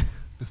Crawford.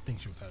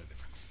 Distinction without a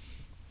difference.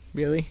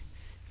 Really?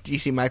 Do you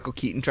see Michael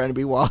Keaton trying to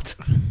be Walt?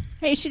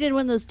 Hey, she did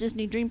one of those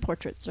Disney Dream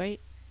Portraits, right?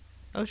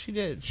 Oh, she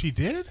did. She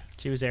did?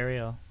 She was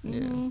Ariel.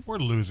 Yeah. We're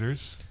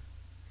losers.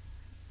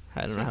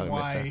 I don't know how we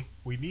missed that. Why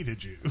we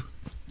needed you.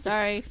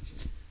 Sorry.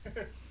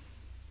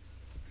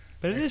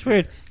 But it is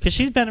weird, because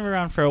she's been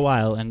around for a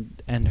while,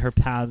 and her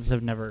paths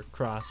have never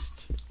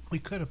crossed. We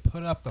could have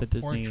put up the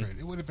Disney. portrait.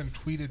 It would have been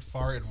tweeted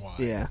far and wide.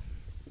 Yeah.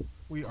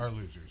 We are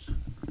losers.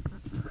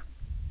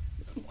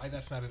 Why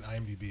that's not an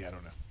IMDb, I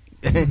don't know.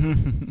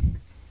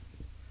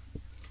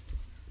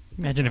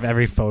 Imagine if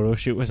every photo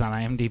shoot was on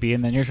IMDb,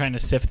 and then you're trying to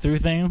sift through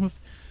things.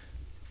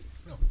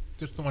 No,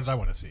 just the ones I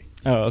want to see.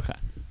 Oh, okay.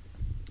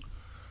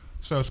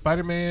 So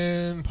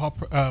Spider-Man,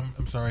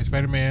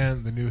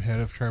 Spider-Man, the new head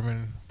of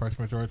Sherman, Parks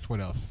and Resorts.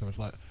 What else? There was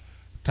a lot.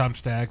 Tom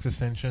Stagg's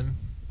Ascension.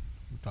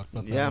 We talked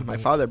about that. Yeah, my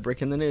father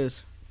breaking the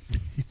news.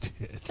 He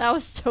did. That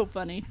was so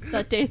funny.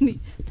 That day in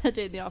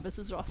the office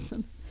was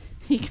awesome.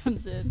 He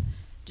comes in.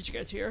 Did you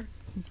guys hear?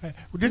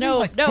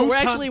 No, we're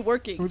actually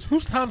working. It was,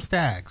 who's Tom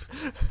Staggs?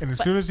 And as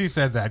soon as he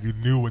said that, you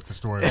knew what the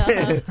story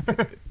was.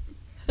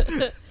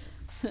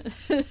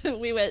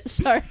 We went,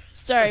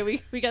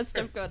 sorry, we got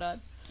stuff going on.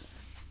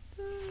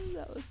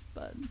 That was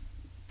fun.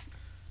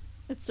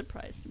 It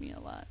surprised me a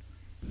lot.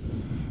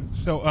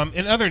 So,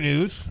 in other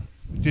news,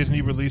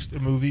 Disney released a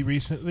movie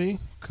recently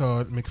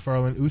called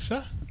McFarlane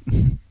USA.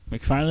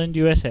 McFarland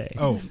USA.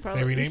 Oh, McFarlane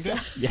they renamed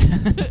USA.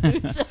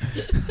 it?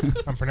 Yeah.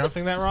 I'm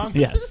pronouncing that wrong?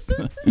 Yes.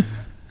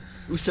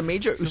 USA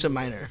Major, USA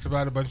Minor. It's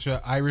about a bunch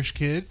of Irish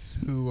kids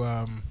who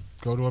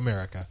go to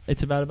America.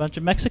 It's about a bunch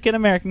of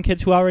Mexican-American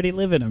kids who already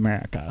live in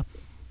America.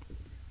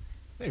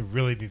 They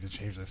really need to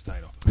change this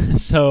title.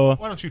 So,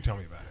 why don't you tell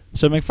me about it?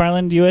 So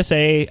McFarland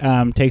USA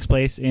takes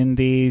place in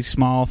the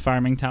small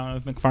farming town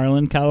of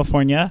McFarland,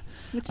 California.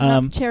 Which is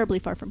not terribly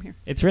far from here.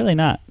 It's really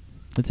not.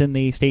 It's in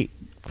the state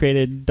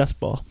created Dust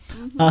Bowl.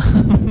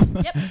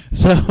 Yep.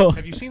 So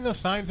Have you seen those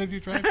signs as you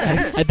drive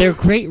by? they're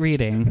great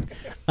reading.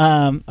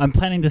 I'm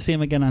planning to see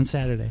them again on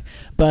Saturday.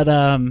 But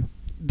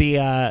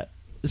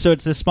so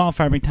it's this small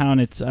farming town.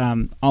 It's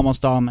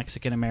almost all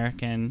Mexican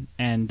American,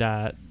 and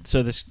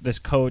so this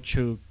coach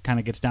who kind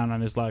of gets down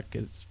on his luck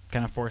is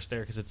kind of forced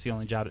there because it's the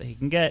only job that he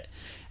can get,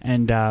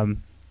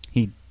 and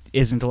he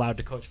isn't allowed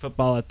to coach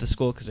football at the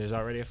school because there's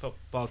already a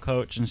football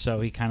coach, and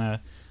so he kind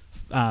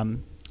of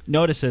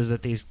notices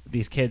that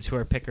these kids who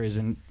are pickers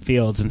in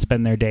fields and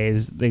spend their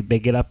days, they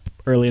get up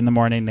early in the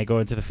morning, they go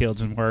into the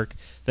fields and work,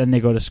 then they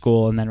go to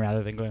school, and then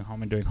rather than going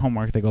home and doing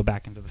homework, they go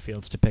back into the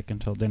fields to pick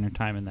until dinner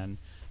time and then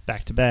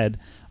back to bed.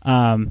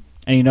 And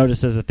he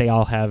notices that they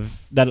all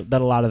have that a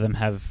lot of them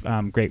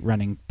have great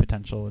running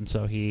potential, and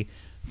so he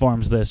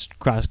forms this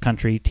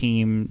cross-country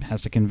team,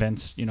 has to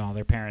convince all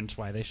their parents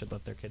why they should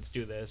let their kids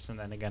do this, and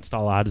then against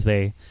all odds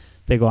they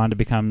go on to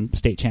become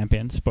state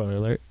champions. Spoiler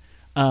alert.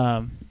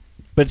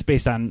 But it's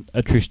based on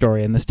a true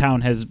story, and this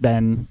town has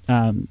been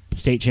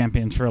state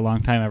champions for a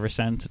long time ever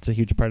since. It's a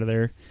huge part of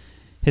their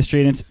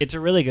history, and it's a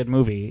really good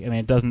movie. I mean,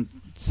 it doesn't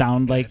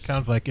sound like... It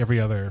sounds like every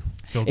other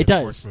feel-good It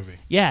does. sports movie.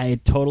 Yeah,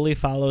 it totally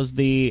follows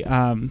the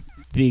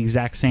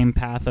exact same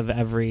path of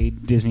every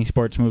Disney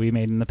sports movie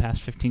made in the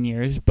past 15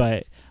 years.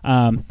 But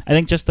I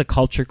think just the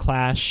culture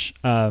clash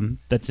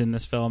that's in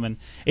this film, and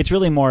it's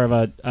really more of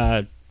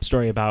a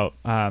story about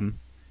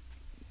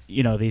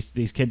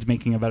these kids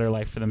making a better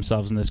life for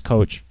themselves, and this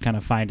coach kind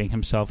of finding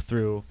himself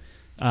through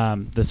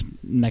this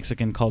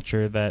Mexican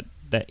culture that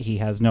he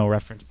has no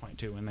reference point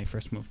to when they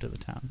first moved to the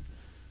town.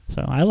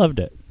 So I loved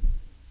it.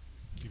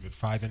 Give it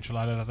 5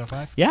 enchiladas out of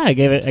 5? Yeah, I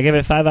gave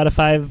it 5 out of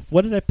 5.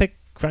 What did I pick?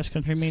 Cross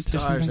country meets or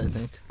Stars, something? I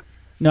think.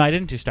 No, I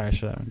didn't do stars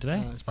for that one, did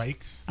I?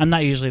 Spikes? I'm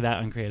not usually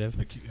that uncreative.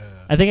 Like,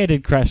 I think I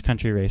did cross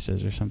country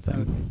races or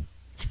something.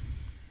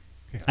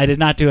 Yeah. I did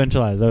not do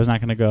enchiladas. I was not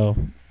going to go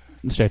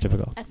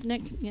stereotypical.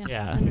 Ethnic. Yeah.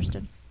 Yeah.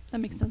 Understood. That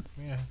makes sense.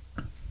 Yeah.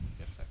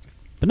 Yes, I did.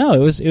 But no, it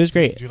was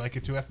great. Did you like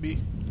it too, FB?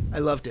 I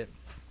loved it.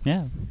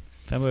 Yeah,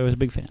 Fanboy was a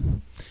big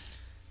fan.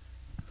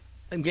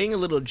 I'm getting a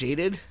little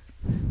jaded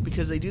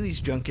because they do these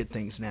junket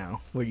things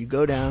now where you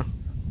go down.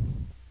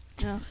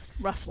 Oh,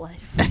 rough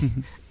life.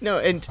 No,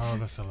 and Oh,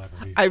 the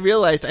celebrities. I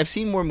realized I've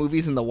seen more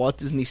movies in the Walt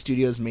Disney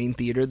Studios main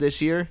theater this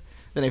year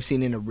than I've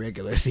seen in a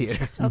regular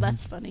theater. Oh,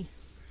 that's funny.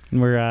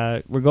 And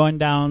we're going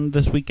down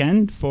this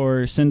weekend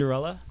for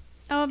Cinderella.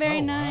 Oh, very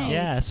Oh, wow. nice.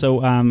 Yeah,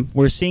 so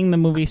we're seeing the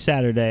movie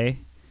Saturday,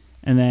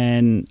 and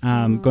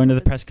then going to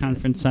the press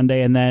conference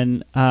Sunday, and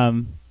then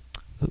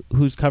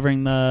who's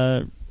covering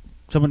the?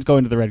 Someone's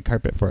going to the red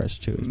carpet for us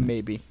too. Isn't it?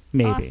 Maybe.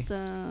 Maybe.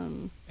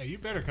 Awesome. Hey, you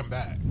better come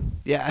back.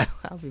 Yeah,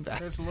 I'll be back.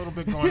 There's a little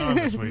bit going on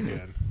this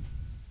weekend.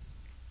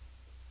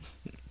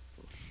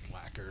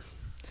 Slacker.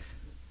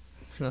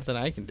 Nothing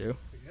I can do.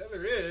 Yeah,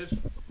 there is.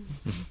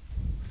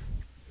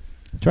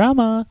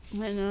 Drama.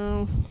 I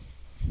know.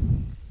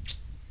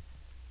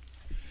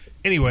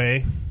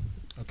 Anyway,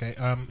 okay.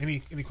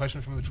 Any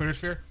questions from the Twitter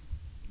sphere?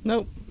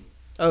 Nope.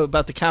 Oh,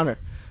 about the counter.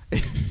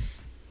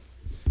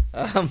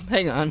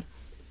 Hang on.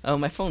 Oh,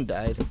 my phone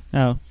died.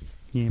 Oh,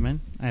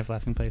 Yemen. I have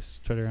Laughing Place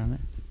Twitter on it.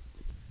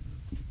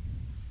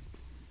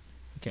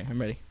 Okay,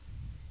 I'm ready.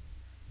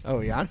 Oh,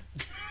 are you on?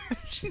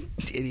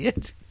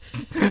 Idiot.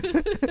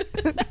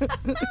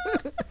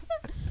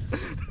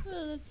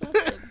 Oh, that's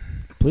awesome.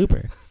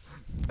 Blooper.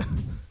 All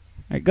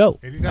right, go.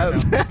 Anytime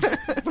now.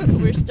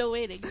 We're still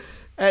waiting.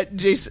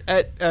 Just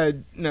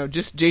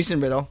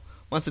Jason Riddle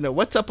wants to know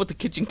what's up with the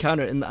kitchen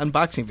counter in the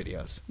unboxing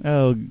videos.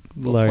 Oh,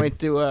 We'll Lord. point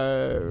to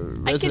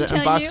resident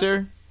tell you.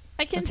 unboxer.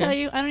 I can Okay. tell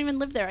you. I don't even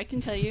live there. I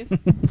can tell you.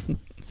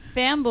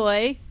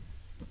 Fanboy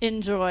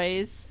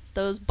enjoys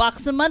those box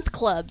of the month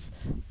clubs.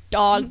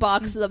 Dog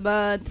box of the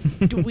month,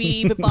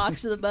 Dweeb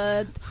box of the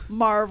month,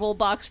 Marvel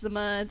box of the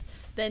month.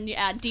 Then you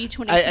add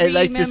D23 I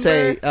like member. to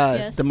say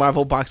Yes. the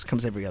Marvel box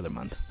comes every other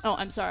month. Oh,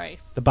 I'm sorry.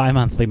 The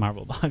bi-monthly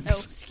Marvel Oh,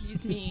 box.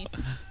 excuse me.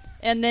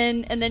 and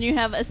then you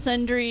have a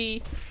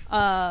sundry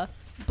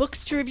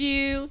books to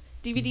review,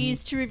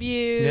 DVDs to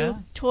review, Yeah.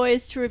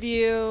 toys to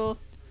review,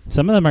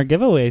 Some of them are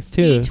giveaways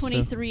too.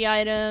 D23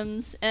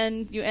 items,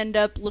 and you end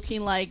up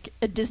looking like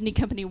a Disney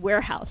company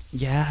warehouse.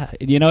 Yeah,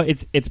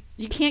 it's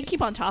You can't keep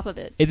on top of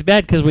it. It's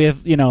bad because we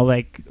have,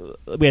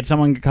 we had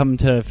someone come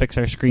to fix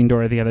our screen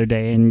door the other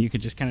day, and you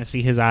could just kind of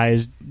see his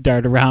eyes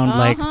dart around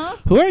like,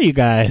 who are you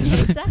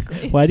guys?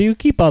 Exactly. Why do you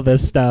keep all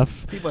this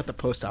stuff? People at the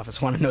post office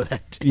want to know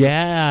that. Too.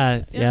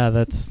 Yeah,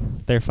 Yeah.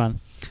 they're fun.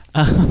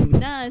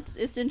 No,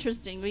 it's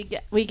interesting.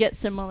 We get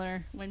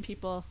similar when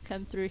people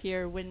come through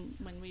here when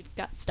we've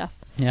got stuff.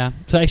 Yeah,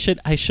 so I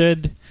should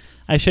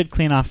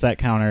clean off that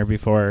counter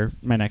before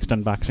my next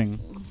unboxing.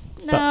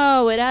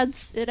 No, it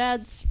adds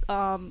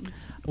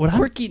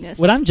quirkiness.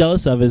 What I'm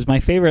jealous of is my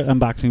favorite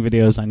unboxing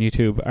videos on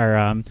YouTube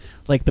are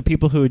like the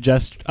people who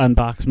just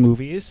unbox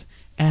movies.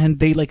 And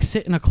they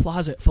sit in a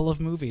closet full of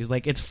movies,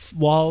 it's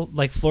floor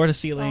to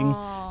ceiling,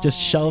 just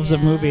shelves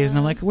of movies. And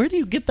I'm like, where do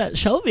you get that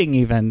shelving?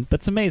 Even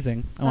that's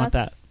amazing. I want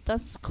that.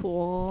 That's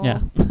cool.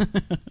 Yeah.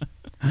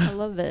 I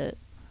love it.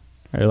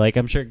 Or like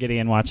I'm sure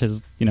Gideon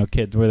watches,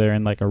 kids where they're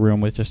in like a room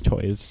with just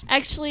toys.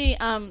 Actually,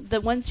 the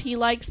ones he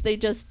likes, they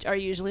just are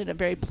usually in a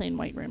very plain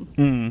white room,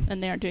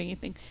 and they aren't doing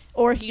anything.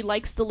 Or he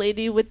likes the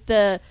lady with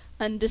the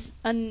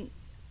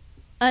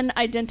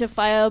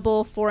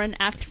unidentifiable foreign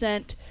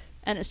accent,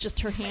 and it's just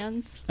her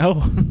hands.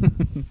 Oh.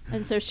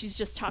 And so she's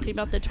just talking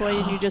about the toy,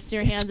 and you just see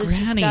her hands, It's and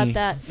Granny she's got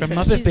that from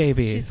Muppet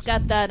Babies. She's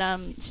got that.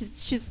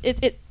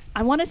 It.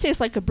 I want to say it's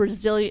like a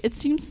Brazilian. It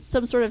seems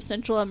some sort of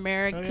Central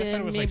American, I thought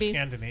it was maybe. like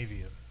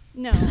Scandinavian.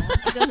 No,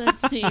 it doesn't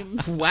seem.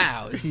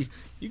 Wow.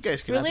 You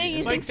guys can Really?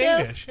 You Like think so?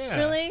 Danish, yeah.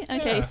 Really?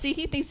 Okay. Yeah. See,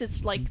 he thinks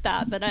it's like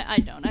that, but I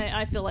don't.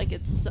 I feel like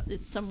it's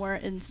somewhere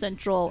in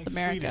Central Like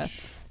America.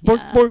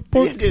 Swedish.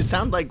 Yeah. It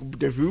sounds like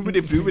the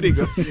foobity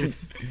go.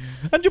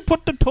 And you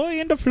put the toy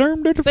in the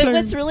flame, But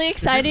what's really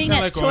exciting Sound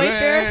at like Toy ole,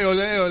 Fair? ole,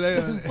 ole,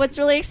 ole. What's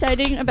really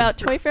exciting about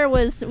Toy Fair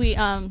was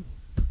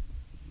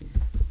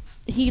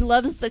he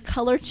loves the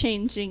color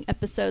changing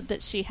episode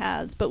that she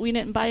has, but we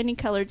didn't buy any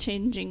color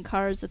changing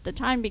cars at the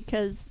time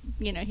because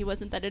he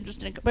wasn't that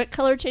interested in. But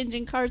color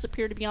changing cars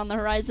appear to be on the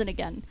horizon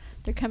again.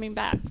 They're coming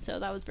back, so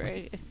that was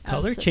very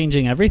color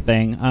changing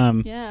everything.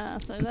 Yeah,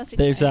 so that's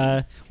There's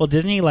exciting.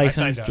 Disney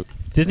licensed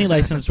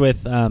up.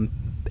 with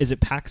is it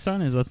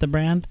PacSun? Is that the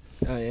brand?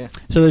 Oh yeah.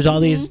 So there's all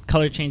these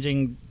color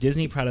changing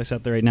Disney products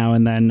out there right now,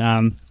 and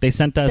then they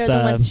sent us. They're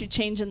the ones who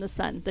change in the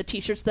sun. The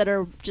T-shirts that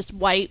are just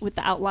white with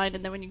the outline,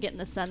 and then when you get in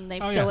the sun, they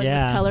fill in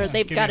Yeah. with color. Yeah,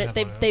 They've give got me it.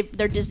 that one.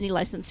 They're Disney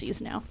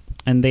licensees now.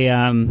 and they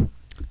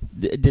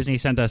Disney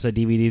sent us a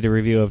DVD to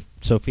review of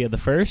Sophia the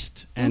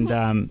First,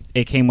 and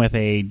it came with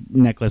a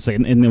necklace.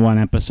 In the one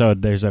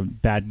episode, there's a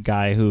bad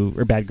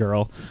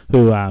girl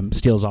who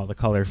steals all the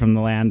color from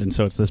the land, and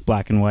so it's this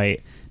black and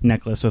white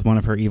necklace with one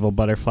of her evil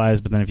butterflies.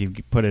 But then if you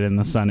put it in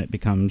the sun, it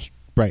becomes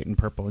bright and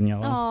purple and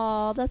yellow.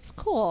 Oh, that's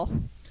cool.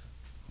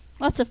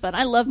 Lots of fun.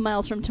 I love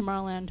Miles from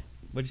Tomorrowland.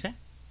 What'd you say?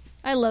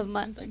 I love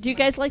Miles. Do you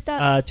guys like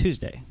that?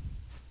 Tuesday.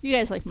 You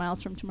guys like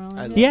Miles from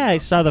Tomorrowland? Yeah, I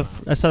saw the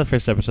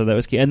first episode. That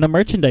was cute, and the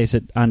merchandise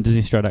on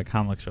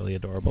DisneyStore.com looks really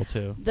adorable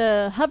too.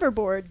 The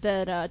hoverboard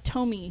that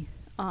Tomy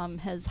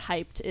has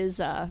hyped is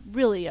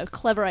really a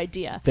clever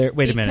idea. Wait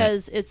a minute.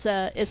 Because it's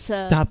a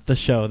Stop the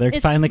show. They're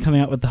it's- finally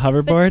coming out with the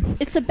hoverboard. But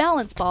it's a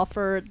balance ball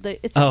for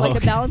the. It's Oh, like okay.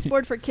 a balance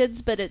board for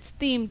kids, but it's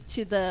themed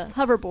to the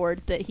hoverboard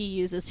that he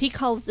uses. He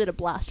calls it a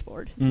blast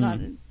board. It's not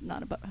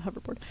a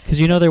hoverboard. Because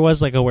there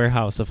was like a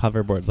warehouse of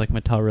hoverboards. Like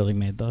Mattel really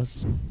made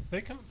those.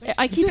 They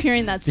I keep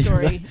hearing that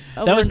story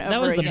over that was and over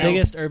that was the again.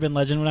 biggest urban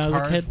legend when I was a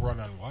Cars kid. run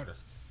on water.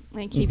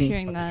 I keep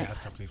hearing But the that. gas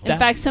companies In won't.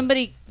 fact,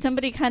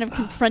 somebody kind of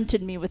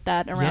confronted me with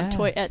that around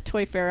Yeah. at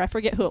Toy Fair. I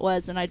forget who it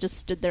was, and I just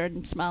stood there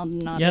and smiled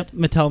and nodded. Yep,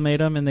 Mattel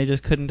made them, and they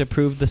just couldn't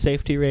approve the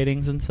safety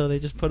ratings, and so they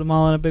just put them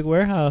all in a big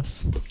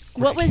warehouse.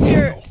 What was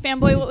your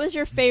fanboy? What was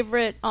your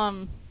favorite?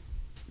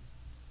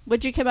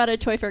 Would you come out of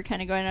Toy Fair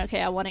kind of going,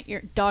 okay, I want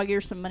to dog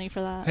ear some money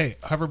for that? Hey,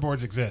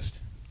 hoverboards exist.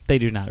 They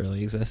do not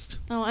really exist.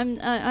 Oh,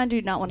 I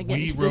do not want to get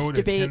We into this rode a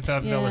debate.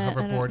 $10,000 Yeah, I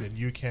don't- hoverboard, and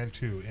you can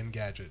too in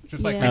Gadget.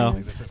 Just like Yeah.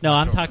 recently. Oh. the 5th No, of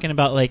I'm October. talking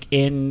about like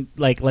in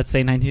let's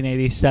say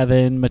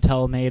 1987,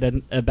 Mattel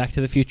made a Back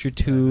to the Future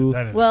 2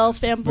 That is Well,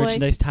 exist. fanboy.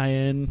 merchandise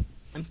tie-in.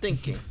 I'm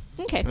thinking.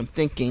 Okay,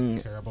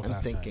 Terrible I'm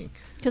pastime. thinking.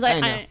 because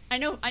I I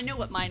know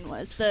what mine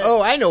was.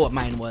 Oh, I know what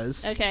mine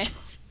was. Okay.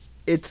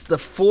 It's the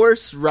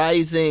Force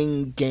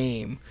Rising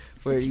game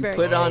where That's you very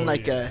put cool. on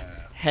like a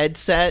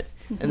headset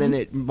and then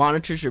it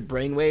monitors your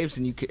brainwaves,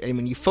 and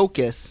when you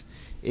focus,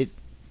 it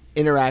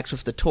interacts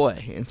with the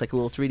toy. And it's like a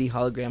little 3D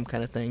hologram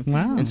kind of thing.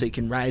 Wow. And so you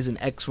can rise an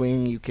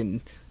X-wing, you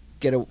can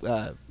get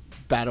a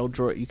battle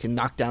droid, you can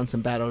knock down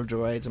some battle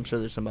droids. I'm sure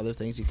there's some other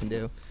things you can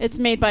do. It's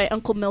made by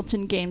Uncle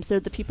Milton Games. They're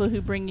the people who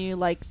bring you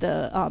like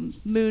the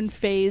moon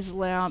phase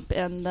lamp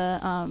and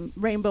the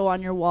rainbow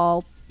on your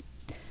wall.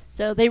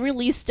 So they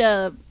released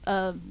a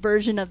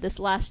version of this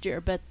last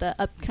year, but the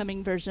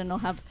upcoming version will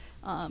have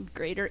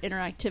greater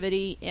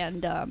interactivity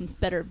and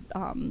better,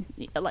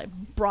 like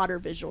broader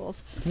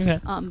visuals. Okay.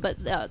 But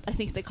I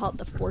think they call it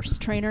the Force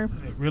Trainer.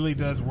 It really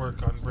does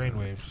work on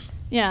brainwaves.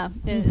 Yeah,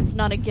 it's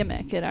not a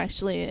gimmick. It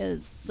actually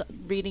is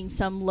reading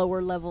some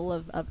lower level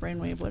of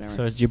brainwave, whatever.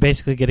 So you're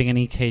basically getting an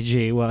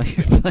EKG while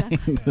you're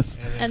playing this.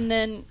 and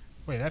then,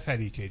 Wait, I've had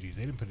EKGs.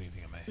 They didn't put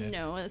anything in my head.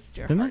 no, it's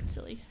your Didn't heart, they?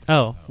 silly.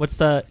 Oh, what's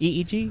the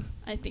EEG?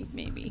 I think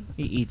maybe.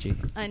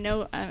 EEG. I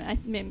know.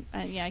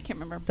 Yeah, I can't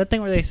remember. That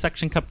thing where they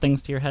suction cup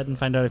things to your head and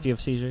find out if you have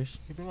seizures?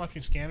 You've been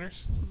watching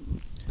Scanners?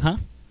 Huh?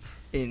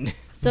 In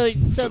So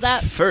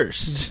that.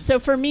 first, So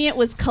for me, it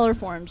was color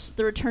forms.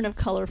 The return of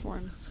color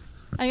forms.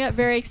 I got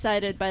very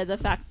excited by the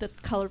fact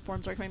that color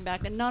forms are coming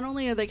back, and not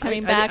only are they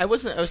coming back, I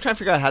was trying to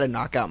figure out how to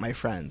knock out my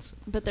friends,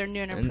 but they're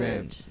new and and then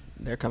improved.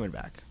 they're coming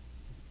back.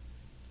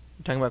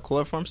 You talking about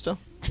cooler form still?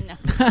 No,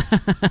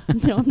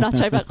 no, I'm not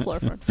talking about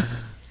chloroform.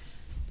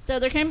 So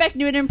they're coming back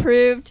new and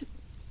improved.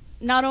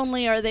 Not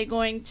only are they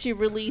going to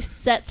release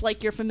sets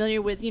like you're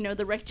familiar with,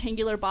 the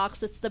rectangular box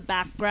that's the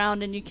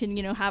background, and you can,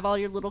 have all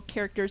your little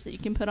characters that you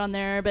can put on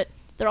there, but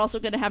they're also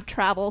going to have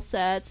travel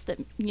sets that,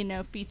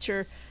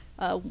 feature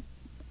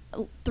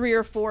 3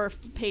 or 4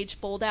 page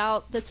fold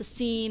out that's a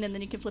scene, and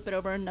then you can flip it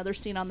over another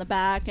scene on the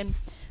back, and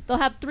they'll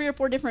have 3 or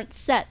 4 different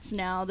sets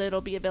now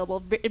that'll be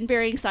available in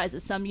varying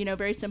sizes. Some,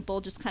 very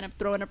simple, just kind of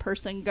throw in a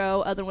purse and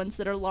go. Other ones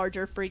that are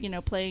larger for,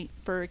 playing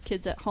for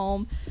kids at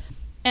home.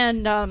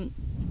 And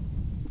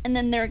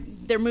then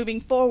they're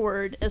moving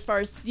forward as far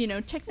as,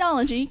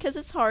 technology, because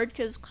it's hard,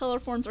 because color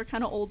forms are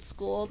kind of old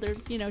school. They're,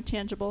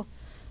 tangible.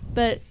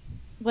 But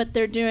what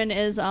they're doing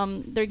is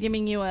they're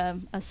giving you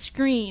a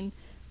screen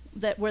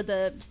where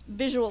the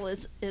visual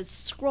is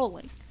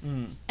scrolling.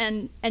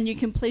 And you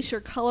can place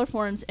your color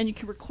forms, and you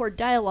can record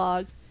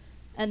dialogue,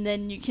 and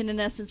then you can, in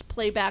essence,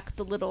 play back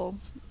the little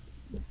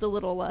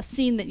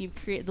scene that you've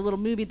created, the little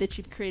movie that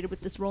you've created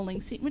with this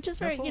rolling scene, which is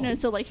very,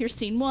 so like here's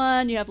scene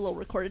 1, you have a little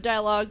recorded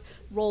dialogue,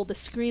 roll the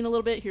screen a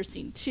little bit, here's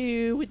scene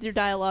 2 with your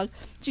dialogue.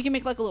 So you can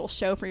make like a little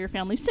show for your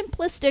family.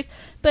 Simplistic,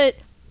 but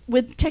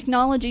with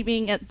technology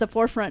being at the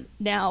forefront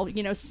now,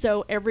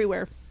 so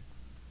everywhere,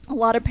 a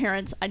lot of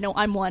parents, I know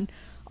I'm one,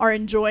 are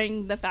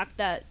enjoying the fact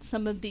that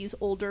some of these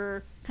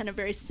older, kind of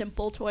very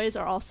simple toys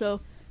are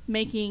also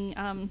making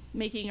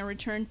a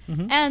return,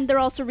 and they're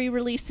also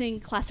re-releasing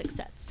classic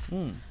sets.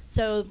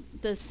 So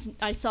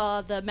I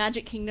saw the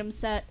Magic Kingdom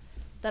set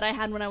that I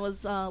had when I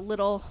was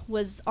little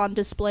was on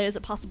display as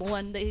a possible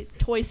one.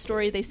 Toy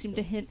Story, they seem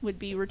to hint would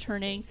be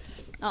returning.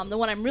 The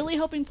one I'm really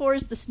hoping for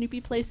is the Snoopy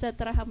play set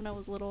that I had when I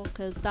was little,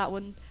 because that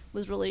one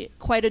was really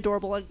quite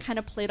adorable and kind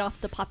of played off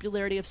the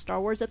popularity of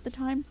Star Wars at the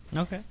time.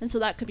 Okay. And so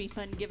that could be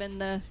fun, given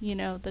the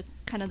the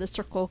kind of the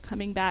circle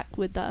coming back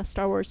with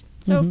Star Wars.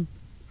 So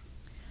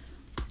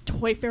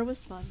Toy Fair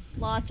was fun.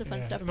 Lots of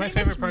fun stuff. My Pretty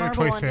favorite much part of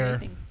Marvel Toy on Fair,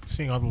 anything.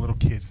 seeing all the little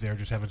kids there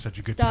just having such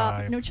a good Stop.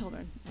 time. No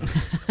children.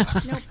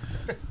 Nope.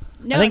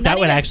 No, I think that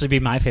would even, actually be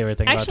my favorite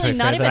thing about actually, Toy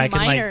not Fair, even that I can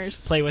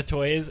minors. play with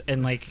toys,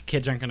 and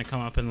kids aren't going to come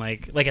up and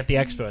like at the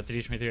expo, at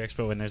the D23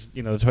 Expo, when there's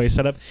the toys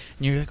set up,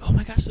 and you're like, oh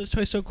my gosh, this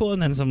toy's so cool,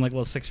 and then some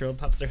little 6-year-old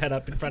pops their head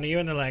up in front of you,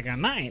 and they're like, I'm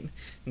mine,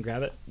 and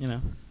grab it,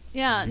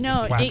 Yeah, You no,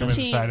 just whack them in the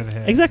 18. side of the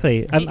head.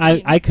 Exactly.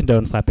 I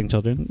condone slapping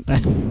children. I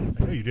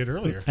know you did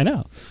earlier. I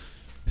know,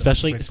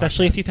 especially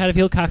if you've had a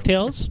few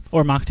cocktails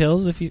or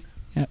mocktails, if you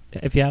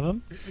have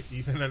them,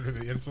 Even under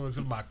the influence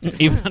of mocktails.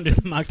 even under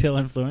the mocktail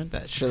influence.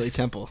 That Shirley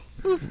Temple.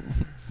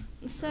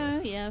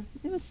 So yeah,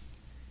 it was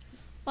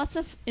lots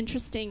of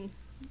interesting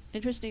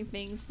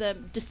things. The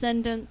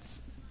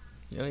Descendants.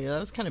 Yeah, that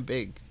was kind of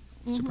big.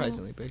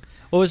 Surprisingly big.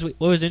 What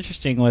was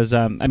interesting was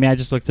I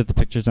just looked at the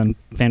pictures on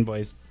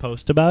Fanboy's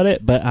post about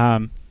it, but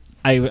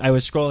I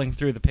was scrolling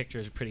through the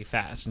pictures pretty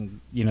fast, and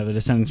the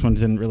Descendants one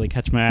didn't really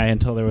catch my eye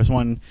until there was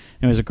one.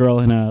 There was a girl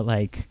in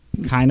a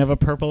kind of a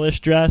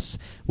purplish dress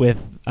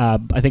with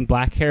I think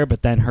black hair,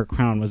 but then her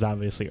crown was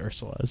obviously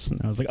Ursula's,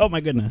 and I was like, oh my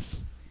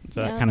goodness!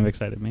 So that kind of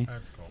excited me.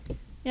 That's cool.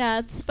 Yeah,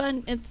 it's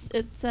fun.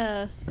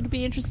 It'll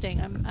be interesting.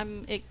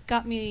 It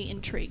got me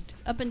intrigued.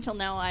 Up until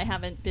now, I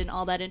haven't been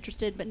all that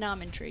interested, but now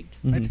I'm intrigued.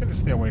 I tend to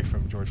stay away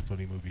from George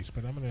Clooney movies,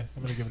 but I'm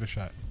gonna give it a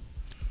shot.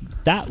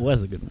 That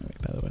was a good movie,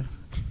 by the way.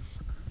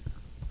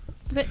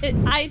 But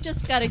I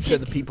just got a I'm sure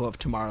kick. the people of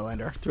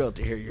Tomorrowland are thrilled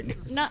to hear your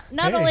news. Not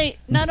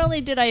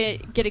only did I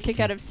get a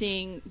kick out of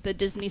seeing the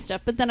Disney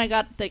stuff, but then I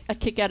got a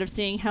kick out of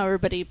seeing how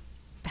everybody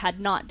had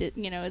not.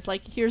 It's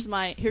like here's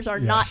our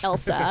not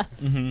Elsa.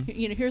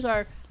 Here's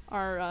our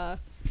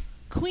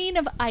Queen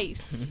of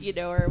Ice,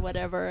 or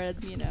whatever,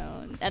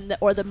 and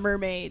or the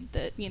mermaid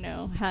that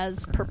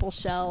has purple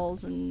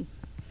shells and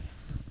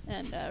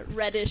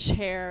reddish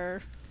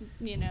hair,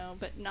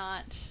 but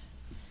not,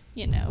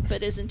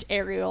 but isn't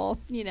Ariel,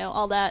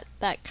 all that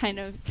kind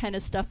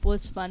of stuff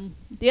was fun.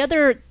 The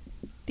other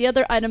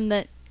item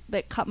that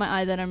caught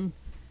my eye that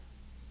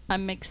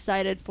I'm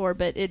excited for,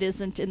 but it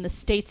isn't in the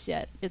States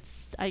yet.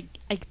 I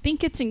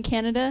think it's in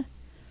Canada.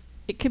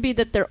 It could be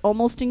that they're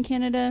almost in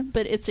Canada,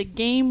 but it's a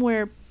game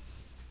where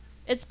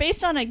it's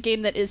based on a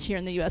game that is here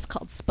in the U.S.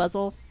 called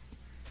Spuzzle,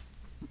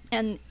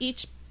 and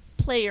each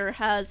player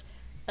has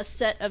a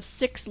set of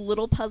 6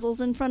 little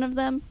puzzles in front of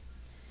them.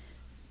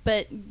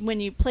 But when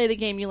you play the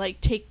game,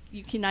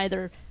 you can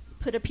either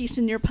put a piece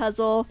in your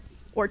puzzle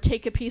or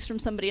take a piece from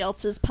somebody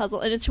else's puzzle,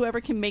 and it's whoever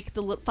can make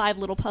the 5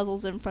 little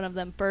puzzles in front of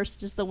them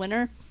first is the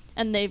winner.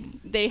 And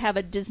they have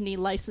a Disney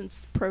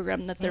license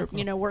program that they're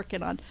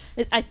working on.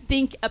 I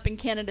think up in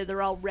Canada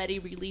they're already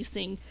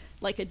releasing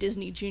like a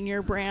Disney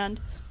Junior brand,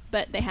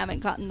 but they haven't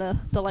gotten the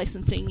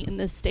licensing in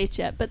the States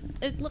yet. But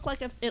it looked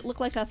like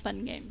a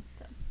fun game.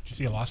 So. Did you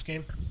see a Lost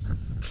game?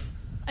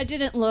 I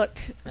didn't look.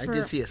 I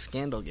did see a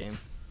Scandal game.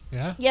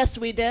 Yeah. Yes,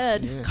 we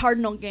did. Yeah.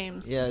 Cardinal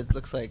games. Yeah, it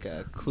looks like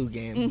a Clue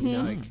game.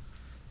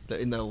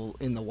 In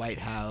the White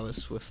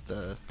House with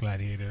the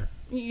Gladiator.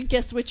 You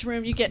guess which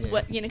room you get.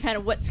 What kind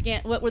of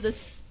what were the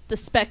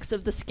specs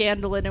of the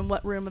scandal in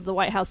what room of the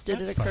White House did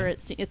That's it occur?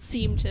 fun. It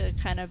seemed to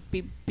kind of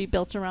be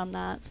built around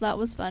that, so that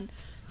was fun.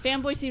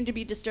 Fanboy seemed to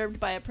be disturbed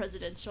by a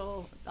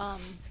presidential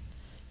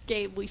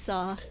game we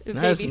saw.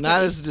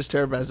 not as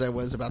disturbed as I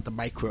was about the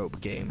microbe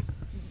game.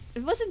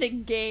 It wasn't a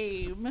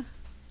game.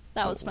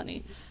 That was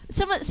funny.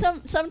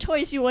 Some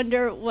toys you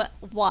wonder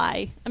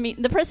why. I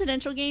mean, the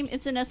presidential game,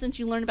 it's in essence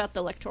you learn about the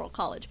Electoral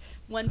College.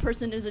 One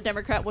person is a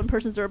Democrat, one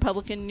person's a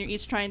Republican, and you're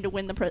each trying to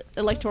win the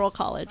Electoral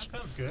College.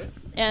 That sounds good.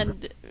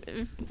 And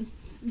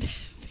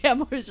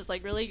Pam was just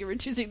like, really? You were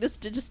choosing this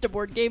to just a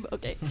board game?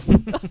 Okay.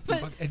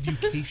 About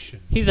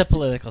education. He's a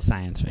political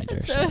science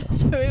major. So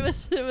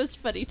it was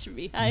funny to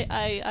me.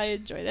 I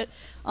enjoyed it.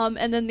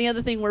 And then the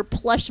other thing were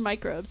plush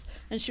microbes,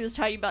 and she was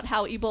talking about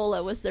how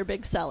Ebola was their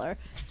big seller.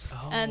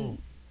 Oh.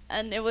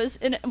 And it was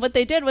what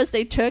they did was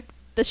they took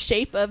the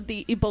shape of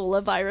the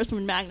Ebola virus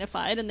when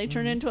magnified, and they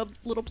turned it into a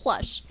little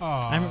plush.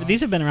 I remember,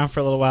 these have been around for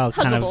a little while.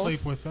 Kind Huggable. of.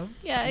 Sleep with them.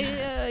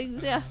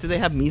 Yeah. Do they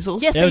have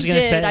measles? Yes, Yeah, I was they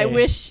gonna did.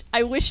 say.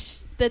 I wish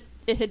that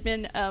it had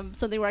been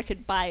something where I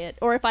could buy it,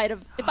 or if I'd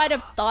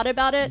have thought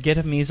about it. Get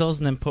a measles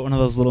and then put one of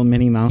those little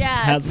Minnie Mouse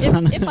hats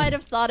on. If I'd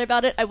have thought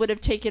about it, I would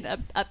have taken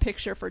a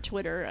picture for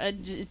Twitter.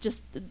 And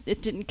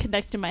it didn't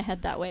connect in my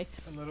head that way.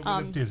 A little bit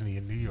of Disney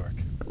in New York.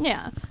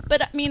 Yeah,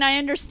 but I mean, I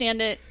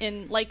understand it.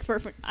 In like,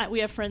 we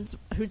have friends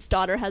whose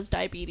daughter has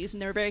diabetes,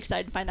 and they were very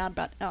excited to find out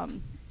about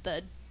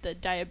the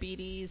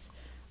diabetes.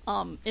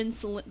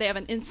 Insulin. They have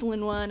an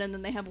insulin one, and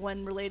then they have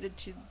one related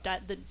to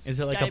the Is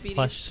it like diabetes. a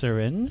plush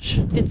syringe?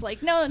 It's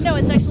like no.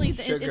 It's actually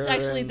the Sugar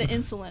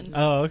insulin.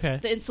 Oh, okay.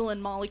 The insulin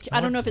molecule. I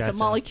don't know if it's a Gotcha.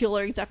 molecule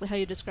or exactly how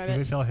you describe Do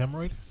they it. sell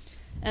hemorrhoid?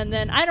 And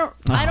then I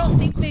don't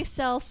think they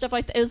sell stuff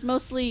like that. It was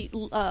mostly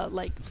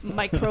like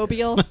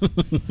microbial.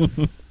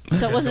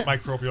 So it wasn't.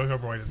 Microbial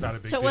hemorrhoid is not a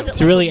big So it deal. wasn't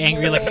It's a really like a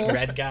angry mole. looking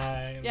red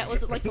guy. Yeah, it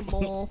wasn't like a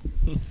mole.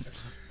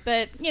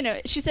 But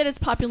she said it's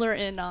popular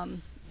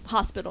in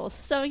hospitals.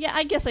 So yeah,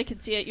 I guess I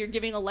could see it. You're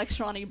giving a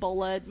lecture on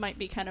Ebola. It might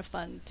be kind of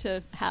fun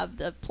to have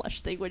the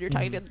plush thing when you're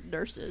talking to the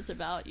nurses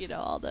about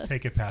all the.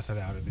 Take it, pass it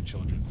out at the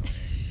children.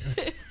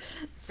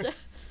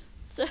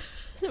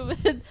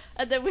 And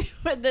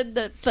then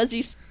the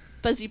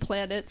fuzzy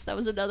planets. That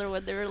was another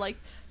one. They were like,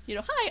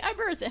 hi, I'm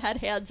Earth. It had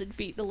hands and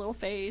feet and a little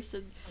face,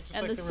 and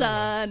like the the real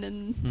sun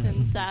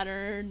and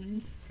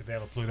Saturn. Did they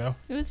have a Pluto?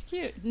 It was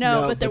cute.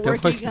 No, No, but they're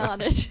but they're working working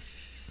on it.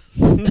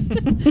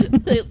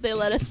 they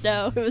let us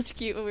know. It was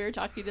cute when we were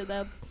talking to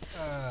them.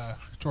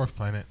 Dwarf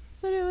planet.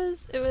 But it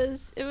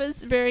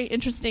was very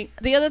interesting.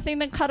 The other thing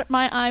that caught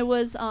my eye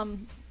was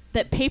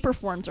that paper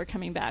forms are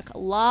coming back. A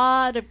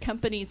lot of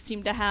companies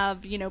seem to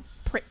have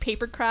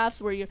paper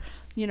crafts where you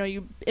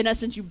in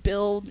essence you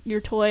build your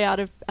toy out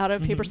of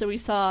paper. So we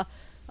saw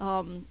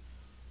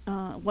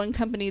one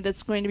company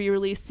that's going to be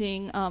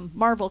releasing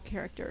Marvel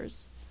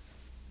characters,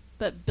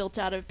 but built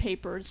out of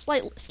paper,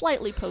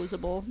 slightly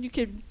posable. You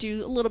could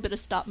do a little bit of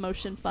stop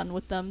motion fun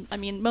with them. I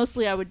mean,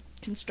 mostly I would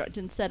construct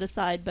and set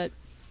aside, but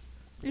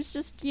it's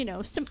just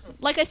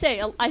like I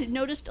say, I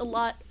noticed a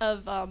lot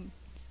of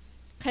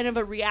kind of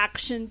a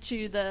reaction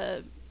to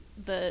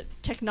the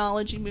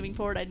technology moving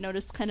forward. I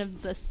noticed kind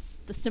of the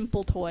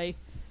simple toy,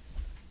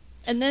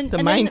 and then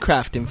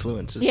Minecraft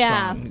influence is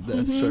strong. The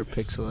mhm. sort of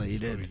Go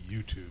pixelated. to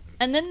YouTube.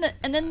 And then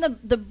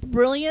the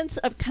brilliance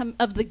of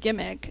the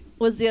gimmick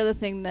was the other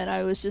thing that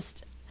I was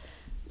just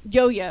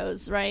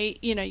yo-yos, right?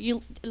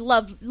 You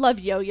love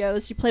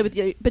yo-yos. You play with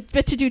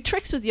but to do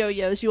tricks with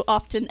yo-yos, you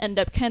often end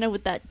up kind of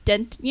with that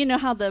dent. You know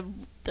how the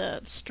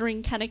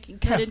string kind of can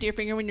cut into your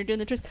finger when you're doing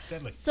the trick.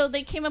 Deadly. So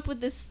they came up with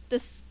this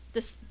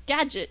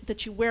gadget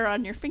that you wear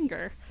on your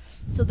finger,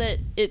 so that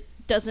it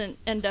doesn't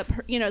end up,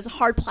 it's a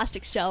hard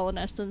plastic shell in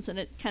essence, and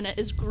it kind of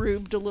is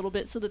grooved a little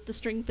bit so that the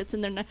string fits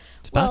in there.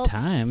 It's about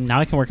time. Now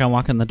I can work on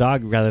walking the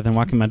dog rather than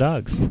walking my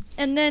dogs.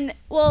 And then,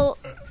 well,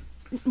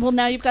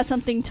 now you've got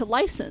something to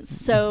license.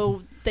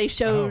 So they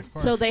showed, of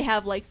course. so they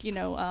have was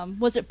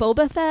it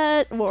Boba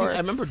Fett or I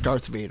remember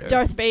Darth Vader.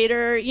 Darth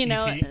Vader?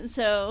 E.T.?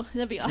 So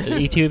that'd be awesome.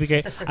 E.T. would be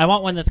great. I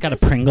want one that's got a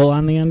Pringle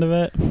on the end of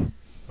it.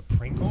 A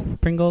Pringle?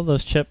 Pringle,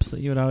 those chips that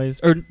you would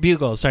always... Or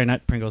Bugles, sorry,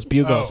 not Pringles,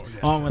 Bugles. Oh, yeah.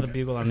 I want one with a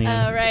bugle on the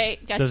end. Oh, right,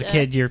 gotcha. So as a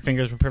kid, your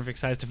fingers were perfect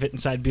size to fit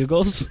inside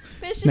Bugles.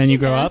 But it's just, Then you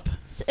grow up.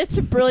 It's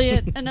a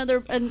brilliant, another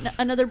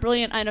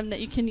brilliant item that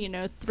you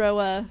can, throw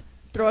a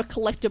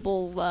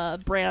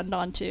collectible brand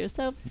onto.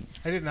 So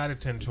I did not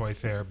attend Toy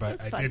Fair, but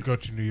It's I fun. did go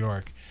to New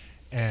York,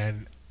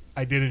 and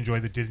I did enjoy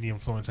the Disney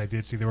influence. I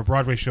did see there were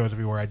Broadway shows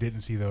everywhere. I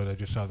didn't see those. I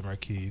just saw the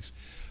marquees.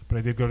 But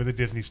I did go to the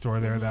Disney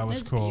store there. That was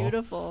it's cool.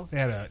 beautiful. They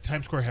had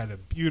Times Square had a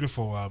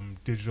beautiful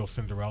digital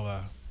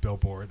Cinderella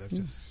billboard that's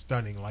just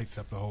stunning, lights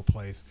up the whole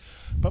place.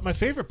 But my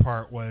favorite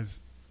part was,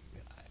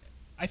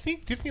 I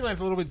think Disneyland's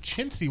a little bit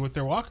chintzy with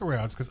their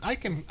walkarounds, because I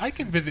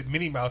can visit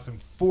Minnie Mouse in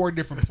 4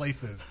 different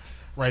places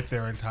right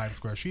there in Times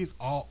Square. She's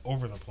all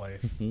over the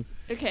place.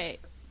 Okay,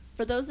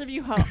 for those of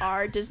you who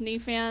are Disney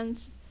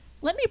fans,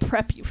 let me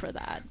prep you for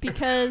that,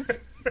 because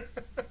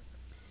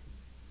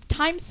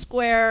Times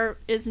Square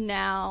is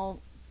now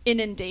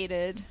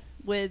inundated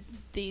with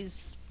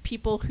these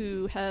people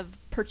who have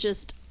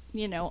purchased,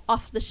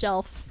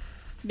 off-the-shelf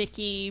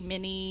Mickey,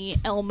 Minnie,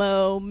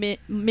 Elmo,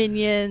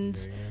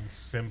 Minions,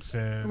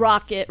 Simpsons,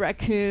 Rocket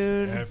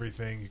Raccoon,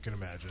 everything you can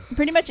imagine.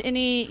 pretty much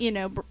any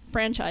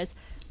franchise,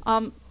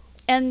 and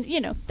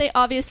they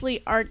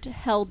obviously aren't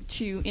held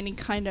to any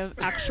kind of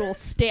actual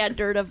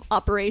standard of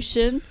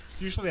operation.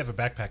 Usually they have a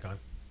backpack on.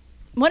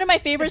 One of my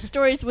favorite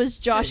stories was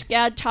Josh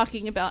Gad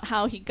talking about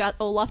how he got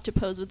Olaf to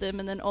pose with him,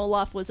 and then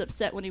Olaf was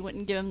upset when he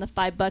wouldn't give him the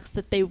 $5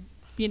 that they,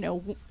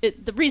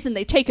 the reason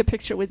they take a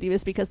picture with you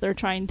is because they're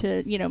trying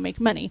to, make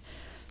money.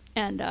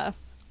 And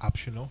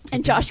optional.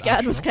 And Josh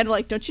Gad was kind of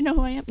like, "Don't you know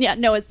who I am?" Yeah,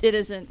 no, it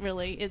isn't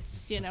really.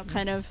 It's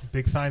kind of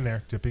big sign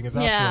there. Tipping is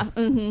optional. Yeah.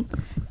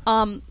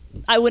 Mm-hmm.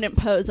 I wouldn't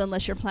pose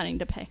unless you're planning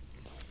to pay.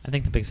 I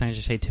think the big sign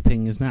should say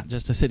tipping is not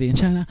just a city in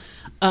China.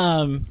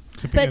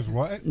 Tipping is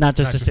what? Not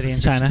just a city in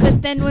China.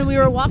 But then when we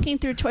were walking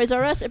through Toys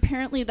R Us,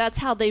 apparently that's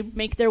how they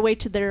make their way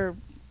to their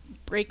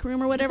break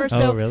room or whatever.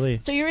 Oh, really?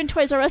 So you're in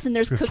Toys R Us and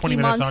there's Cookie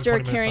Monster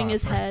carrying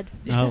his head.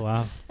 Oh,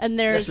 wow. And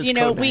there's,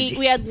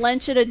 we had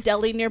lunch at a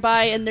deli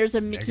nearby and there's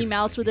a Mickey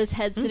Mouse with his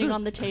head sitting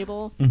on the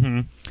table.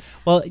 Mm-hmm.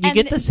 Well, you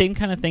get the same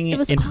kind of thing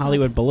in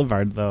Hollywood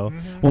Boulevard, though.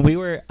 Mm-hmm. When we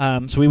were,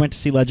 so we went to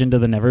see Legend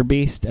of the Never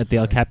Beast at the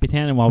El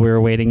Capitan, and while we were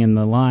waiting in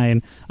the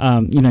line,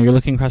 you're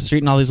looking across the street,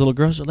 and all these little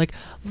girls are like,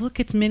 "Look,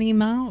 it's Minnie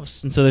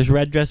Mouse!" And so there's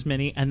red dressed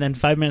Minnie, and then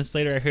 5 minutes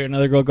later, I hear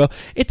another girl go,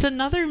 "It's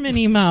another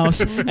Minnie Mouse!"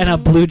 and a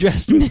blue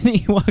dressed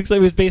Minnie walks. It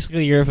was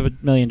basically Year of a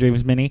Million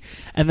Dreams Minnie,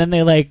 and then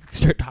they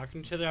start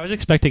talking to each other. I was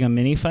expecting a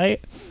Minnie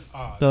fight.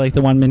 So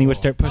the one Minnie would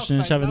start pushing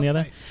and shoving the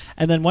other.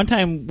 And then one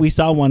time we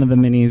saw one of the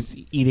Minnies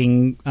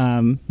eating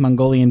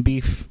Mongolian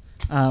beef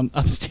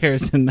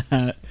upstairs in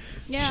that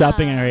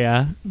shopping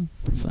area.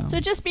 So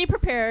just be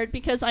prepared,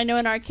 because I know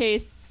in our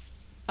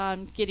case,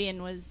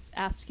 Gideon was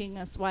asking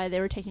us why they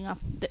were taking off.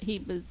 That he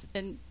was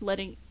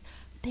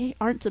They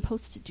aren't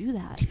supposed to do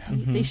that.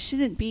 Mm-hmm. They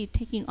shouldn't be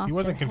taking off. He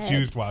wasn't their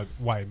confused head.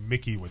 why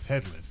Mickey was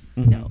headless.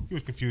 Mm-hmm. No, he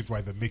was confused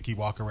why the Mickey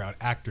walk-around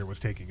actor was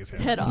taking his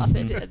head off.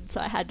 So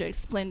I had to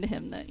explain to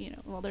him that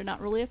they're not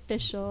really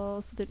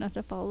official, so they don't have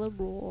to follow the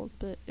rules.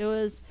 But it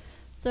was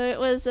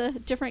a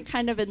different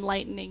kind of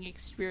enlightening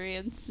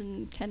experience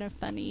and kind of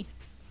funny.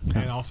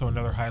 And also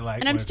another highlight.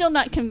 And I'm still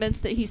not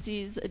convinced that he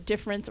sees a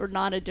difference or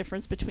not a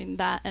difference between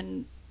that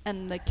and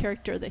the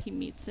character that he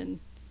meets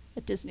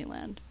at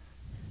Disneyland.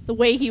 The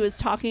way he was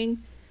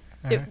talking,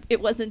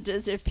 it wasn't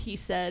as if he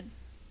said,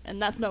 and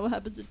that's not what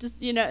happens. It just,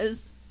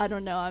 I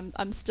don't know.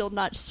 I'm still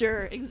not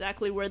sure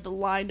exactly where the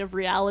line of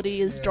reality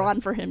is drawn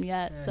for him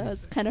yet. So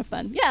it's kind of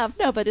fun. Yeah,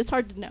 no, but it's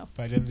hard to know.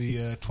 But in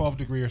the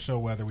 12-degree or so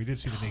weather, we did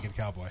see the naked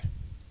cowboy.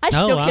 I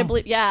still can't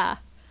believe. Yeah,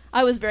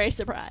 I was very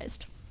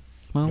surprised.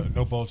 Well,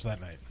 no bulge that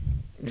night.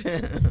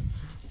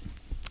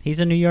 He's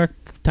a New York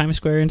Times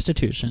Square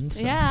institution.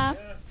 So. Yeah.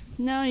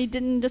 No, he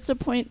didn't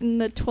disappoint in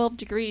the 12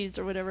 degrees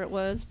or whatever it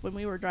was when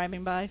we were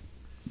driving by.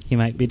 He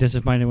might be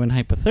disappointed when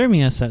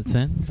hypothermia sets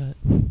in, but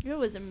it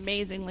was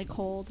amazingly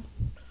cold.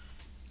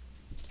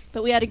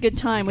 But we had a good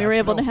time. We were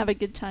able to have a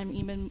good time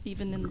even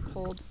in the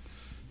cold.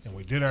 And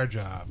we did our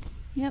job.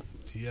 Yep.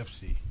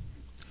 TFC.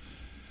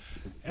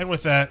 And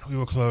with that, we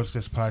will close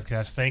this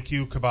podcast. Thank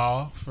you,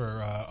 Cabal,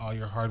 for all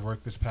your hard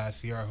work this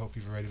past year. I hope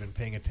you've already been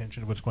paying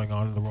attention to what's going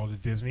on in the world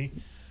of Disney.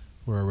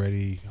 We're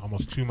already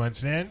almost 2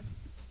 months in.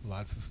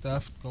 Lots of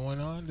stuff going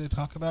on to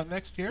talk about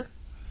next year.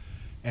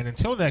 And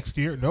until next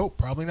year, nope,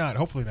 probably not.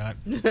 Hopefully not.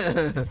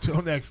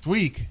 Until next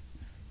week,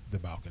 the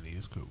balcony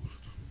is closed.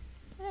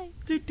 Hey.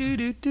 Do do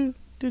do do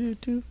do do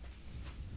do.